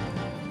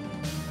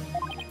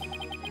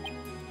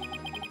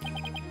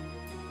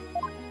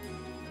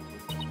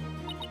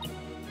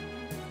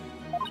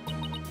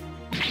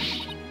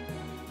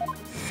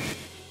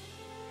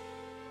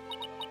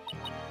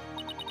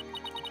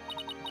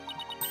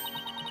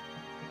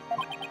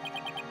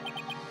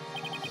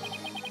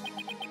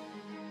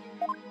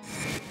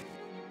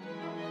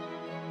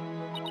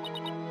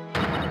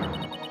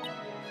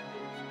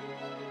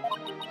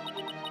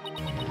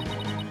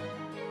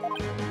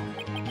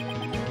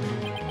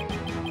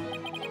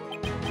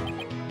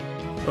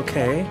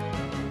 Okay.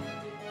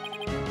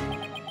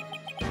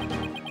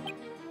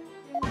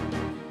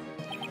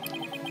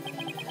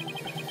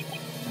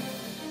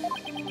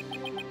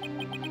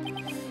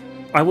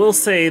 I will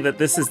say that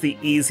this is the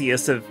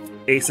easiest of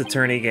Ace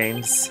Attorney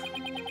games.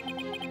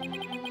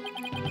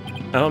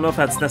 I don't know if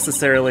that's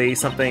necessarily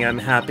something I'm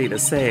happy to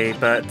say,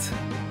 but...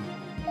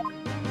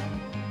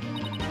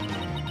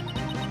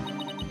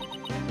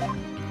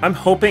 I'm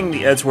hoping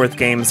the Edgeworth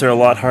games are a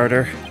lot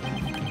harder.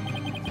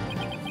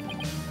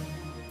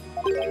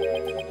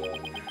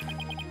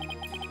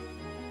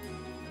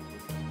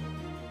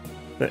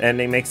 The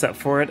ending makes up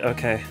for it?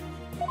 Okay.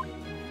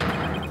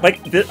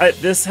 Like,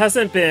 this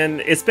hasn't been...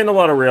 It's been a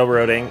lot of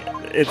railroading.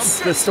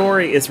 The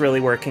story is really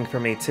working for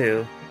me,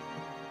 too.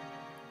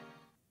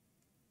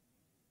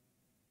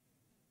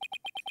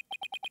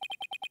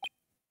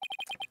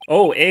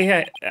 Oh,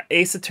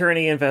 Ace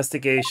Attorney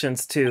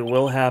Investigations 2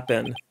 will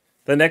happen.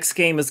 The next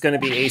game is going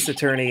to be Ace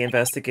Attorney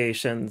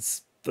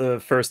Investigations, the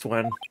first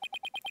one.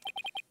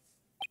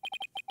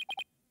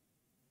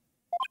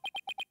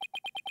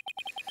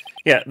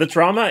 Yeah, the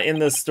drama in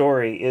this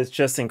story is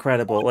just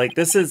incredible. Like,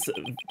 this is...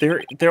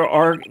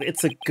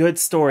 It's a good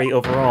story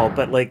overall,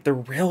 but, like, the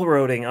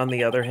railroading, on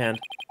the other hand...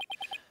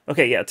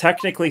 Okay, yeah,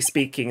 technically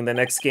speaking, the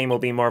next game will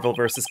be Marvel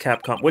vs.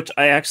 Capcom, which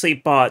I actually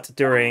bought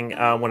during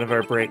one of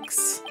our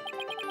breaks.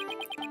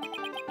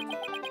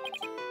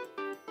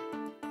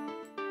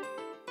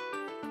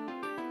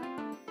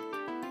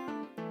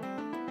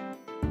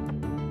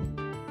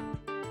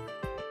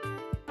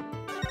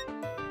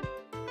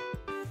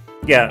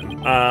 Yeah,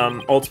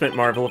 Ultimate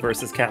Marvel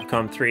vs.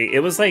 Capcom 3. It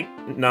was like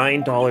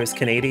 $9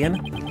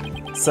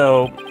 Canadian.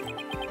 So,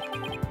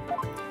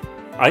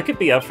 I could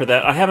be up for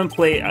that. I haven't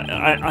played.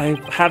 I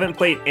haven't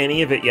played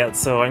any of it yet,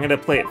 so I'm gonna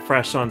play it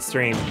fresh on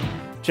stream,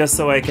 just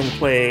so I can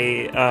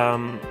play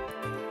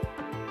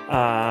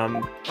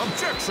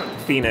Objection!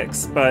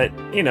 Phoenix. But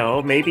you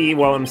know, maybe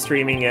while I'm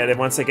streaming it, and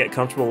once I get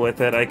comfortable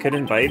with it, I could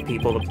invite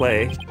people to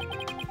play.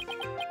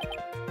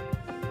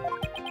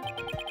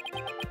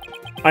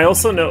 I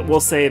also will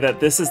say that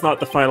this is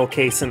not the final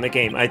case in the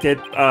game. I did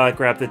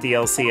grab the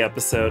DLC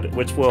episode,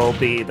 which will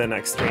be the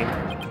next stream.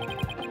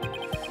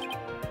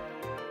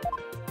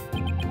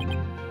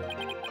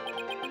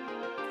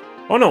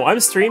 Oh no, I'm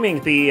streaming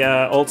the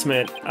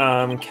Ultimate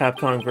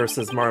Capcom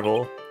vs.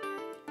 Marvel.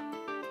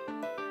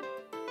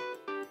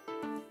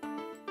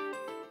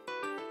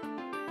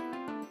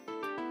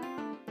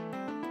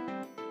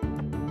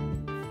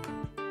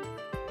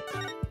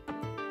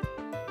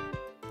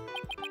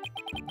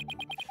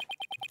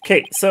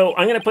 Okay, so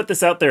I'm gonna put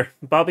this out there.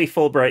 Bobby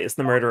Fulbright is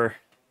the murderer.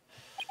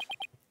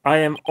 I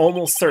am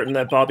almost certain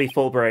that Bobby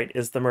Fulbright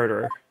is the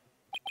murderer.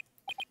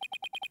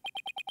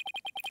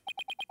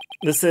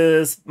 This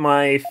is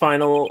my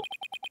final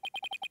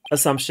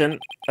assumption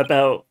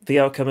about the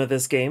outcome of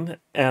this game,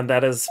 and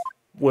that is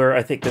where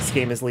I think this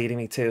game is leading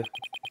me to.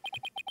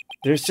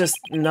 There's just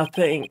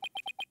nothing...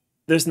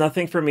 There's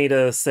nothing for me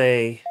to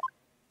say.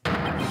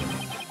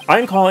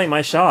 I'm calling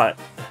my shot.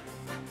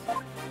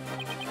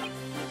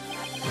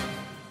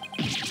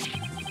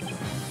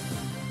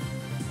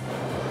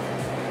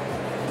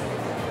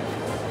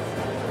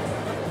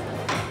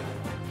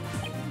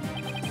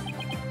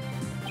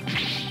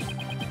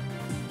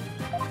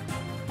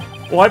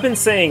 Well, I've been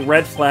saying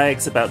red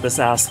flags about this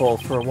asshole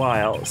for a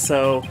while,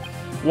 so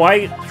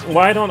why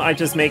don't I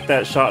just make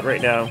that shot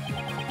right now?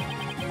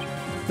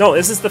 No,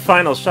 this is the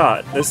final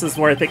shot. This is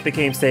where I think the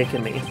game's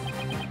taking me.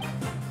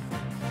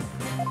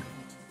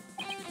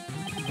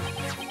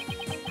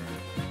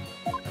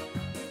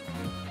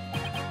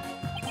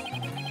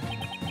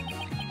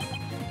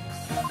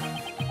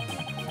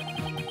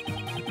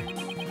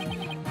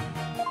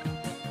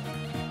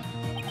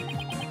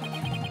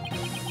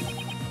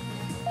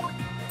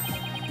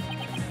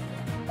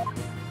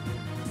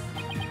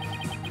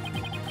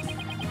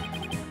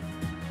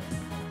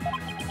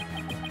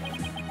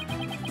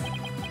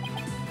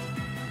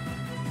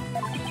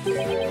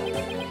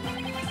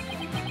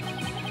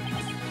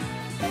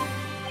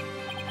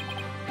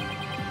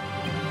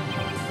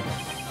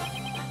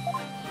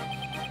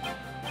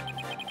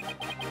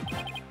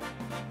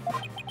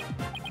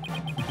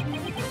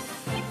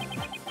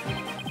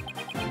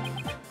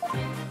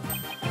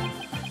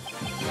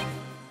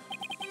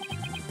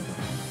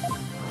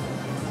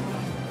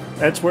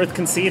 Edgeworth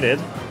conceded.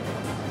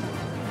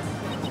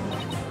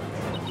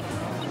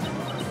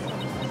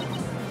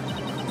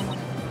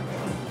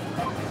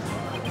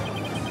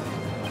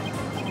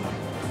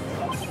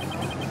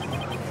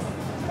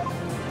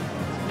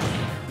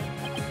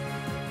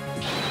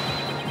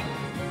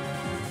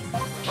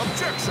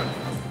 Objection!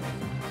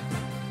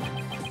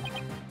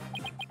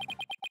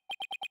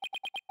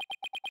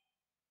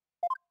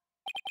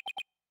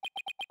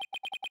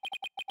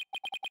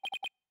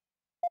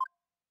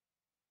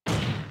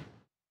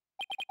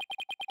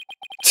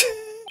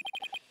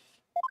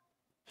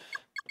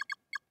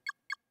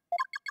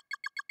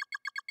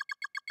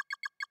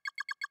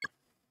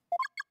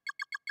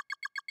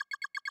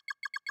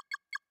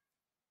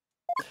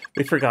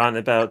 We've forgotten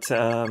about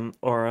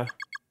Aura.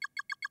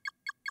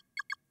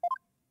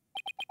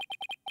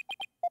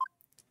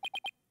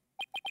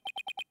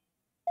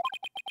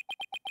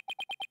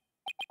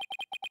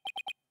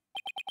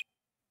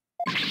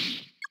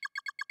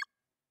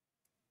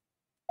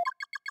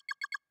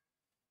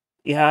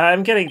 Yeah,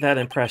 I'm getting that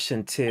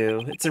impression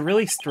too. It's a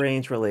really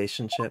strange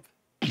relationship.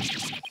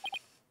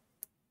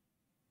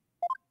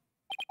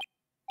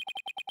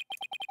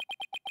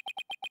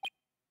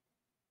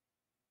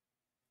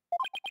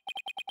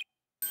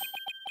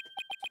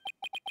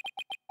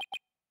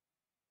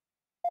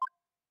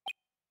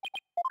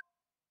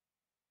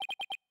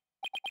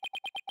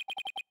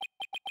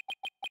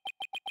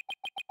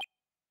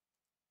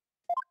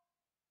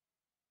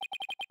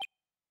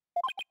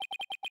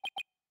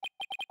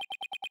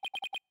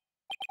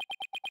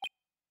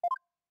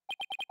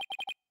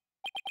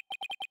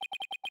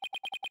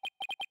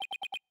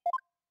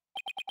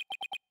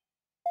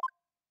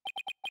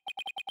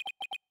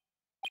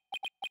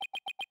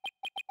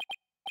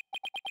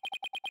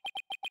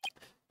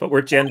 But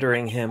we're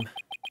gendering him.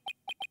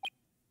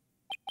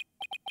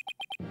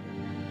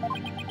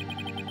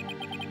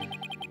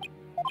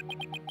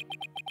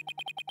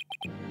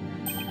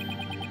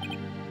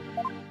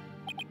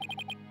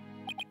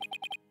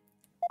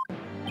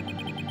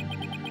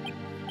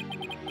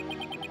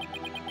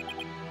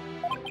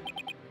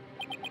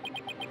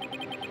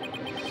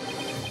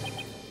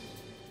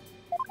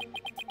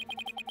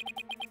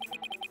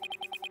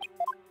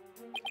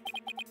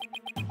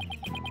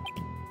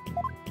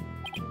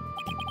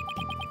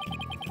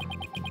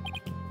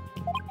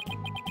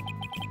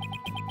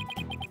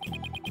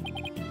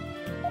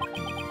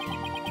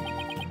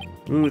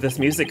 Ooh, this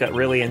music got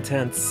really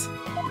intense.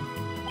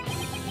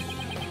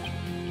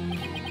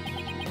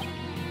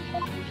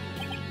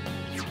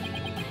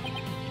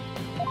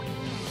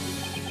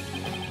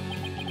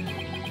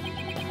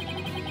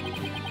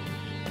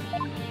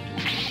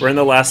 We're in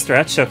the last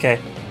stretch?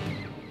 Okay.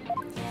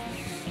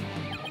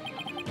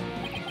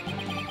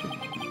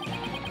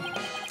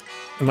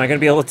 Am I gonna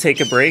be able to take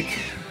a break?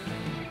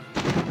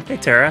 Hey,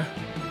 Tara.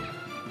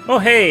 Oh,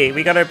 hey,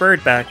 we got our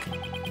bird back.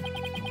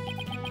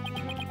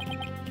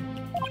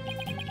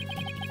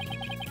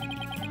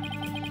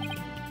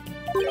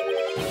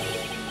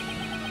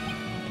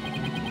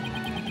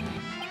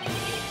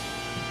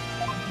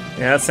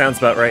 Yeah, that sounds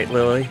about right,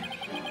 Lily.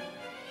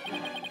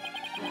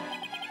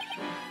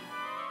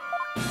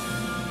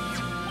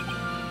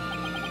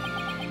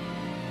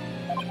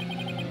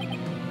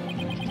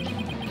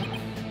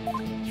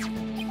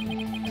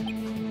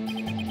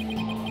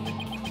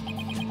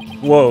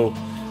 Whoa,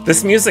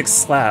 this music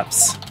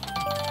slaps.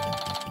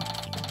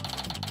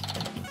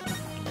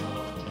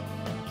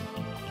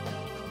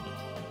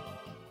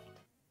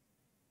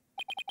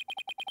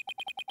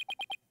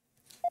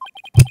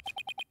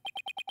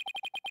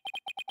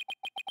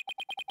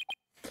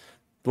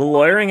 The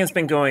lawyering has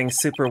been going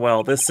super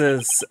well. This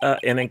is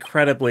an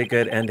incredibly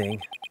good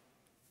ending.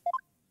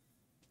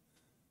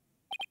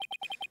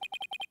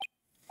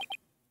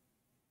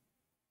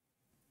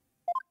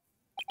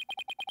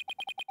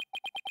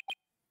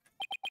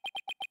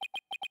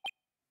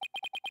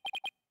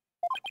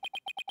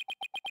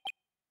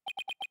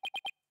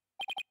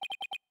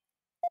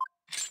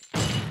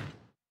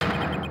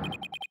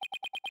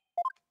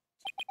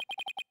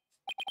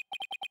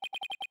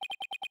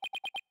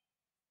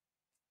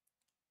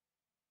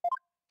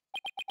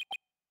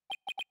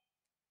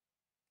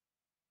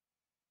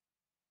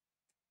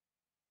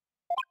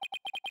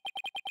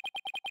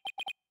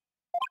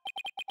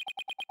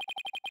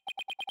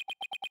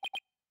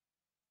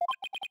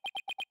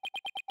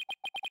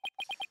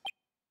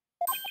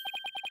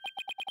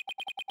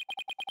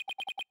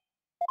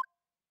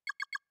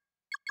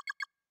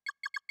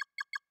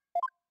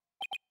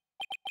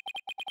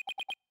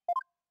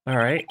 All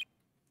right.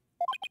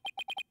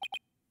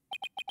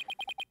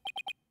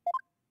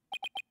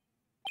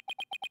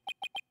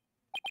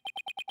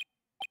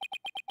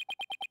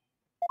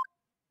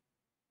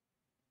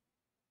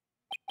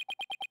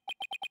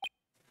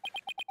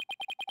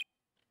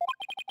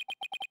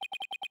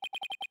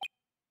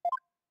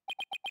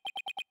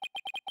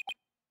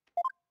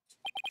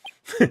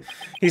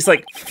 He's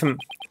like,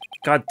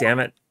 God damn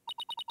it.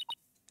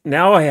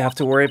 Now I have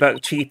to worry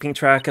about keeping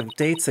track of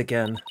dates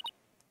again.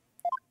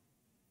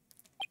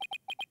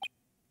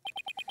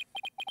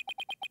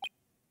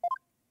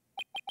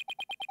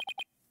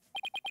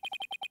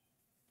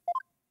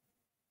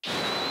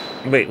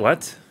 Wait,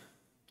 what?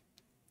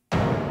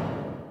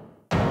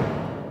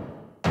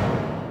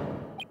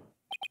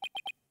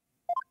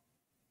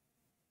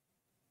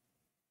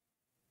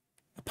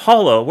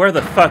 Apollo, where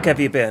the fuck have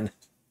you been?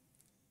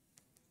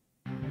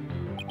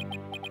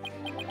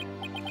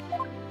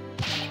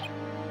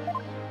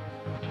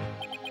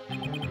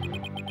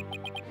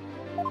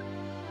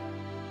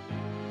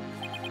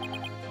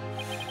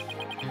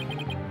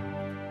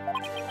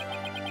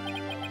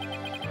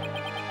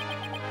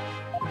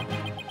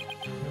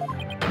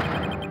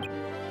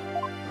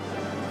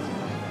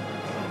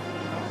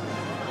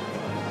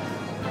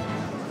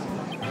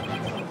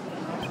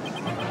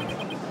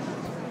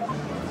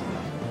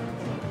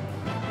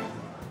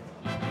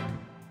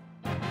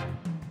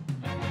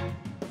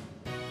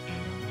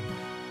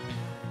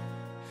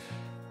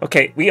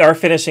 Okay, we are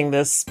finishing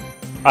this.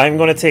 I'm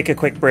going to take a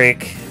quick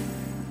break.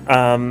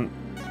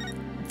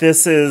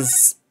 This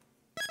is...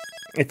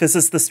 If this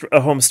is a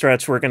home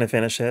stretch, we're going to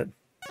finish it.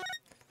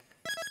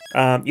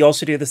 You all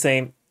should do the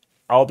same.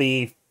 I'll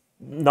be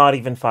not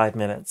even 5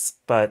 minutes,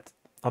 but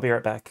I'll be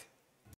right back.